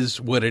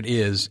is what it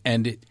is,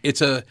 and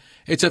it's a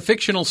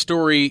fictional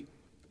story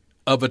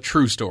of a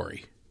true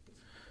story,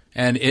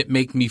 and it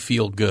make me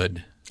feel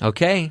good.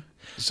 Okay.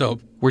 So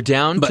we're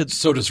down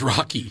so does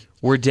Rocky.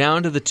 We're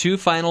down to the two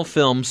final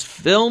films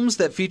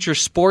that feature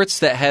sports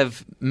that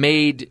have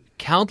made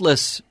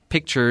countless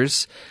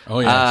pictures. Oh,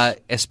 yes.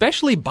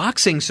 Especially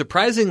boxing.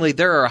 Surprisingly,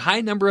 there are a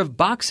high number of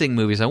boxing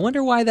movies. I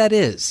wonder why that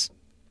is.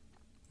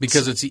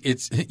 Because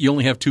it's you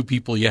only have two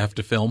people you have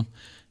to film.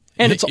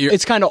 And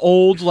it's kind of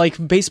old. Like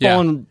baseball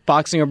and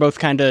boxing are both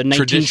kind of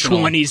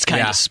 1920s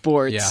kind of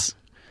sports. Yeah.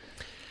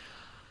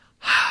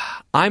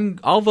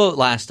 I'll vote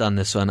last on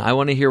this one. I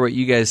want to hear what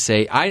you guys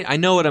say. I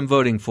know what I'm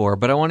voting for,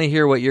 but I want to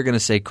hear what you're going to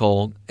say,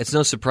 Cole. It's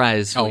no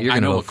surprise what you're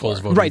going to vote for. Cole's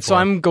voting right, for. so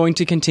I'm going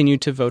to continue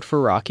to vote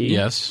for Rocky.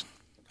 Yes.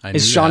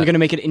 Is Shawn going to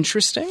make it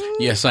interesting?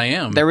 Yes, I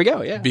am. There we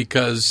go, yeah.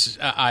 Because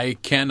I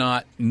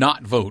cannot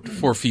not vote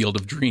for Field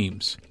of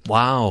Dreams.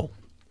 Wow.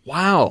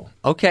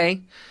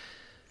 Okay.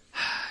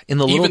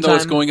 Even though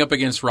it's going up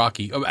against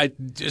Rocky.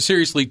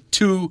 Seriously,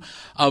 two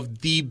of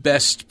the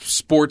best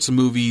sports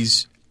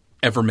movies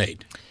ever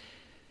made.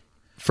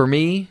 For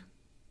me,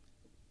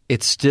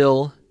 it's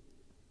still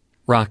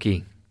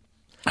Rocky.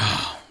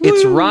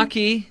 It's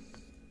Rocky.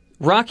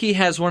 Rocky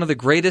has one of the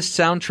greatest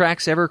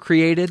soundtracks ever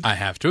created. I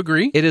have to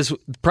agree. It is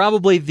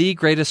probably the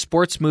greatest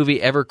sports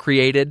movie ever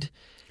created.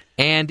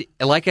 And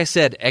like I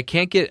said, I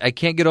can't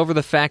get over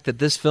the fact that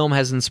this film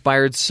has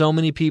inspired so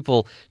many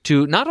people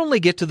to not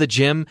only get to the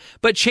gym,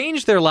 but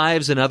change their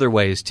lives in other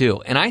ways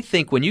too. And I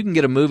think when you can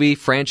get a movie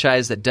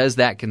franchise that does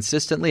that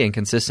consistently and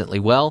consistently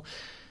well,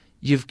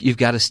 you've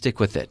got to stick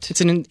with it.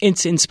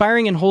 It's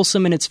inspiring and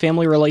wholesome in its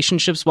family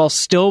relationships while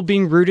still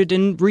being rooted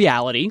in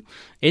reality.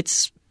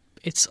 It's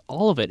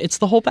all of it. It's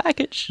the whole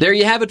package. There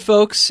you have it,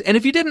 folks. And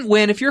if you didn't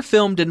win, if your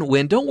film didn't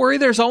win, don't worry.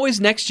 There's always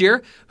next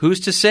year. Who's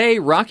to say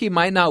Rocky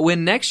might not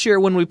win next year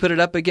when we put it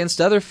up against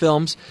other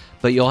films?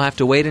 But you'll have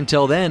to wait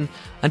until then.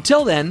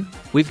 Until then,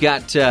 we've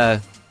got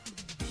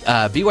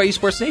BYU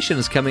Sports Nation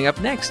is coming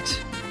up next.